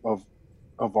testament of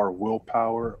our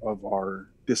willpower, of our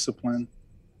discipline,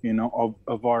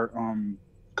 of our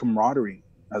camaraderie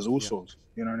as Usos.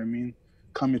 You know what I mean?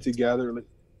 Coming together. Like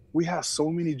we had so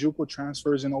many JUCO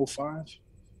transfers in 05.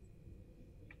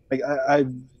 Like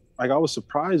I was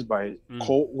surprised by it.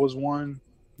 Colt was one.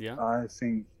 Yeah. I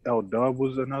think L Dub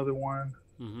was another one.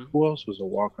 Mm-hmm. Who else was a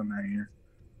walk on that year?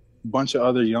 A bunch of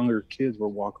other younger kids were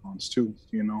walk-ons too.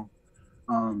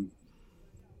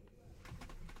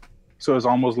 So it's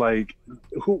almost like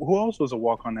who else was a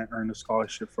walk-on that earned a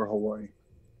scholarship for Hawaii?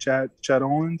 Chad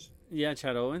Owens? Yeah,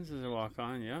 Chad Owens is a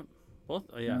walk-on. Yep. Both.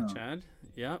 Yeah, Chad.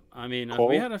 Yep. I mean,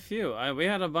 we had a few. We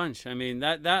had a bunch. I mean,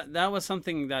 that was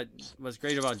something that was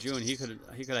great about June. He could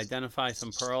identify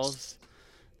some pearls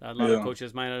that a lot of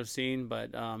coaches might not have seen, but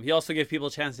he also gave people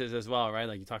chances as well, right?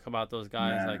 Like you talk about those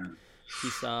guys like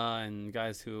Hisa and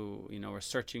guys who were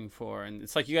searching for, and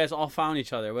it's like you guys all found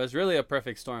each other. It was really a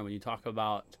perfect storm when you talk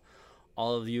about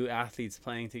all of you athletes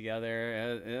playing together.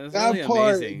 It was That really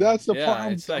part, amazing. that's the Yeah,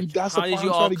 part. it's like, That's how the did part you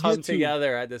I'm all trying to come get to,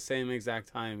 together at the same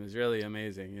exact time? It's really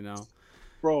amazing, you know?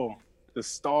 bro. The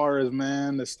stars,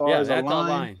 man. The Yeah, stars that aligned.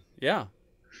 line. Yeah,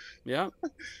 yeah,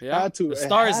 yeah. Had to. The It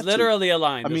stars had to. literally I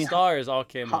aligned. The mean, stars all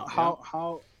came how out. Yeah, how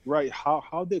how right?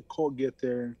 How did Colt get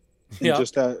there in yep.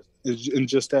 just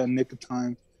that nick of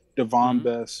time? Devon Mm-hmm.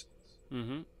 Best,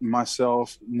 Mm-hmm.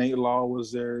 myself, Nate Law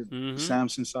was there, Mm-hmm.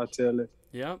 Samson Satele,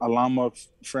 Yep. Alama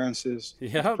Francis,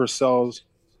 Yep. Purcell's.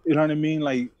 You know what I mean?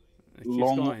 Like It keeps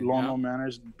going. Lono Yep.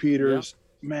 Manners, Yep. Peters.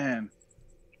 Man,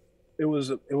 it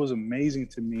was amazing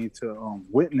to me to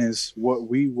witness what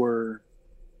we were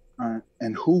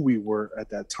and who we were at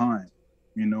that time.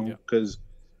 You know, Yep. because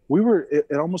we were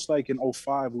it almost like in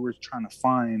 '05 we were trying to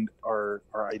find our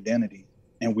identity,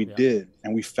 and we Yep. did, and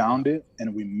we found Yep. it, and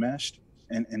we meshed,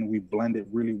 and we blended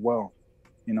really well.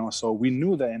 You know, so we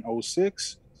knew that in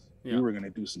 '06 we Yep. were going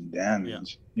to do some damage.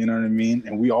 Yep. You know what I mean?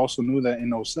 And we also knew that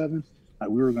in '07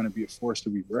 we were going to be a force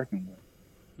to be reckoned with.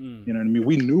 Mm. You know what I mean?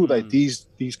 We knew that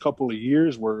these couple of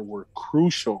years were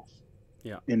crucial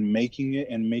in making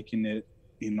it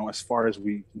you know, as far as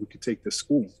we could take the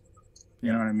school.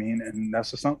 You know what I mean? And that's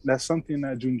something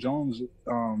that June Jones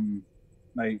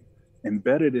like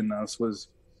embedded in us, was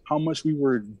how much we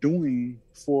were doing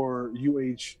for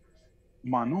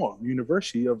Manoa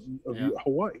University of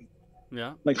Hawaii.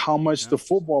 Yeah. Like how much the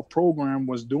football program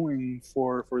was doing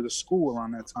for the school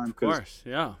around that time. Of course,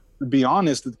 yeah. To be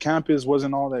honest, the campus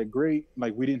wasn't all that great.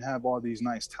 Like we didn't have all these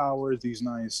nice towers, these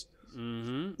nice,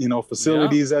 you know,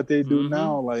 facilities that they do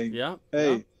now. Like,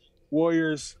 hey,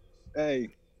 Warriors,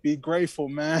 hey, be grateful,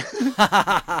 man.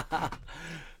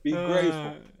 Be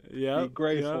grateful. Be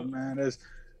grateful, man.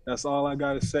 That's all I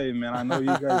gotta say, man. I know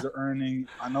you guys are earning.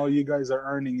 I know you guys are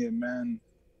earning it, man.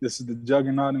 This is the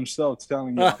Juggernaut himself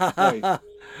telling you, hey,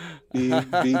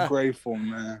 be grateful,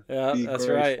 man. Yeah, be that's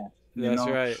grateful. right. You That's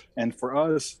know? right. And for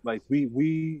us, like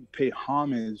we pay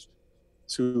homage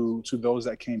to those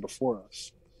that came before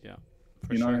us. Yeah.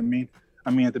 You know what I mean?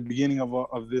 I mean, at the beginning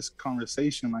of this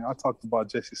conversation, like I talked about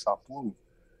Jesse Sapu.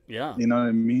 Yeah. You know what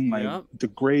I mean? Like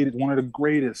one of the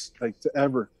greatest, like to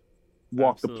ever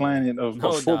walk the planet of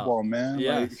football, man.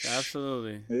 Yes, like,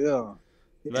 absolutely. Yeah.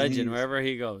 Legend wherever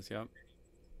he goes. Yep.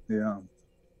 Yeah.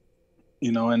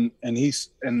 You know, and he's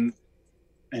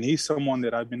someone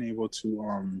that I've been able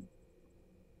to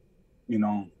you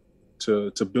know,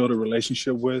 to build a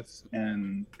relationship with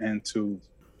and to,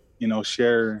 you know,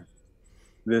 share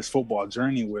this football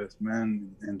journey with,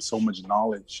 man, and so much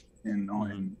knowledge and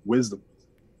and wisdom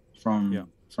from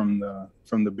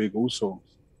the big Uso.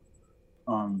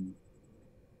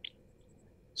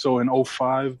 So in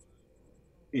 '05,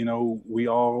 you know, we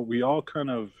all kind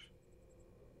of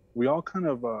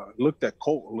looked at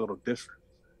Colt a little different.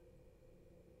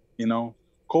 You know,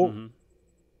 Colt,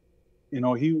 you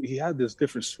know, he had this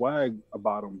different swag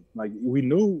about him. Like we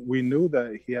knew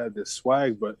that he had this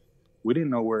swag, but we didn't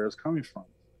know where it was coming from.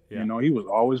 Yeah. You know, he was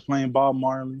always playing Bob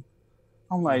Marley.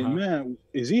 I'm like, man,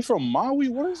 is he from Maui?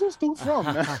 Where's this dude from,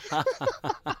 man?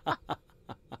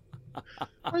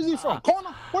 Where's he from?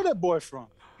 Kona? Where that boy from?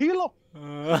 Hilo?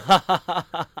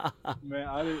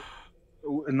 Man,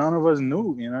 none of us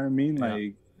knew, you know what I mean?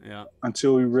 Like,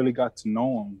 until we really got to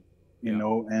know him, you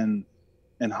know, and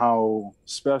how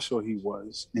special he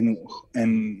was,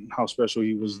 and how special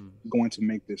he was going to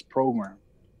make this program,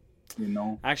 you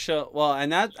know. Actually, well,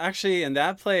 and that actually in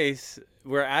that place,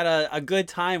 we're at a good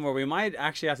time where we might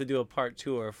actually have to do a part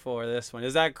 2 for this one.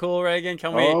 Is that cool, Reagan?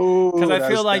 Can we? Because I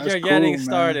feel like you're getting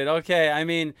started. Man. Okay, I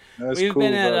mean, we've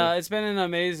been at it's been an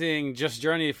amazing just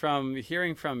journey from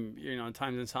hearing from, you know,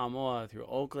 times in Samoa through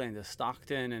Oakland to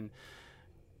Stockton, and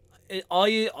all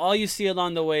you see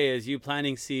along the way is you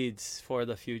planting seeds for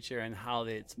the future and how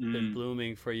it's been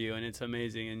blooming for you, and it's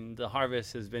amazing. And the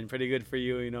harvest has been pretty good for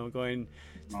you, you know, going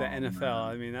to the NFL. Man.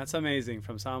 I mean, that's amazing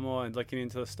from Samoa and looking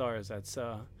into the stars. That's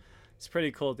it's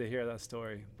pretty cool to hear that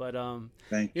story. But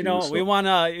Thank you know, we want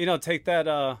to, you know, take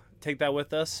that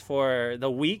with us for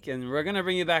the week, and we're gonna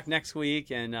bring you back next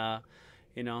week and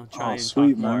you know, try and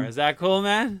talk more. Is that cool,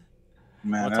 man?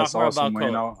 Man, we'll that's awesome,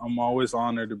 man. I'm always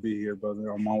honored to be here,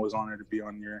 brother. I'm always honored to be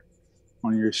on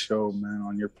your show, man,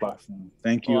 on your platform.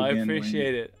 Thank you again. I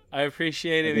appreciate it. I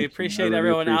appreciate it. We appreciate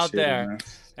everyone out there.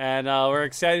 And we're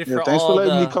excited for all thanks for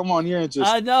letting me come on here and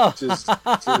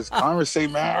just conversate,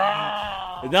 man.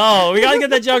 No, we got to get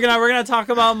the Juggernaut. We're going to talk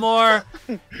about more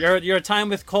your time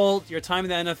with Colt, your time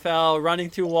in the NFL,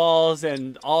 running through walls,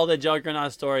 and all the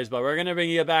Juggernaut stories. But we're going to bring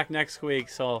you back next week.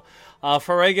 So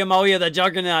for Reagan Maui'a, the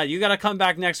Juggernaut, you got to come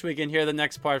back next week and hear the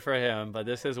next part for him. But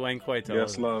this is Wayne Coito.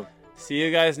 Yes, love. See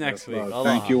you guys next week.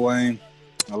 Thank you, Wayne.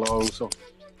 Hello, so.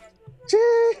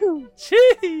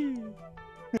 Chee!